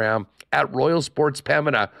Instagram at Royal Sports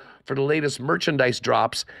Pembina for the latest merchandise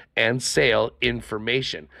drops and sale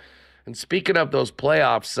information. And speaking of those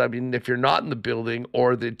playoffs, I mean, if you're not in the building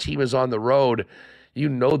or the team is on the road, you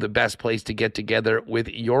know the best place to get together with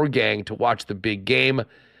your gang to watch the big game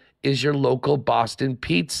is your local Boston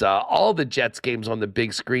Pizza. All the Jets games on the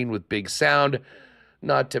big screen with big sound,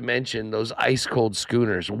 not to mention those ice-cold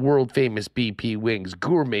schooners, world-famous BP wings,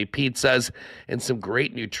 gourmet pizzas, and some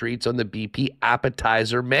great new treats on the BP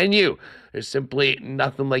appetizer menu. There's simply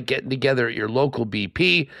nothing like getting together at your local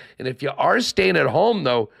BP. And if you are staying at home,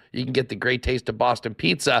 though, you can get the great taste of Boston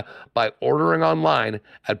Pizza by ordering online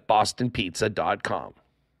at bostonpizza.com.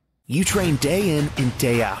 You train day in and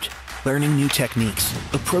day out, learning new techniques,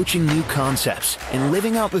 approaching new concepts, and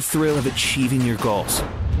living out the thrill of achieving your goals.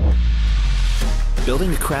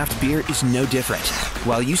 Building a craft beer is no different.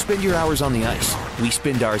 While you spend your hours on the ice, we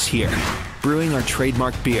spend ours here, brewing our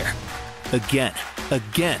trademark beer. Again,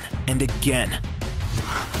 and again.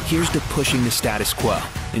 Here's to pushing the status quo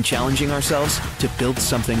and challenging ourselves to build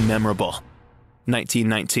something memorable.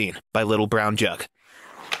 1919 by Little Brown Jug.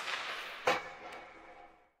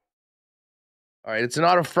 All right, it's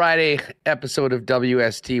not a Friday episode of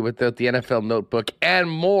WST without the NFL Notebook and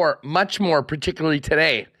more, much more, particularly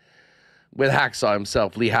today with Hacksaw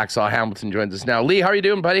himself. Lee Hacksaw Hamilton joins us now. Lee, how are you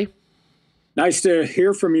doing, buddy? Nice to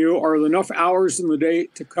hear from you. Are there enough hours in the day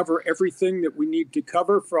to cover everything that we need to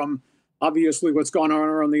cover, from obviously what's gone on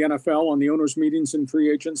around the NFL, on the owners' meetings and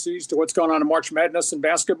free agencies, to what's gone on in March Madness and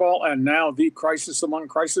basketball, and now the crisis among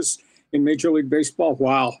crisis in Major League Baseball?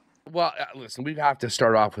 Wow. Well, listen, we have to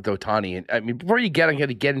start off with Ohtani. And I mean, before I'm going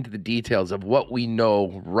to get into the details of what we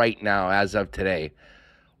know right now as of today,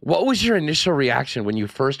 what was your initial reaction when you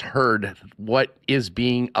first heard what is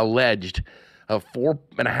being alleged of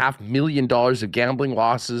 $4.5 million of gambling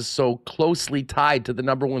losses so closely tied to the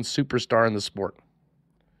number one superstar in the sport?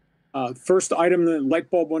 First item, the light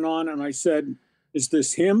bulb went on, and I said, is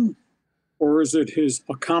this him, or is it his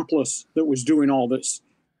accomplice that was doing all this?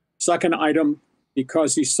 Second item,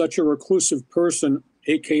 because he's such a reclusive person,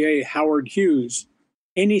 a.k.a. Howard Hughes,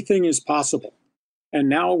 anything is possible. And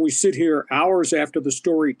now we sit here hours after the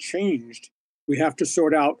story changed. We have to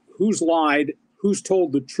sort out who's lied, who's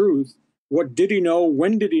told the truth, what did he know,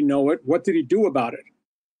 when did he know it, what did he do about it?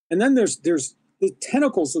 And then there's the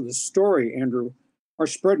tentacles of the story, Andrew, are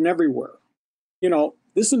spreading everywhere. You know,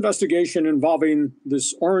 this investigation involving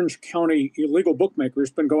this Orange County illegal bookmaker has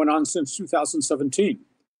been going on since 2017.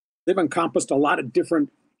 They've encompassed a lot of different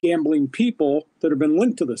gambling people that have been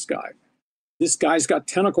linked to this guy. This guy's got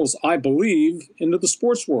tentacles, I believe, into the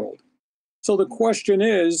sports world. So the question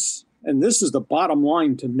is, and this is the bottom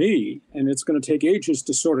line to me, and it's going to take ages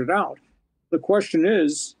to sort it out. The question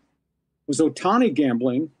is, was Ohtani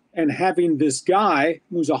gambling and having this guy,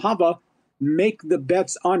 Muzahava, make the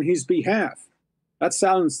bets on his behalf? That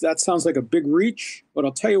sounds like a big reach, but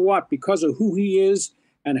I'll tell you what, because of who he is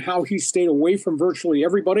and how he stayed away from virtually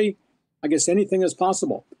everybody, I guess anything is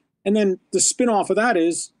possible. And then the spin-off of that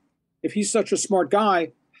is, if he's such a smart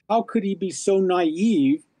guy, how could he be so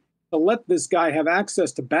naive to let this guy have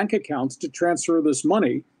access to bank accounts to transfer this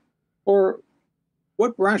money? Or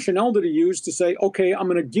what rationale did he use to say, okay, I'm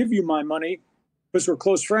going to give you my money because we're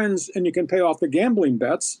close friends and you can pay off the gambling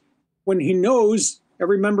bets, when he knows,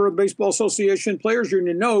 every member of the Baseball Association Players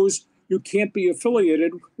Union knows, you can't be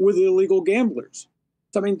affiliated with illegal gamblers.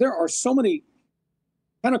 So, I mean, there are so many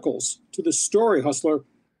tentacles to the story, Hustler,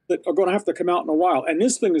 that are going to have to come out in a while. And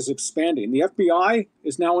this thing is expanding. The FBI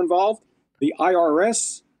is now involved. The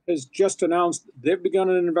IRS has just announced they've begun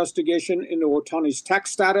an investigation into Ohtani's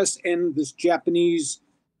tax status and this Japanese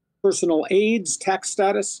personal aids tax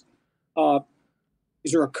status.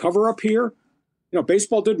 Is there a cover-up here? You know,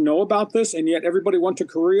 baseball didn't know about this, and yet everybody went to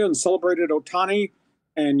Korea and celebrated Ohtani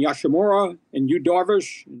and Yashimura and Yu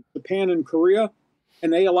Darvish in Japan and Korea,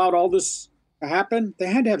 and they allowed all this to happen. They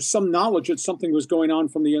had to have some knowledge that something was going on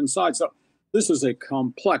from the inside. So this is a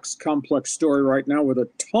complex story right now with a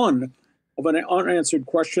ton of unanswered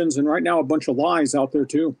questions, and right now a bunch of lies out there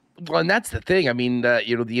too. Well, and that's the thing. I mean,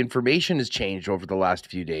 you know, the information has changed over the last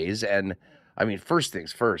few days, and I mean, first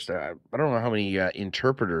things first. I don't know how many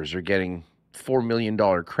interpreters are getting $4 million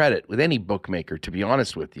credit with any bookmaker, to be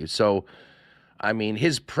honest with you. So, I mean,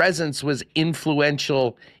 his presence was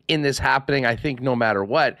influential in this happening, I think, no matter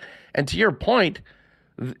what. And to your point,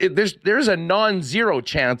 there's a non-zero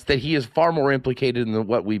chance that he is far more implicated than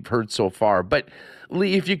what we've heard so far. But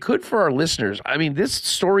Lee, if you could, for our listeners, I mean, this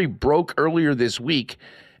story broke earlier this week,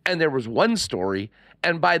 and there was one story,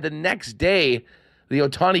 and by the next day, the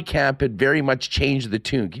Ohtani camp had very much changed the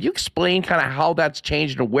tune. Can you explain kind of how that's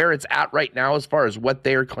changed and where it's at right now as far as what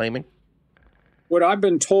they are claiming? What I've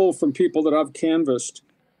been told from people that I've canvassed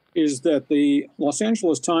is that the Los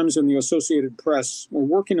Angeles Times and the Associated Press were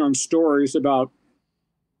working on stories about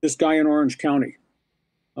this guy in Orange County.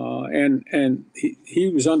 And he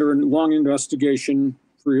was under a long investigation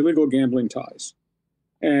for illegal gambling ties.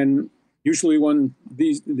 And usually when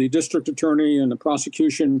the district attorney and the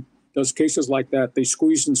prosecution does cases like that, they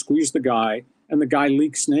squeeze the guy, and the guy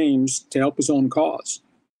leaks names to help his own cause.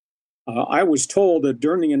 I was told that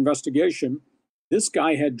during the investigation, this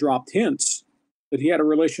guy had dropped hints that he had a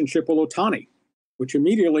relationship with Ohtani, which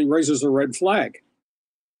immediately raises a red flag.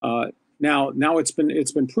 Now it's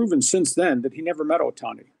been proven since then that he never met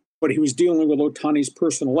Ohtani, but he was dealing with Ohtani's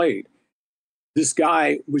personal aid. This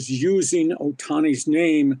guy was using Ohtani's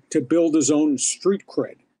name to build his own street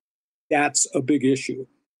cred. That's a big issue.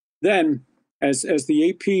 Then, as the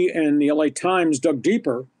AP and the LA Times dug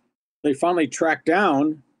deeper, they finally tracked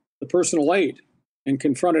down the personal aid and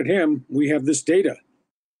confronted him. We have this data.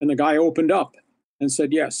 And the guy opened up and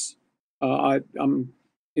said, yes, I'm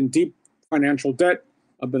in deep financial debt.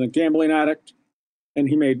 I've been a gambling addict. And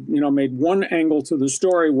he made one angle to the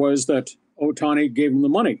story was that Ohtani gave him the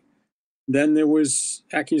money. Then there was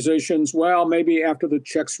accusations, well, maybe after the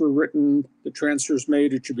checks were written, the transfers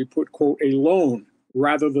made, it should be put, quote, a loan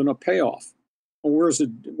rather than a payoff. Well,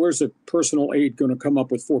 where's a personal aid going to come up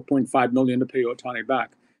with $4.5 million to pay Ohtani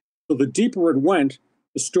back? So the deeper it went,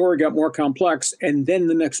 the story got more complex. And then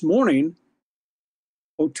the next morning,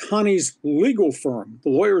 Ohtani's legal firm,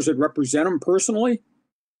 the lawyers that represent him personally,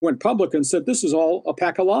 went public and said, this is all a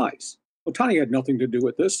pack of lies. Ohtani had nothing to do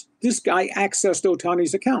with this. This guy accessed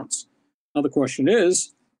Ohtani's accounts. Now the question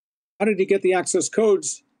is, how did he get the access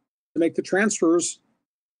codes to make the transfers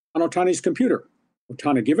on Ohtani's computer?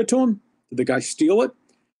 Ohtani give it to him? Did the guy steal it?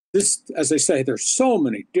 This, as I say, there's so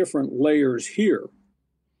many different layers here.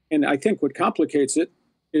 And I think what complicates it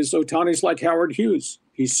is Ohtani's like Howard Hughes.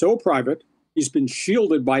 He's so private. He's been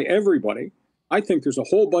shielded by everybody. I think there's a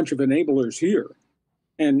whole bunch of enablers here.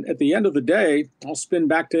 And at the end of the day, I'll spin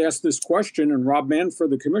back to ask this question, and Rob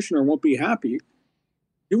Manfred, the commissioner, won't be happy.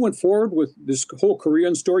 You went forward with this whole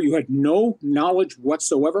Korean story. You had no knowledge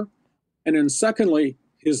whatsoever. And then secondly,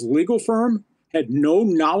 his legal firm had no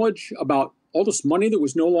knowledge about all this money that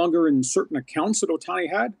was no longer in certain accounts that Ohtani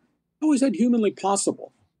had. How is that humanly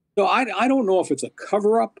possible? So I don't know if it's a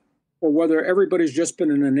cover-up or whether everybody's just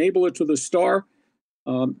been an enabler to the star.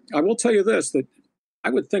 I will tell you this, that I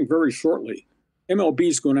would think very shortly, MLB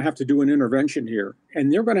is going to have to do an intervention here,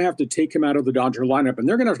 and they're going to have to take him out of the Dodger lineup, and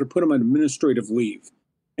they're going to have to put him on administrative leave.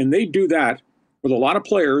 And they do that with a lot of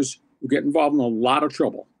players who get involved in a lot of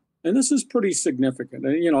trouble. And this is pretty significant.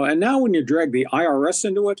 And, and now when you drag the IRS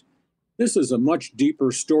into it, this is a much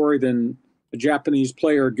deeper story than a Japanese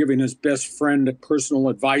player giving his best friend, a personal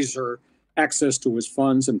advisor, access to his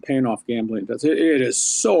funds and paying off gambling debts. It is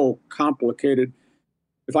so complicated.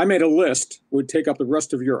 If I made a list, it would take up the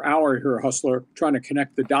rest of your hour here, Hustler, trying to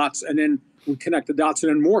connect the dots, and then we connect the dots, and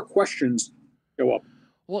then more questions go up.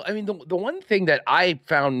 Well, I mean, the one thing that I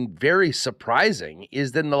found very surprising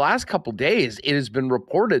is that in the last couple of days, it has been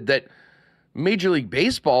reported that Major League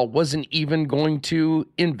Baseball wasn't even going to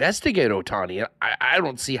investigate Ohtani. I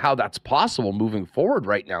don't see how that's possible moving forward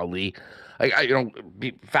right now, Lee. It'd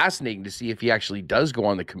be fascinating to see if he actually does go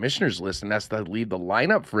on the commissioner's list and has to leave the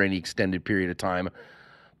lineup for any extended period of time.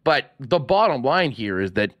 But the bottom line here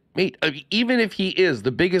is that, even if he is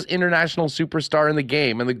the biggest international superstar in the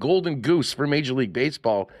game and the golden goose for Major League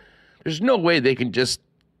Baseball, there's no way they can just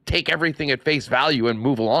take everything at face value and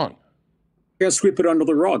move along. Can't sweep it under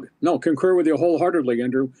the rug. No, concur with you wholeheartedly,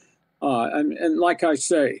 Andrew. And like I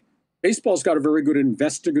say, baseball's got a very good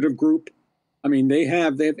investigative group. I mean, they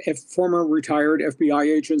have former retired FBI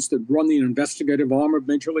agents that run the investigative arm of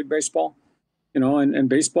Major League Baseball. And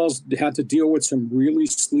baseball's had to deal with some really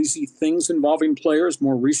sleazy things involving players.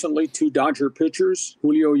 More recently, 2 Dodger pitchers,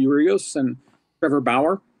 Julio Urias and Trevor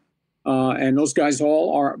Bauer. And those guys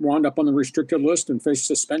all wound up on the restricted list and faced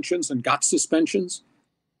suspensions and got suspensions.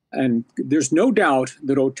 And there's no doubt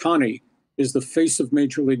that Ohtani is the face of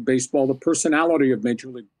Major League Baseball, the personality of Major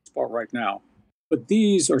League Baseball right now. But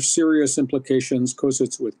these are serious implications because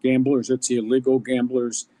it's with gamblers, it's illegal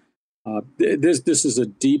gamblers. This is a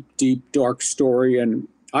deep, deep, dark story, and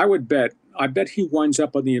I bet he winds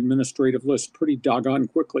up on the administrative list pretty doggone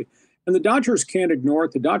quickly. And the Dodgers can't ignore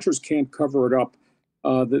it. The Dodgers can't cover it up.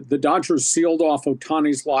 The Dodgers sealed off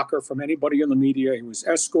Ohtani's locker from anybody in the media. He was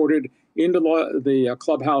escorted into the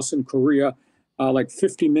clubhouse in Korea like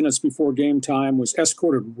 50 minutes before game time, was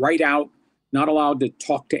escorted right out, not allowed to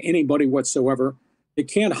talk to anybody whatsoever. They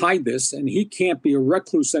can't hide this, and he can't be a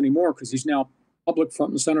recluse anymore because he's now public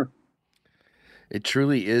front and center. It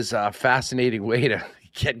truly is a fascinating way to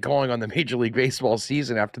get going on the Major League Baseball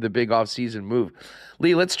season after the big off-season move.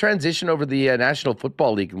 Lee, let's transition over the National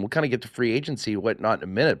Football League, and we'll kind of get to free agency and whatnot in a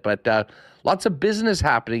minute. But lots of business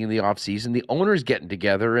happening in the off-season. The owners getting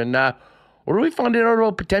together, and what are we finding out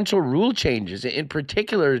about potential rule changes, in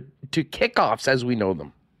particular to kickoffs as we know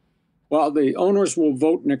them? Well, the owners will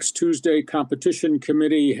vote next Tuesday. Competition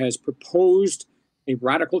Committee has proposed a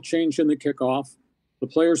radical change in the kickoff. The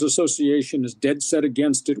Players Association is dead set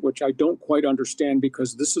against it, which I don't quite understand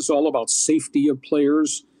because this is all about safety of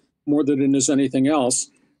players more than it is anything else.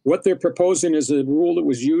 What they're proposing is a rule that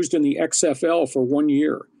was used in the XFL for 1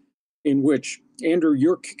 year, in which, Andrew,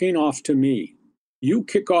 you're kicking off to me. You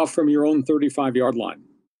kick off from your own 35-yard line.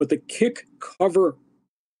 But the kick cover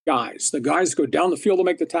guys, the guys go down the field to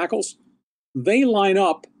make the tackles, they line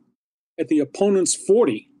up at the opponent's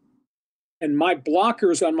 40. And my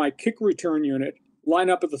blockers on my kick return unit line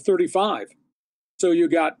up at the 35. So you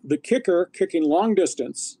got the kicker kicking long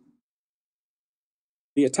distance,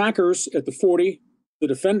 the attackers at the 40, the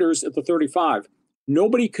defenders at the 35.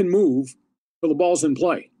 Nobody can move till the ball's in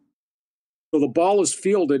play. So the ball is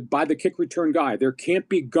fielded by the kick return guy. There can't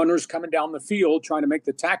be gunners coming down the field trying to make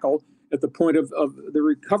the tackle at the point of the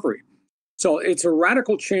recovery. So it's a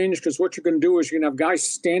radical change because what you're going to do is you're going to have guys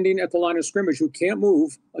standing at the line of scrimmage who can't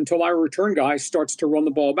move until our return guy starts to run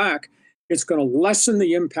the ball back. It's going to lessen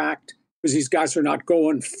the impact because these guys are not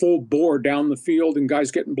going full bore down the field and guys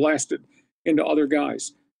getting blasted into other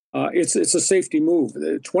guys. It's a safety move.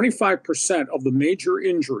 25% of the major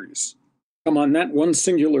injuries come on that one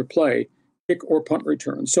singular play, kick or punt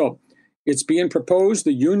return. So it's being proposed.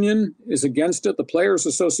 The union is against it. The Players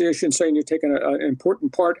Association saying you're taking an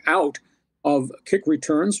important part out of kick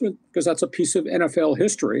returns because that's a piece of NFL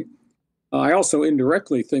history. I also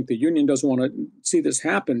indirectly think the union doesn't want to see this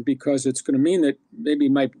happen because it's going to mean that maybe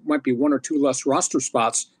might be one or two less roster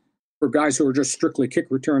spots for guys who are just strictly kick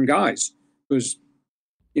return guys because,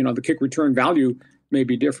 the kick return value may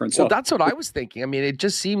be different. So well, that's what I was thinking. I mean, it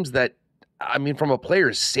just seems that, from a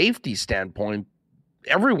player's safety standpoint,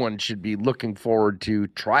 everyone should be looking forward to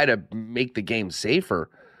try to make the game safer.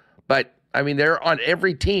 But they're on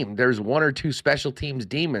every team. There's one or two special teams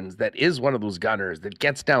demons that is one of those gunners that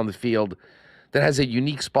gets down the field, that has a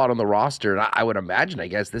unique spot on the roster. And I would imagine, I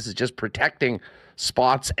guess, this is just protecting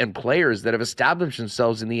spots and players that have established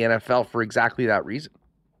themselves in the NFL for exactly that reason.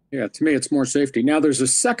 Yeah, to me, it's more safety. Now, there's a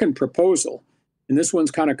second proposal, and this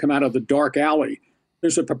one's kind of come out of the dark alley.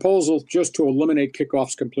 There's a proposal just to eliminate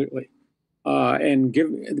kickoffs completely and give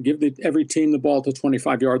every team the ball at the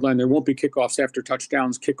 25-yard line. There won't be kickoffs after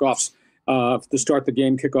touchdowns, kickoffs to start the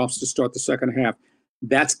game, kickoffs to start the second half.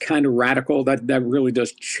 That's kind of radical. That really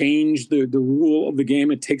does change the rule of the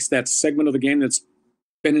game. It takes that segment of the game that's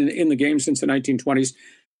been in the game since the 1920s.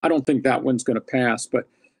 I don't think that one's going to pass, but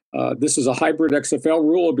this is a hybrid XFL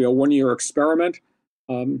rule. It'll be a 1-year experiment.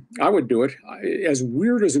 I would do it. As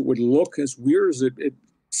weird as it would look, as weird as it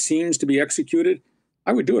seems to be executed,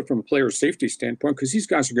 I would do it from a player safety standpoint because these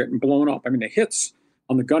guys are getting blown up. The hits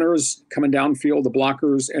on the gunners coming downfield, the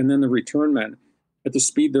blockers, and then the return men at the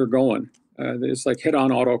speed they're going. It's like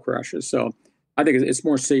head-on auto crashes. So I think it's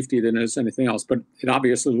more safety than it is anything else, but it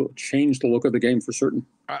obviously will change the look of the game for certain.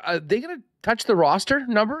 Are they going to touch the roster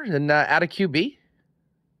number and add a QB?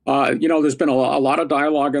 There's been a lot of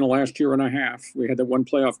dialogue in the last year and a half. We had that one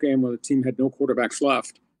playoff game where the team had no quarterbacks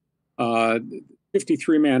left.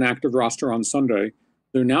 53-man active roster on Sunday.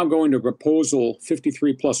 They're now going to proposal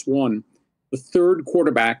 53 plus 1. The third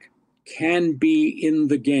quarterback can be in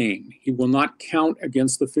the game. He will not count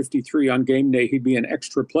against the 53 on game day. He'd be an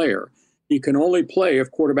extra player. He can only play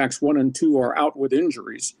if quarterbacks 1 and 2 are out with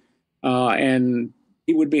injuries, and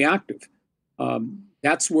he would be active.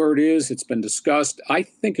 That's where it is. It's been discussed. I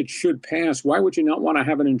think it should pass. Why would you not want to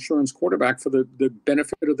have an insurance quarterback for the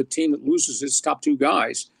benefit of the team that loses its top 2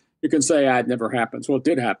 guys? You can say, it never happens. Well, it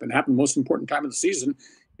did happen. It happened most important time of the season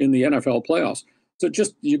in the NFL playoffs. So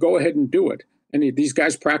just you go ahead and do it. And these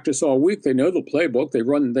guys practice all week. They know the playbook. They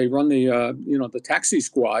run the taxi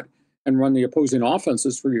squad and run the opposing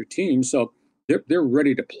offenses for your team. So they're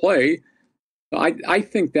ready to play. I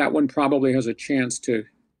think that one probably has a chance to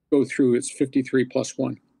go through its 53 plus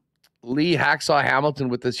 1. Lee Hacksaw Hamilton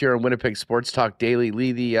with us here on Winnipeg Sports Talk Daily.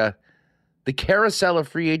 Lee, the carousel of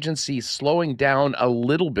free agency slowing down a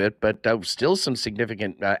little bit, but still some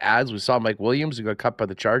significant ads. We saw Mike Williams, who got cut by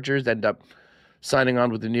the Chargers, end up signing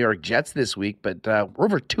on with the New York Jets this week. But we're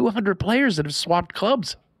over 200 players that have swapped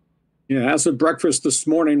clubs. Yeah, as of breakfast this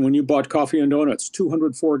morning, when you bought coffee and donuts,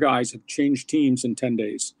 204 guys have changed teams in 10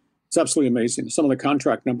 days. It's absolutely amazing. Some of the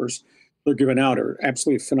contract numbers they're giving out are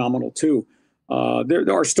absolutely phenomenal, too.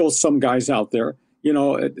 There are still some guys out there. You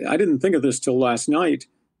know, I didn't think of this till last night.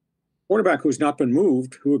 Quarterback who's not been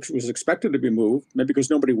moved, who was expected to be moved, maybe because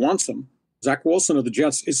nobody wants him, Zach Wilson of the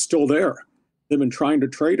Jets is still there. They've been trying to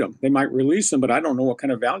trade him. They might release him, but I don't know what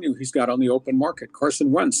kind of value he's got on the open market.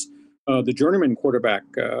 Carson Wentz, the journeyman quarterback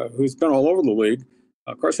who's been all over the league,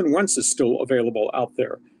 Carson Wentz is still available out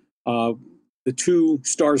there. The two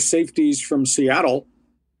star safeties from Seattle,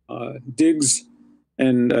 Diggs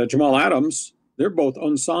and Jamal Adams, they're both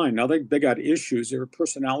unsigned. Now, they got issues. There are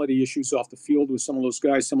personality issues off the field with some of those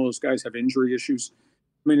guys. Some of those guys have injury issues.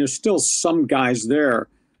 I mean, there's still some guys there.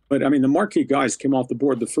 But, I mean, the marquee guys came off the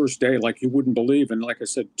board the first day like you wouldn't believe. And like I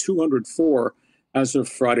said, 204 as of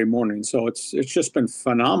Friday morning. So it's just been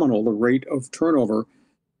phenomenal, the rate of turnover.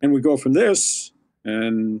 And we go from this,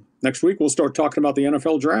 and next week we'll start talking about the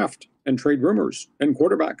NFL draft and trade rumors and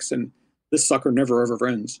quarterbacks. And this sucker never, ever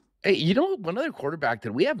ends. Hey, you know, one other quarterback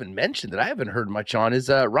that we haven't mentioned that I haven't heard much on is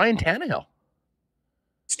Ryan Tannehill.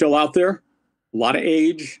 Still out there, a lot of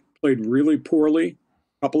age, played really poorly,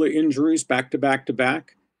 a couple of injuries back to back to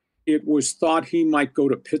back. It was thought he might go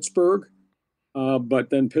to Pittsburgh,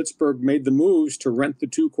 but then Pittsburgh made the moves to rent the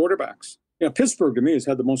two quarterbacks. You know, Pittsburgh, to me, has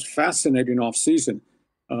had the most fascinating offseason.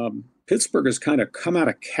 Pittsburgh has kind of come out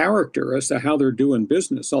of character as to how they're doing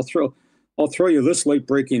business. I'll throw you this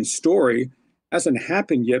late-breaking story. Hasn't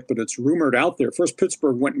happened yet, but it's rumored out there. First,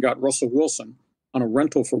 Pittsburgh went and got Russell Wilson on a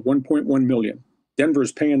rental for $1.1 million.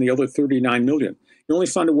 Denver's paying the other $39 million. He only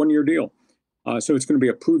signed a one-year deal. So it's going to be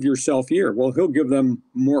a prove-yourself year. Well, he'll give them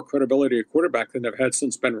more credibility at quarterback than they've had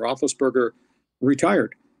since Ben Roethlisberger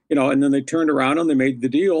retired. You know, and then they turned around and they made the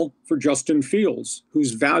deal for Justin Fields,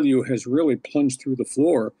 whose value has really plunged through the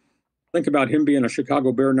floor. Think about him being a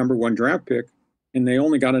Chicago Bear #1 draft pick, and they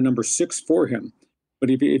only got a number 6 for him. But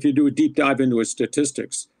if you do a deep dive into his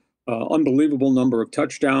statistics, unbelievable number of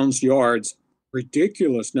touchdowns, yards,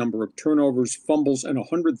 ridiculous number of turnovers, fumbles, and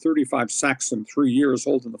 135 sacks in 3 years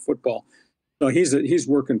holding the football. So he's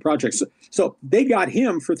working projects. So they got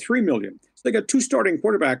him for $3 million. So they got two starting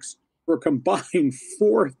quarterbacks for a combined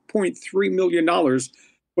 $4.3 million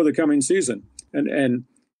for the coming season. And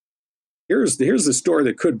here's the story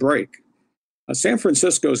that could break. San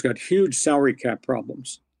Francisco's got huge salary cap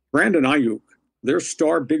problems. Brandon Ayuk, their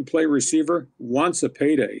star big play receiver, wants a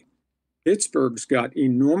payday. Pittsburgh's got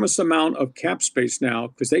enormous amount of cap space now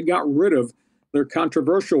because they got rid of their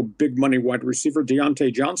controversial big money wide receiver,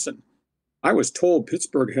 Deontay Johnson. I was told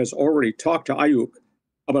Pittsburgh has already talked to Ayuk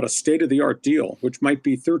about a state-of-the-art deal, which might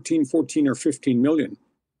be 13, 14, or 15 million.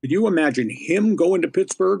 Could you imagine him going to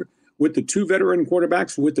Pittsburgh with the two veteran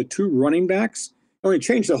quarterbacks, with the two running backs? I mean,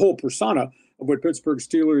 change the whole persona of what Pittsburgh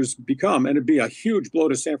Steelers become, and it'd be a huge blow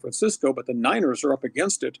to San Francisco, but the Niners are up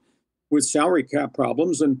against it with salary cap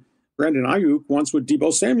problems, and Brandon Ayuk wants what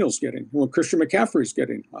Deebo Samuel's getting, what Christian McCaffrey's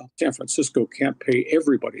getting. Well, San Francisco can't pay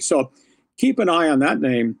everybody. So keep an eye on that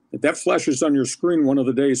name. If that flashes on your screen one of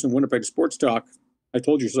the days in Winnipeg Sports Talk, I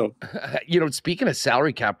told you so. You know, speaking of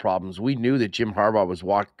salary cap problems, we knew that Jim Harbaugh was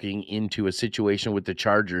walking into a situation with the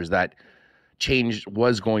Chargers that change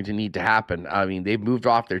was going to need to happen. I mean, they've moved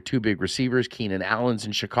off their two big receivers, Keenan Allen's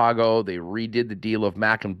in Chicago. They redid the deal of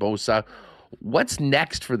Mack and Bosa. What's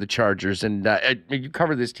next for the Chargers? And you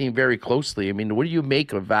cover this team very closely. I mean, what do you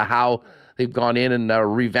make of how they've gone in and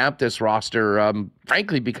revamped this roster,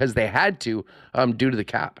 frankly, because they had to due to the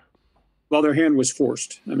cap? Well, their hand was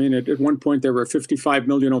forced. I mean, at one point, they were $55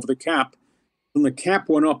 million over the cap. Then the cap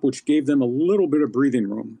went up, which gave them a little bit of breathing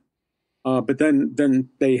room. But then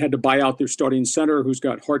they had to buy out their starting center, who's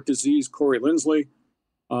got heart disease, Corey Linsley.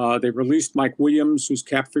 They released Mike Williams, whose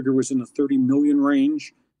cap figure was in the $30 million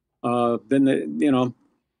range. Then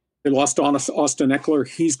they lost Austin Eckler.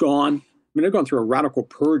 He's gone. I mean, they've gone through a radical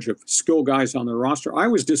purge of skill guys on their roster. I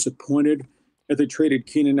was disappointed that they traded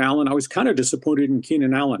Keenan Allen. I was kind of disappointed in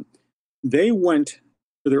Keenan Allen. They went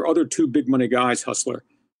to their other two big money guys, Hustler.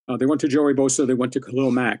 They went to Joey Bosa. They went to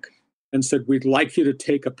Khalil Mack and said, we'd like you to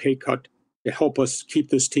take a pay cut to help us keep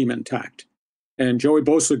this team intact. And Joey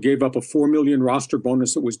Bosa gave up a $4 million roster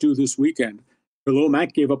bonus that was due this weekend. Khalil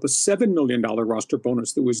Mack gave up a $7 million roster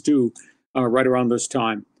bonus that was due right around this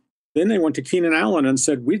time. Then they went to Keenan Allen and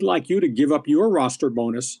said, we'd like you to give up your roster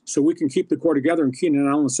bonus so we can keep the core together. And Keenan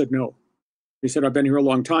Allen said no. He said, I've been here a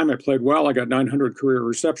long time. I played well. I got 900 career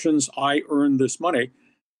receptions. I earned this money.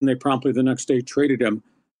 And they promptly the next day traded him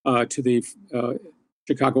to the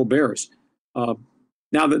Chicago Bears.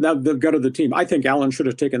 Now that they've gutted the team, I think Allen should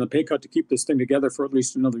have taken the pay cut to keep this thing together for at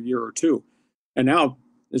least another year or two. And now,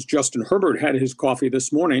 as Justin Herbert had his coffee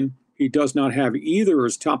this morning, he does not have either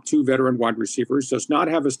his top 2 veteran wide receivers, does not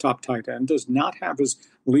have his top tight end, does not have his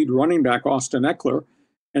lead running back, Austin Eckler,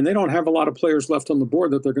 and they don't have a lot of players left on the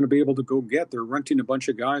board that they're going to be able to go get. They're renting a bunch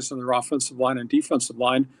of guys on their offensive line and defensive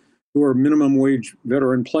line who are minimum wage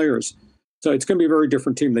veteran players. So it's going to be a very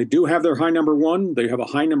different team. They do have their high number 1. They have a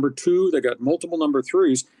high number 2. They got multiple number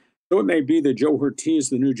 3s. So it may be that Joe Ortiz,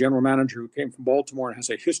 the new general manager who came from Baltimore and has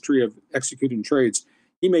a history of executing trades,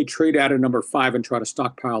 he may trade out a number 5 and try to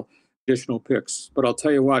stockpile additional picks. But I'll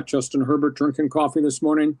tell you what, Justin Herbert drinking coffee this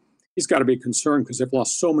morning, he's got to be concerned because they've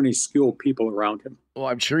lost so many skilled people around him. Well,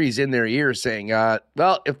 I'm sure he's in their ear saying,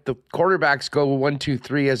 well, if the quarterbacks go 1, 2,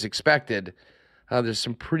 3 as expected, there's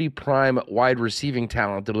some pretty prime wide receiving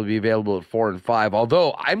talent that'll be available at 4 and 5.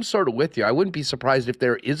 Although I'm sort of with you. I wouldn't be surprised if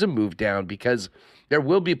there is a move down because there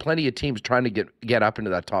will be plenty of teams trying to get up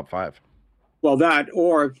into that top 5. Well, that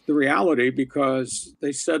or the reality, because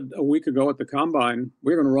they said a week ago at the Combine,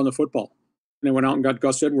 we're going to run the football. And they went out and got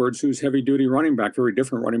Gus Edwards, who's heavy-duty running back, very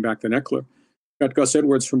different running back than Eckler. Got Gus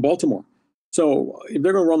Edwards from Baltimore. So if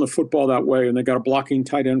they're going to run the football that way, and they got a blocking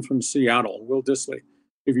tight end from Seattle, Will Dissly,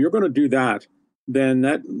 if you're going to do that, then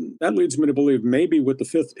that leads me to believe maybe with the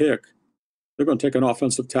 5th pick, they're going to take an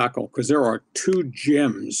offensive tackle because there are 2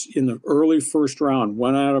 gems in the early first round,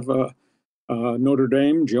 one out of Notre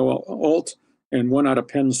Dame, Joe Alt, and one out of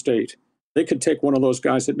Penn State. They could take one of those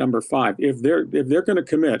guys at number 5. If they're going to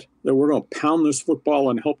commit that we're going to pound this football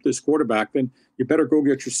and help this quarterback, then you better go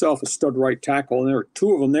get yourself a stud right tackle. And there are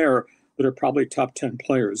 2 of them there that are probably top 10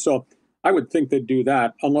 players. So I would think they'd do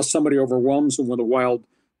that unless somebody overwhelms them with a wild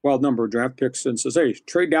number of draft picks and says, hey,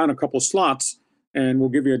 trade down a couple slots and we'll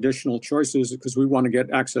give you additional choices because we want to get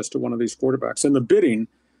access to one of these quarterbacks. And the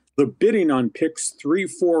bidding on picks 3,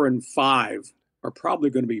 4, and 5 are probably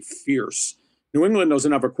going to be fierce. New England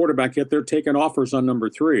doesn't have a quarterback yet. They're taking offers on number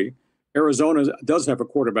 3. Arizona does have a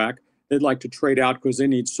quarterback. They'd like to trade out because they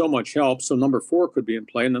need so much help. So number 4 could be in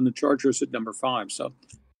play, and then the Chargers at number 5. So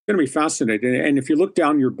it's going to be fascinating. And if you look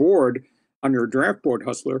down your board, on your draft board,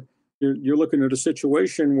 Hustler, you're looking at a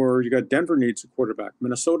situation where you got Denver needs a quarterback,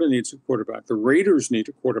 Minnesota needs a quarterback, the Raiders need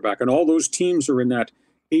a quarterback, and all those teams are in that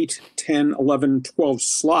 8, 10, 11, 12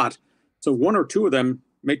 slot. So 1 or 2 of them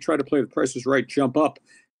may try to play the Price is Right, jump up,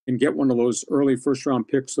 and get one of those early first-round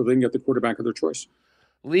picks so they can get the quarterback of their choice.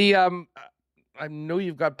 Lee, I know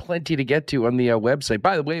you've got plenty to get to on the website.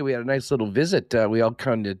 By the way, we had a nice little visit. We all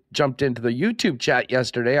kind of jumped into the YouTube chat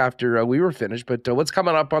yesterday after we were finished. But what's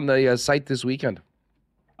coming up on the site this weekend?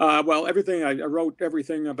 Well, everything. I wrote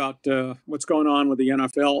everything about what's going on with the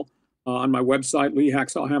NFL on my website,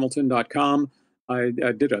 leehacksawhamilton.com. I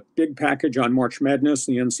did a big package on March Madness,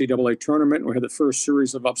 the NCAA tournament. We had the first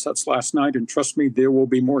series of upsets last night, and trust me, there will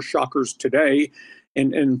be more shockers today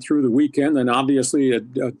and through the weekend. And obviously a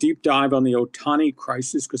deep dive on the Ohtani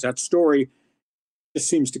crisis, because that story just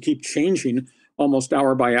seems to keep changing almost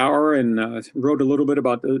hour by hour, and wrote a little bit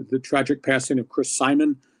about the tragic passing of Chris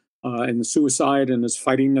Simon and the suicide and his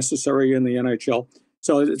fighting necessary in the NHL.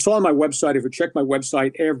 So it's all on my website. If you check my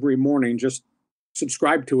website every morning, just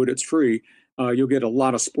subscribe to it. It's free. You'll get a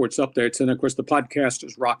lot of sports updates. And, of course, the podcast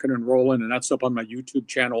is rocking and rolling, and that's up on my YouTube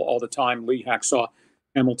channel all the time, Lee Hacksaw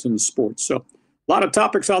Hamilton Sports. So a lot of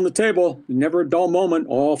topics on the table, never a dull moment,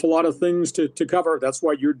 awful lot of things to cover. That's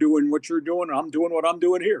why you're doing what you're doing. I'm doing what I'm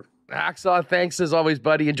doing here. Hacksaw, thanks as always,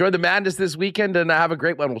 buddy. Enjoy the madness this weekend, and have a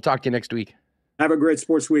great one. We'll talk to you next week. Have a great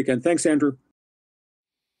sports weekend. Thanks, Andrew.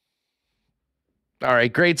 All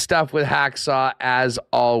right, great stuff with Hacksaw as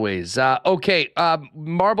always. Okay,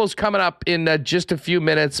 Marbles coming up in just a few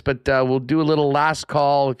minutes, but we'll do a little last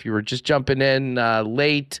call. If you were just jumping in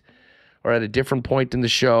late or at a different point in the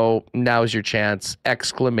show, now's your chance. !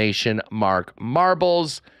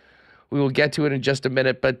 Marbles. We will get to it in just a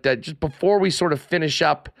minute, but just before we sort of finish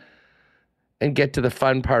up and get to the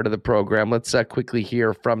fun part of the program, let's quickly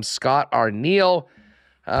hear from Scott Arniel.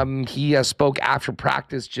 He spoke after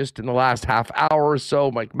practice just in the last half hour or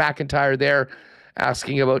so. Mike McIntyre there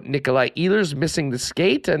asking about Nikolai Ehlers missing the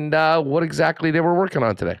skate and what exactly they were working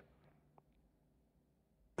on today.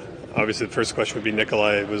 Obviously, the first question would be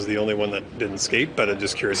Nikolai was the only one that didn't skate, but I'm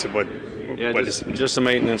just curious of what just a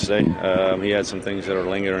maintenance day. He had some things that are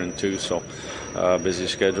lingering too, so busy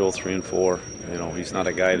schedule, 3 and 4. You know, he's not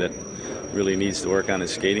a guy that really needs to work on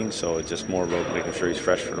his skating, so it's just more about making sure he's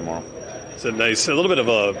fresh for tomorrow. It's a little bit of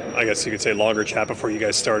a, I guess you could say, longer chat before you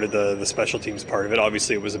guys started the special teams part of it.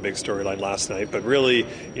 Obviously, it was a big storyline last night, but really,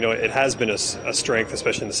 it has been a strength,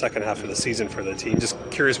 especially in the second half of the season for the team. Just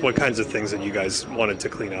curious what kinds of things that you guys wanted to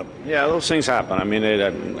clean up. Yeah, those things happen. I mean,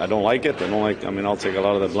 I don't like it. I'll take a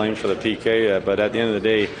lot of the blame for the PK, but at the end of the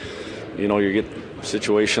day, you get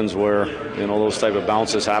situations where, those type of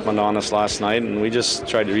bounces happened on us last night, and we just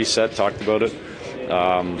tried to reset, talked about it.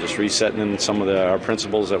 Just resetting in some of our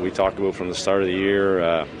principles that we talked about from the start of the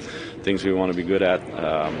year, things we want to be good at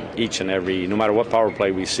each and every, no matter what power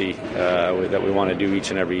play we see that we want to do each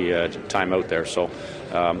and every time out there. So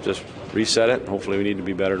just reset it. Hopefully we need to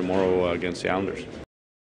be better tomorrow against the Islanders.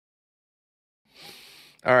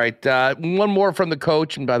 All right, one more from the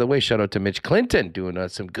coach. And by the way, shout out to Mitch Clinton doing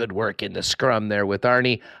some good work in the scrum there with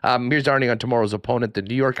Arnie. Here's Arnie on tomorrow's opponent, the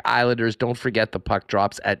New York Islanders. Don't forget the puck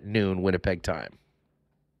drops at noon Winnipeg time.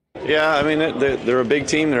 Yeah, I mean, they're a big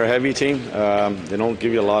team. They're a heavy team. They don't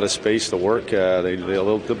give you a lot of space to work.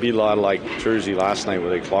 They'll be a lot like Jersey last night where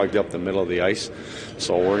they clogged up the middle of the ice.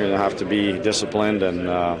 So we're going to have to be disciplined and,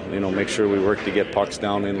 make sure we work to get pucks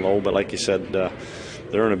down in low. But like you said,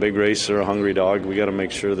 they're in a big race. They're a hungry dog. We got to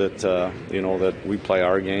make sure that, that we play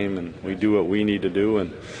our game and we do what we need to do.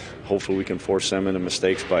 And hopefully we can force them into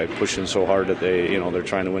mistakes by pushing so hard that they're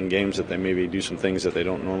trying to win games that they maybe do some things that they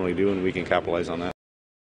don't normally do, and we can capitalize on that.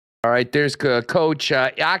 All right, there's coach,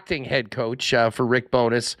 acting head coach for Rick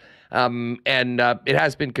Bowness. And it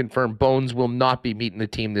has been confirmed Bones will not be meeting the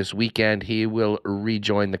team this weekend. He will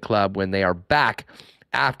rejoin the club when they are back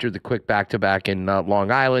after the quick back-to-back in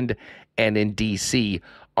Long Island and in D.C.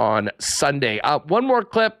 on Sunday. One more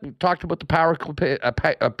clip. We talked about the power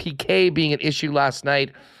PK being an issue last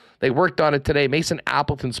night. They worked on it today. Mason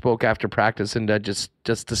Appleton spoke after practice and just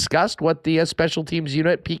discussed what the special teams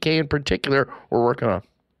unit, PK in particular, were working on.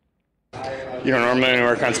 Normally when we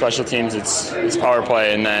work on special teams, it's power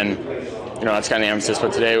play, and then, that's kind of the emphasis.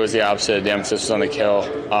 But today was the opposite. The emphasis was on the kill.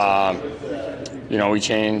 We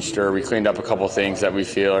changed or we cleaned up a couple things that we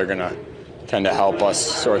feel are going to kind of help us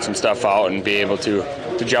sort some stuff out and be able to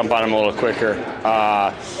jump on them a little quicker.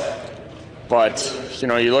 But,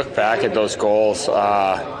 you look back at those goals,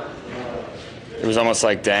 it was almost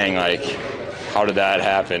like, dang, how did that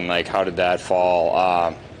happen? How did that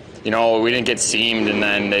fall? We didn't get seamed, and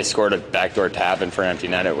then they scored a backdoor tap in for an empty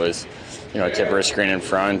net. It was, a tip or a screen in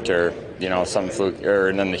front, or some fluke,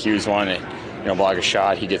 and then the Hughes one, block a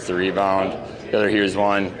shot, he gets the rebound. The other Hughes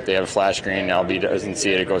one, they have a flash screen. LB doesn't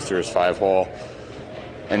see it; it goes through his 5-hole,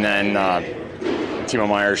 and then Timo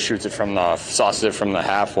Meier shoots it sauces it from the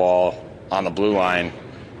half wall on the blue line,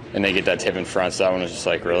 and they get that tip in front. So that one was just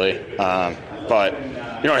really. But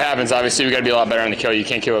what happens? Obviously, we got to be a lot better on the kill. You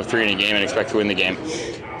can't kill up 3 in a game and expect to win the game.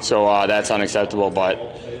 So that's unacceptable, but,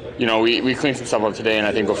 we cleaned some stuff up today, and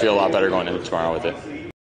I think we'll feel a lot better going into tomorrow with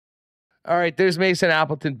it. All right, there's Mason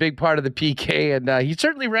Appleton, big part of the PK, and he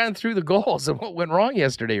certainly ran through the goals and what went wrong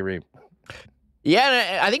yesterday, Reem. Yeah,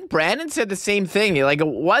 and I think Brandon said the same thing. It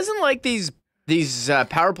wasn't like these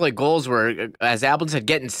power play goals were, as Appleton said,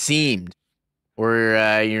 getting seamed,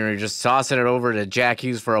 where you're just tossing it over to Jack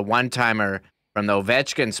Hughes for a one-timer from the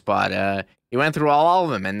Ovechkin spot. He went through all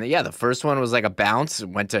of them, and the first one was like a bounce,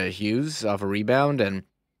 went to Hughes off a rebound, and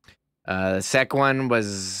the second one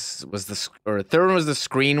was the third one was the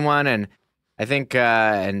screen one, and I think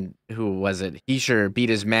and who was it? Heischer beat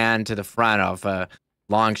his man to the front off a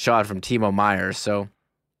long shot from Timo Meier. So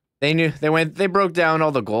they broke down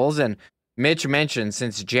all the goals, and Mitch mentioned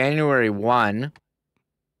since January 1,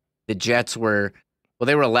 the Jets were. Well,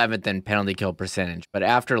 they were 11th in penalty kill percentage, but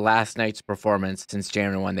after last night's performance since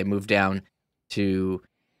January 1, they moved down to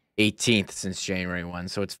 18th since January 1.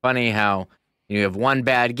 So it's funny how you have one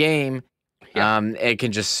bad game, it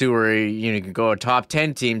can just sewer, you can go a top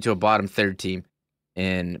 10 team to a bottom 3rd team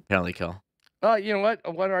in penalty kill. You know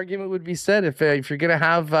what? One argument would be said if you're going to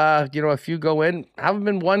have, a few go in, have them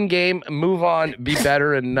in one game, move on, be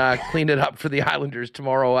better, and clean it up for the Islanders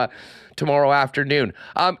tomorrow afternoon.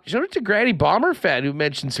 Shout out to Granny Bomber fan who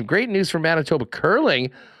mentioned some great news from Manitoba curling.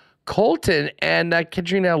 Colton and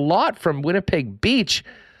Katrina Lott from Winnipeg Beach,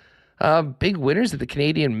 big winners of the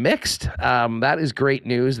Canadian Mixed. That is great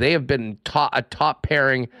news. They have been a top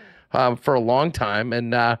pairing for a long time,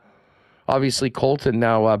 and obviously Colton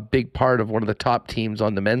now a big part of one of the top teams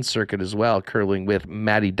on the men's circuit as well, curling with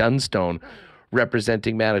Maddie Dunstone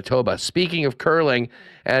representing Manitoba. Speaking of curling,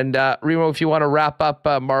 and Remo, if you want to wrap up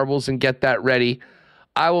marbles and get that ready,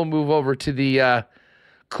 I will move over to the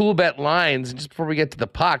Cool Bet lines. And just before we get to the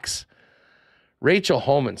pucks, Rachel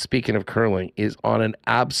Holman, speaking of curling, is on an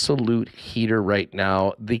absolute heater right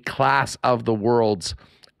now. The class of the world's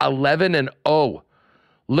 11-0,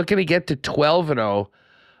 looking to get to 12-0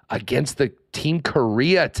 against the Team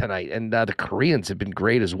Korea tonight. And the Koreans have been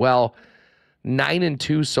great as well.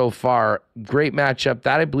 9-2 so far. Great matchup.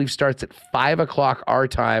 That, I believe, starts at 5 o'clock our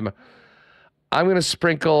time. I'm going to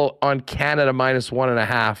sprinkle on Canada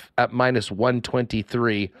 -1.5 at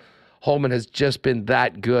 -123. Holman has just been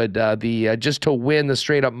that good. Just to win the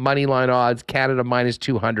straight up money line odds, Canada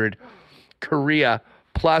 -200, Korea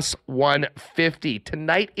 +150.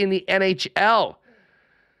 Tonight in the NHL,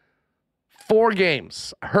 4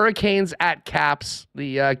 games. Hurricanes at Caps.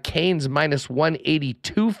 The Canes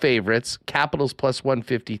 -182 favorites. Capitals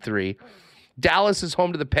 +153. Dallas is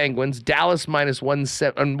home to the Penguins. Dallas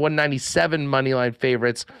 -197 money line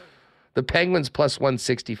favorites. The Penguins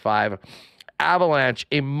 +165. Avalanche,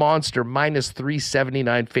 a monster,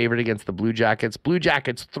 -379 favorite against the Blue Jackets. Blue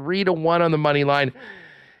Jackets 3-1 on the money line.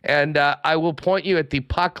 And I will point you at the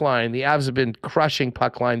puck line. The Avs have been crushing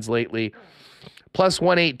puck lines lately.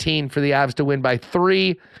 +118 for the Avs to win by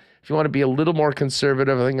 3. If you want to be a little more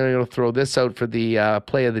conservative, I think I'm going to throw this out for the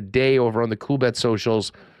play of the day over on the CoolBet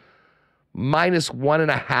socials.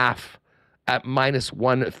 -1.5 at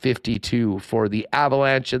 -152 for the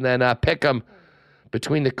Avalanche. And then pick 'em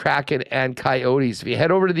between the Kraken and Coyotes. If you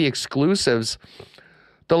head over to the exclusives,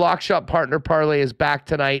 the Lock Shop Partner Parlay is back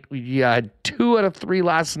tonight. We had 2 out of 3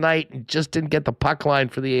 last night and just didn't get the puck line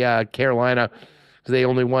for the Carolina because they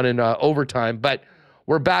only won in overtime. But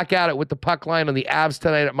we're back at it with the puck line on the Avs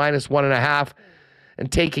tonight at -1.5 and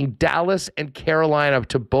taking Dallas and Carolina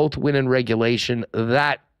to both win in regulation.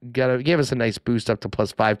 That gave us a nice boost up to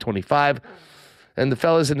 +525. And the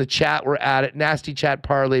fellas in the chat were at it. Nasty Chat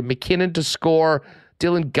Parlay. McKinnon to score.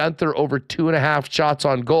 Dylan Guenther over 2.5 shots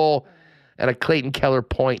on goal. And a Clayton Keller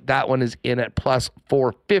point. That one is in at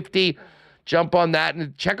 +450. Jump on that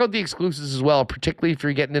and check out the exclusives as well, particularly if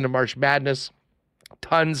you're getting into March Madness.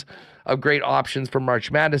 Tons of great options for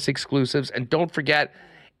March Madness exclusives. And don't forget,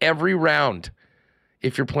 every round,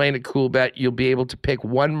 if you're playing at CoolBet, you'll be able to pick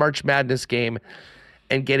one March Madness game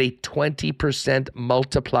and get a 20%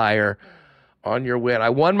 multiplier on your win. I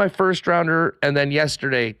won my first rounder, and then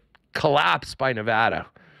yesterday collapsed by Nevada.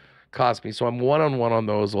 Cost me. So I'm 1-on-1 on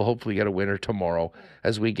those. We'll hopefully get a winner tomorrow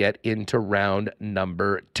as we get into round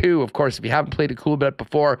number 2. Of course, if you haven't played a CoolBet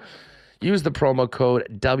before, use the promo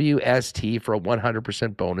code WST for a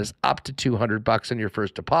 100% bonus up to $200 on your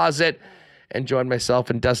first deposit. And join myself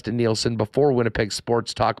and Dustin Nielsen before Winnipeg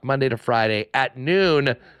Sports Talk Monday to Friday at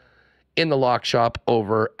noon in the Lock Shop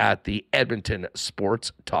over at the Edmonton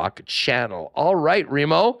Sports Talk channel. All right,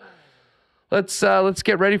 Remo, let's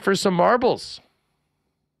get ready for some marbles.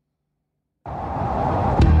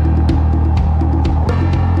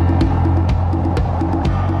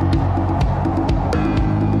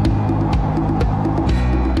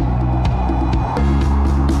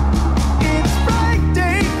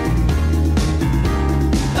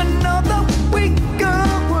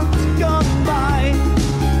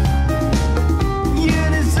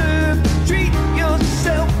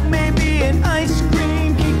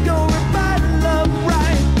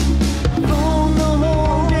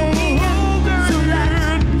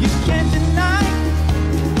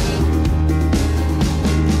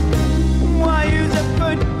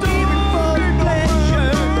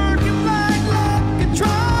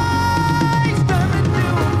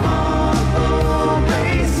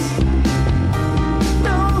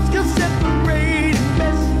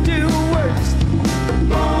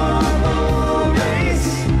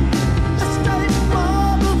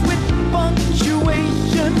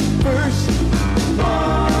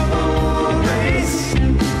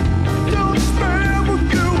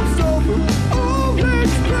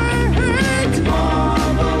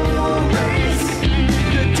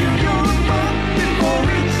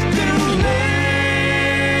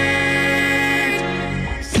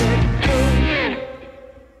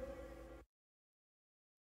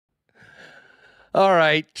 All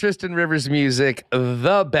right, Tristan Rivers music,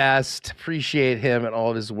 the best. Appreciate him and all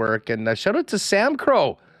of his work. And shout out to Sam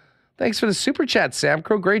Crow. Thanks for the super chat, Sam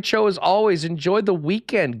Crow. Great show as always. Enjoy the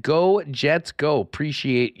weekend. Go Jets, go.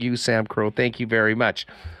 Appreciate you, Sam Crow. Thank you very much.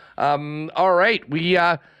 All right, we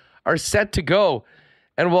are set to go.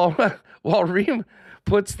 And while Reem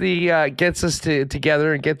puts gets us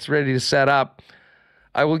together and gets ready to set up,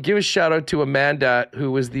 I will give a shout out to Amanda,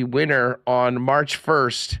 who was the winner on March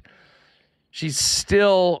 1st. She's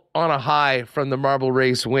still on a high from the marble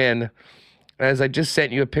race win. As I just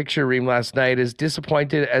sent you a picture, Reem, last night, as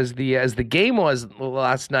disappointed as the game was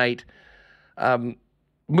last night,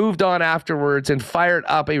 moved on afterwards and fired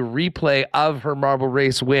up a replay of her marble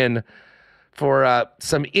race win for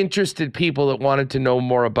some interested people that wanted to know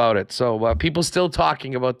more about it. So people still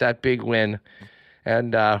talking about that big win.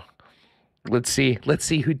 And let's see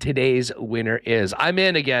who today's winner is. I'm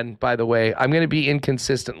in again, by the way. I'm going to be in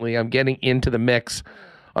consistently. I'm getting into the mix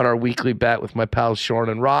on our weekly bet with my pals Shorn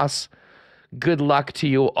and Ross. Good luck to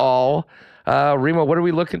you all. Remo, what are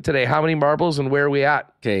we looking today? How many marbles and where are we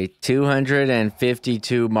at? Okay,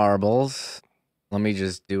 252 marbles. Let me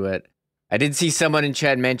just do it. I did see someone in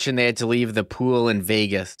chat mention they had to leave the pool in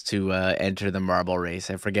Vegas to enter the marble race.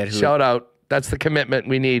 I forget who. Shout out. That's the commitment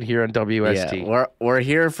we need here on WST. Yeah, we're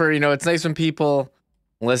here for, it's nice when people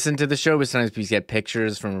listen to the show, but sometimes we get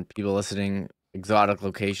pictures from people listening exotic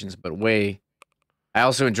locations. But I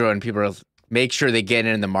also enjoy when people make sure they get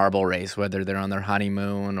in the marble race, whether they're on their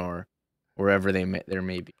honeymoon or wherever there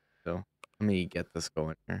may be. So let me get this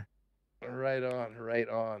going here. Right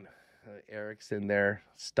on. Eric's in there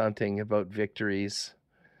stunting about victories.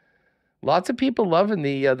 Lots of people loving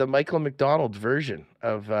the Michael McDonald version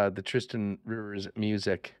of the Tristan Rivers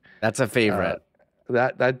music. That's a favorite.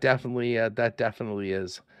 That definitely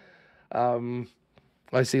is.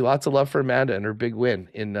 I see lots of love for Amanda and her big win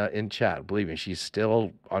in chat. Believe me, she's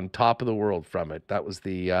still on top of the world from it. That was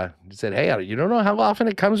the said, hey, you don't know how often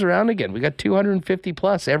it comes around again. We got 250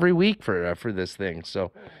 plus every week for this thing.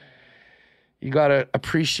 So you got to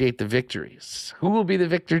appreciate the victories. Who will be the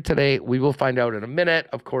victor today? We will find out in a minute.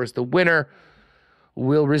 Of course, the winner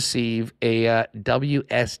will receive a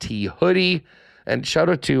WST hoodie. And shout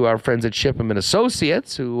out to our friends at Shipham and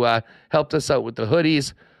Associates who helped us out with the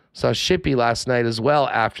hoodies. Saw Shippy last night as well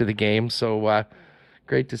after the game. So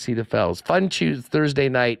great to see the fellas. Fun Thursday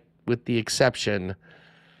night with the exception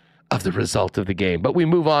of the result of the game. But we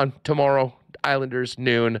move on tomorrow. Islanders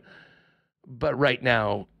noon. But right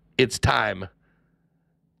now, it's time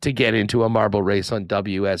to get into a marble race on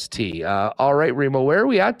WST. All right, Remo, where are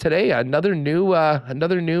we at today? Another new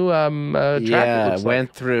track.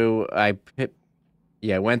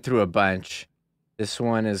 Yeah, went through a bunch. This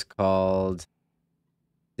one is called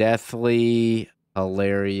Deathly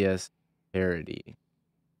Hilarious Parody.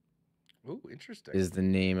 Ooh, interesting. Is the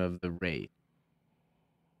name of the race.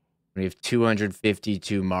 We have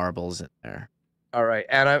 252 marbles in there. All right,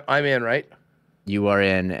 and I'm in, right? You are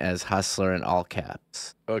in as Hustler in all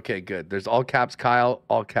caps. Okay, good. There's all caps Kyle,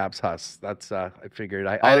 all caps Huss. That's I figured.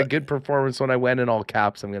 I had a good performance when I went in all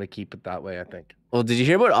caps. I'm gonna keep it that way, I think. Well, did you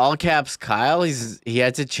hear about all caps Kyle? He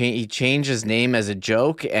had to change. He changed his name as a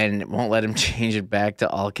joke and won't let him change it back to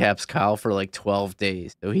all caps Kyle for like 12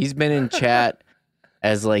 days. So he's been in chat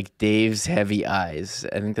as like Dave's Heavy Eyes.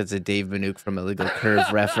 I think that's a Dave Manouk from Illegal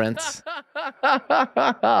Curve reference.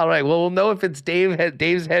 All right. Well, we'll know if it's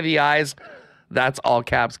Dave's Heavy Eyes. That's all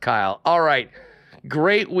caps Kyle. All right.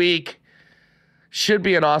 Great week. Should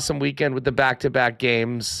be an awesome weekend with the back-to-back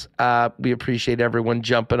games. We appreciate everyone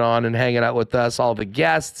jumping on and hanging out with us, all the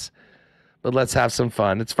guests. But let's have some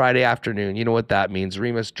fun. It's Friday afternoon. You know what that means.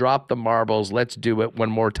 Remis, drop the marbles. Let's do it one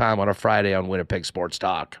more time on a Friday on Winnipeg Sports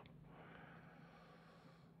Talk.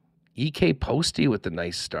 EK Posty with the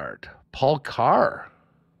nice start. Paul Carr.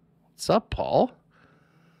 What's up, Paul?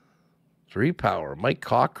 3 Power. Mike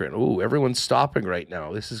Cochran. Ooh, everyone's stopping right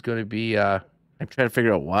now. This is going to be... I'm trying to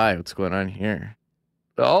figure out what's going on here.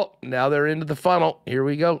 Oh, now they're into the funnel. Here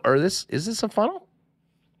we go. Is this a funnel?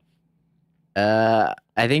 I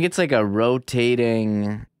think it's like a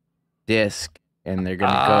rotating disc, and they're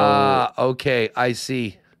going to go... Okay, I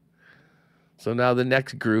see. So now the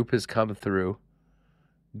next group has come through.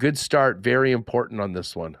 Good start. Very important on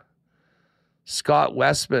this one. Scott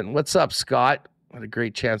Westman. What's up, Scott? Had a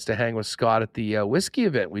great chance to hang with Scott at the whiskey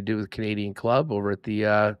event we do with Canadian Club over at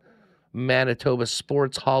the Manitoba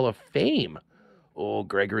Sports Hall of Fame. Oh,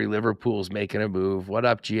 Gregory Liverpool's making a move. What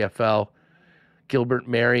up, GFL? Gilbert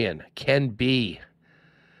Marion, Ken B,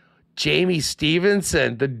 Jamie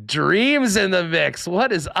Stevenson, the dreams in the mix.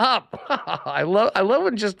 What is up? I love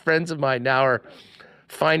when just friends of mine now are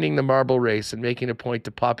finding the marble race and making a point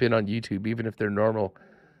to pop in on YouTube, even if they're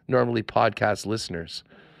normally podcast listeners.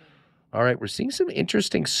 All right, we're seeing some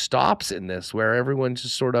interesting stops in this where everyone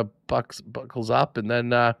just sort of buckles up and then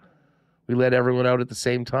we let everyone out at the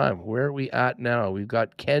same time. Where are we at now? We've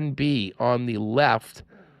got Ken B on the left.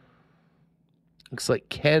 Looks like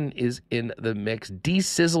Ken is in the mix.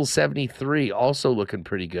 D-Sizzle 73 also looking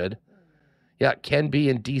pretty good. Yeah, Ken B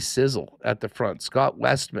and D-Sizzle at the front. Scott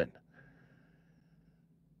Westman.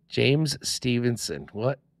 James Stevenson.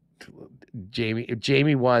 What? If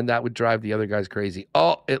Jamie won, that would drive the other guys crazy.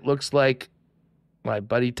 Oh, it looks like my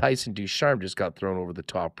buddy Tyson Ducharme just got thrown over the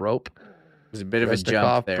top rope. There's a bit of a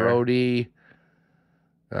jump there. Brody.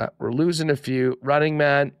 We're losing a few. Running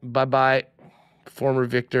man, bye-bye, former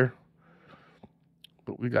victor.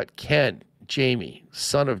 But we got Ken, Jamie,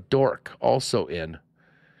 son of Dork, also in.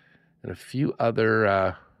 And a few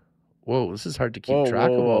other... whoa, this is hard to keep track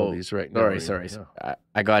of all these right now. Sorry.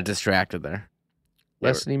 I got distracted there.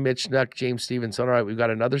 Leslie Mitchnuck, James Stevenson. All right, we've got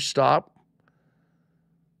another stop.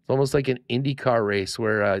 It's almost like an IndyCar race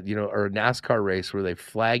where, or a NASCAR race where they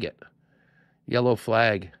flag it. Yellow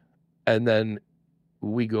flag. And then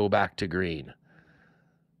we go back to green.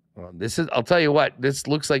 I'll tell you what, this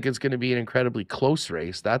looks like it's going to be an incredibly close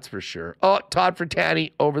race. That's for sure. Oh, Todd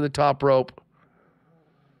Fertani over the top rope.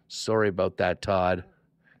 Sorry about that, Todd.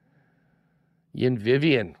 Yin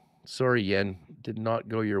Vivian. Sorry, Yin. Did not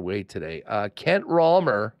go your way today. Kent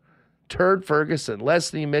Rallmer, Turd Ferguson,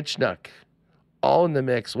 Leslie Mitchnuck, all in the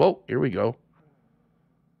mix. Whoa, here we go.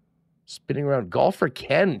 Spinning around. Golfer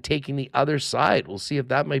Ken taking the other side. We'll see if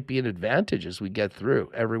that might be an advantage as we get through.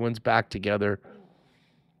 Everyone's back together.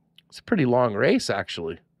 It's a pretty long race,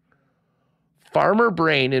 actually. Farmer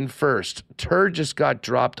Brain in first. Turd just got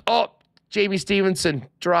dropped. Oh, Jamie Stevenson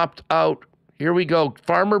dropped out. Here we go.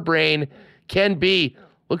 Farmer Brain, Ken B.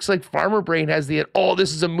 Looks like Farmer Brain has the... Oh,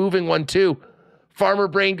 this is a moving one, too. Farmer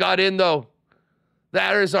Brain got in, though.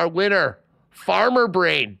 That is our winner. Farmer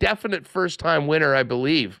Brain. Definite first-time winner, I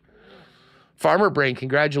believe. Farmer Brain,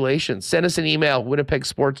 congratulations. Send us an email,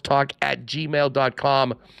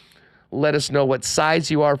 winnipegsportstalk@gmail.com. Let us know what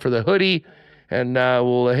size you are for the hoodie, and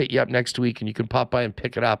we'll hit you up next week, and you can pop by and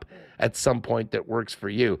pick it up at some point that works for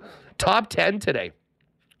you. Top 10 today.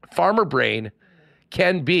 Farmer Brain,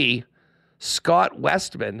 Ken B., Scott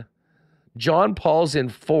Westman, John Paul's in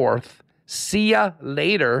fourth. See ya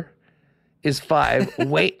later is 5.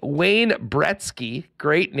 Wayne Bretsky,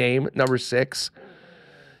 great name, number 6.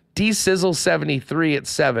 D Sizzle 73 at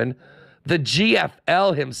 7. The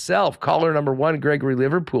GFL himself, caller number 1, Gregory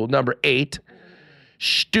Liverpool, number 8.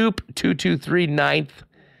 Stoop 223 9th.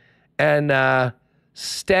 And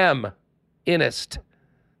Stem Innest,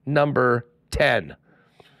 number 10.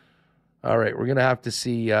 All right, we're going to have to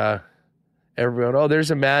see everyone. Oh,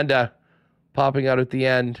 there's Amanda popping out at the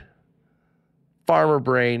end. Farmer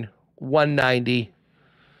Brain, 190.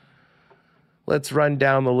 Let's run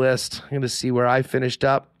down the list. I'm going to see where I finished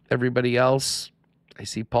up. Everybody else. I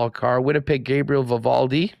see Paul Carr. Winnipeg Gabriel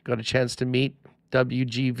Vivaldi. Got a chance to meet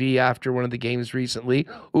WGV after one of the games recently.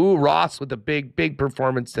 Ooh, Ross with a big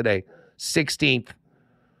performance today. 16th.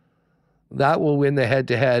 That will win the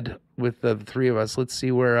head-to-head with the three of us. Let's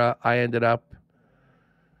see where I ended up.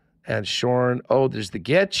 And Shorn. Oh, there's the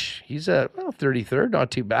Gitch. He's a 33rd.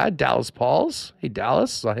 Not too bad. Dallas Pauls. Hey,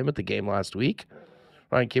 Dallas. Saw him at the game last week.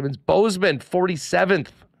 Ryan Kimmins. Bozeman, 47th.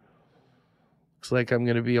 Looks like I'm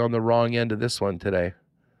going to be on the wrong end of this one today.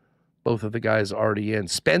 Both of the guys already in.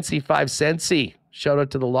 Spency 5 Centsy. Shout out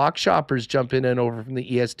to the Lock Shoppers jumping in over from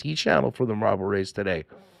the EST channel for the marble race today.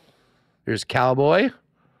 There's Cowboy.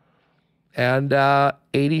 And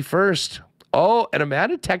 81st. Oh, and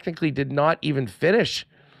Amanda technically did not even finish.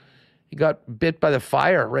 He got bit by the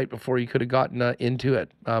fire right before he could have gotten into it.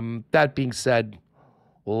 That being said,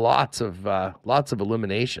 lots of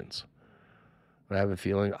eliminations. I have a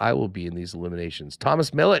feeling I will be in these eliminations.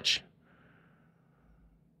 Thomas Milich.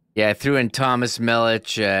 Yeah, I threw in Thomas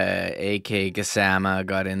Milich, A.K. Gassama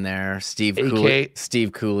got in there. Steve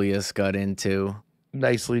Koulias got in too.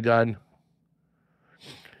 Nicely done.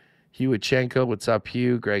 Hewichenko, what's up,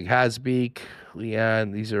 Hugh? Greg Hasbeek,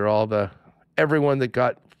 Leanne. These are all everyone that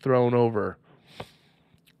got thrown over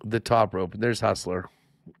the top rope. And there's Hustler.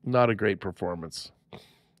 Not a great performance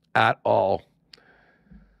at all.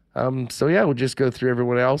 So yeah, we'll just go through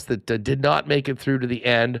everyone else that did not make it through to the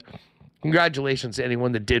end. Congratulations to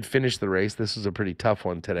anyone that did finish the race. This was a pretty tough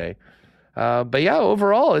one today. But yeah,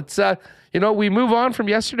 overall, it's, we move on from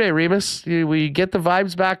yesterday, Remis. We get the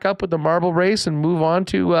vibes back up with the marble race and move on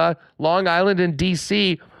to Long Island and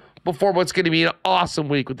DC before what's going to be an awesome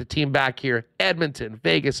week with the team back here. Edmonton,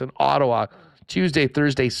 Vegas, and Ottawa, Tuesday,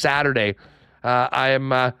 Thursday, Saturday.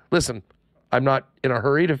 Listen, I'm not in a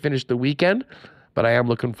hurry to finish the weekend, but I am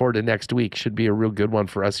looking forward to next week. Should be a real good one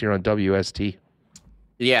for us here on WST.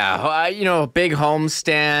 Yeah, big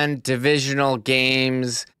homestand, divisional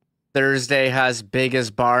games. Thursday has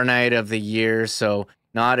biggest bar night of the year, so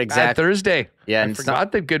not exactly Thursday. Yeah, I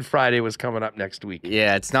forgot that Good Friday was coming up next week.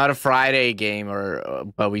 Yeah, it's not a Friday game,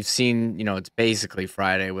 but we've seen, it's basically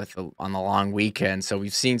Friday on the long weekend. So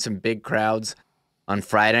we've seen some big crowds on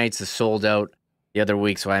Friday nights. It's sold out the other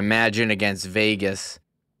week. So I imagine against Vegas,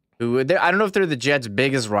 I don't know if they're the Jets'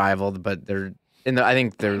 biggest rival, but they're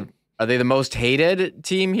are they the most hated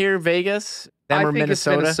team here, Vegas? I think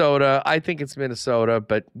Minnesota? I think it's Minnesota,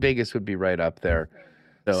 but Vegas would be right up there.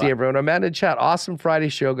 So, See everyone. Amanda in chat. Awesome Friday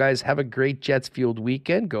show, guys. Have a great Jets-fueled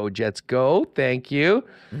weekend. Go Jets, go. Thank you.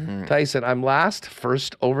 Tyson, I'm last.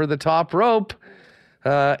 First over the top rope.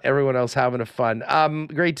 Everyone else having a fun.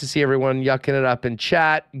 Great to see everyone yucking it up in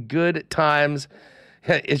chat. Good times.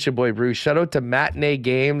 It's your boy Bruce. Shout out to matinee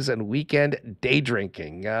games and weekend day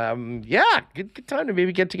drinking. Yeah, good time to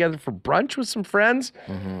maybe get together for brunch with some friends.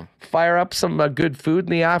 Fire up some good food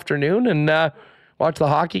in the afternoon and watch the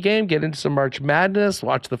hockey game. Get into some March Madness.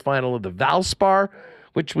 Watch the final of the Valspar,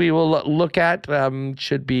 which we will look at.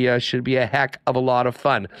 Should be a heck of a lot of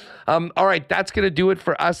fun. All right, that's gonna do it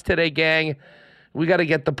for us today, gang. We got to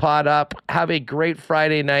get the pod up. Have a great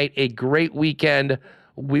Friday night, a great weekend.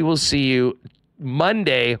 We will see you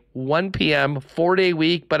Monday, 1 p.m., 4-day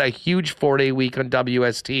week, but a huge 4-day week on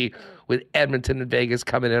WST with Edmonton and Vegas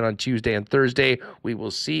coming in on Tuesday and Thursday. We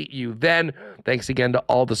will see you then. Thanks again to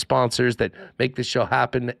all the sponsors that make this show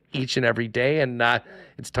happen each and every day. And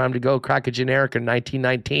it's time to go crack a generic in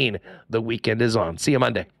 1919. The weekend is on. See you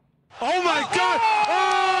Monday. Oh, my God.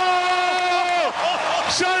 Oh!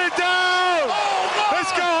 Shut it down.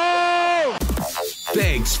 Let's go home.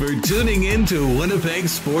 Thanks for tuning in to Winnipeg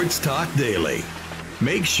Sports Talk Daily.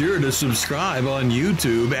 Make sure to subscribe on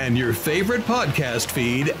YouTube and your favorite podcast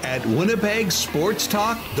feed at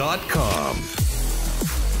winnipegsportstalk.com.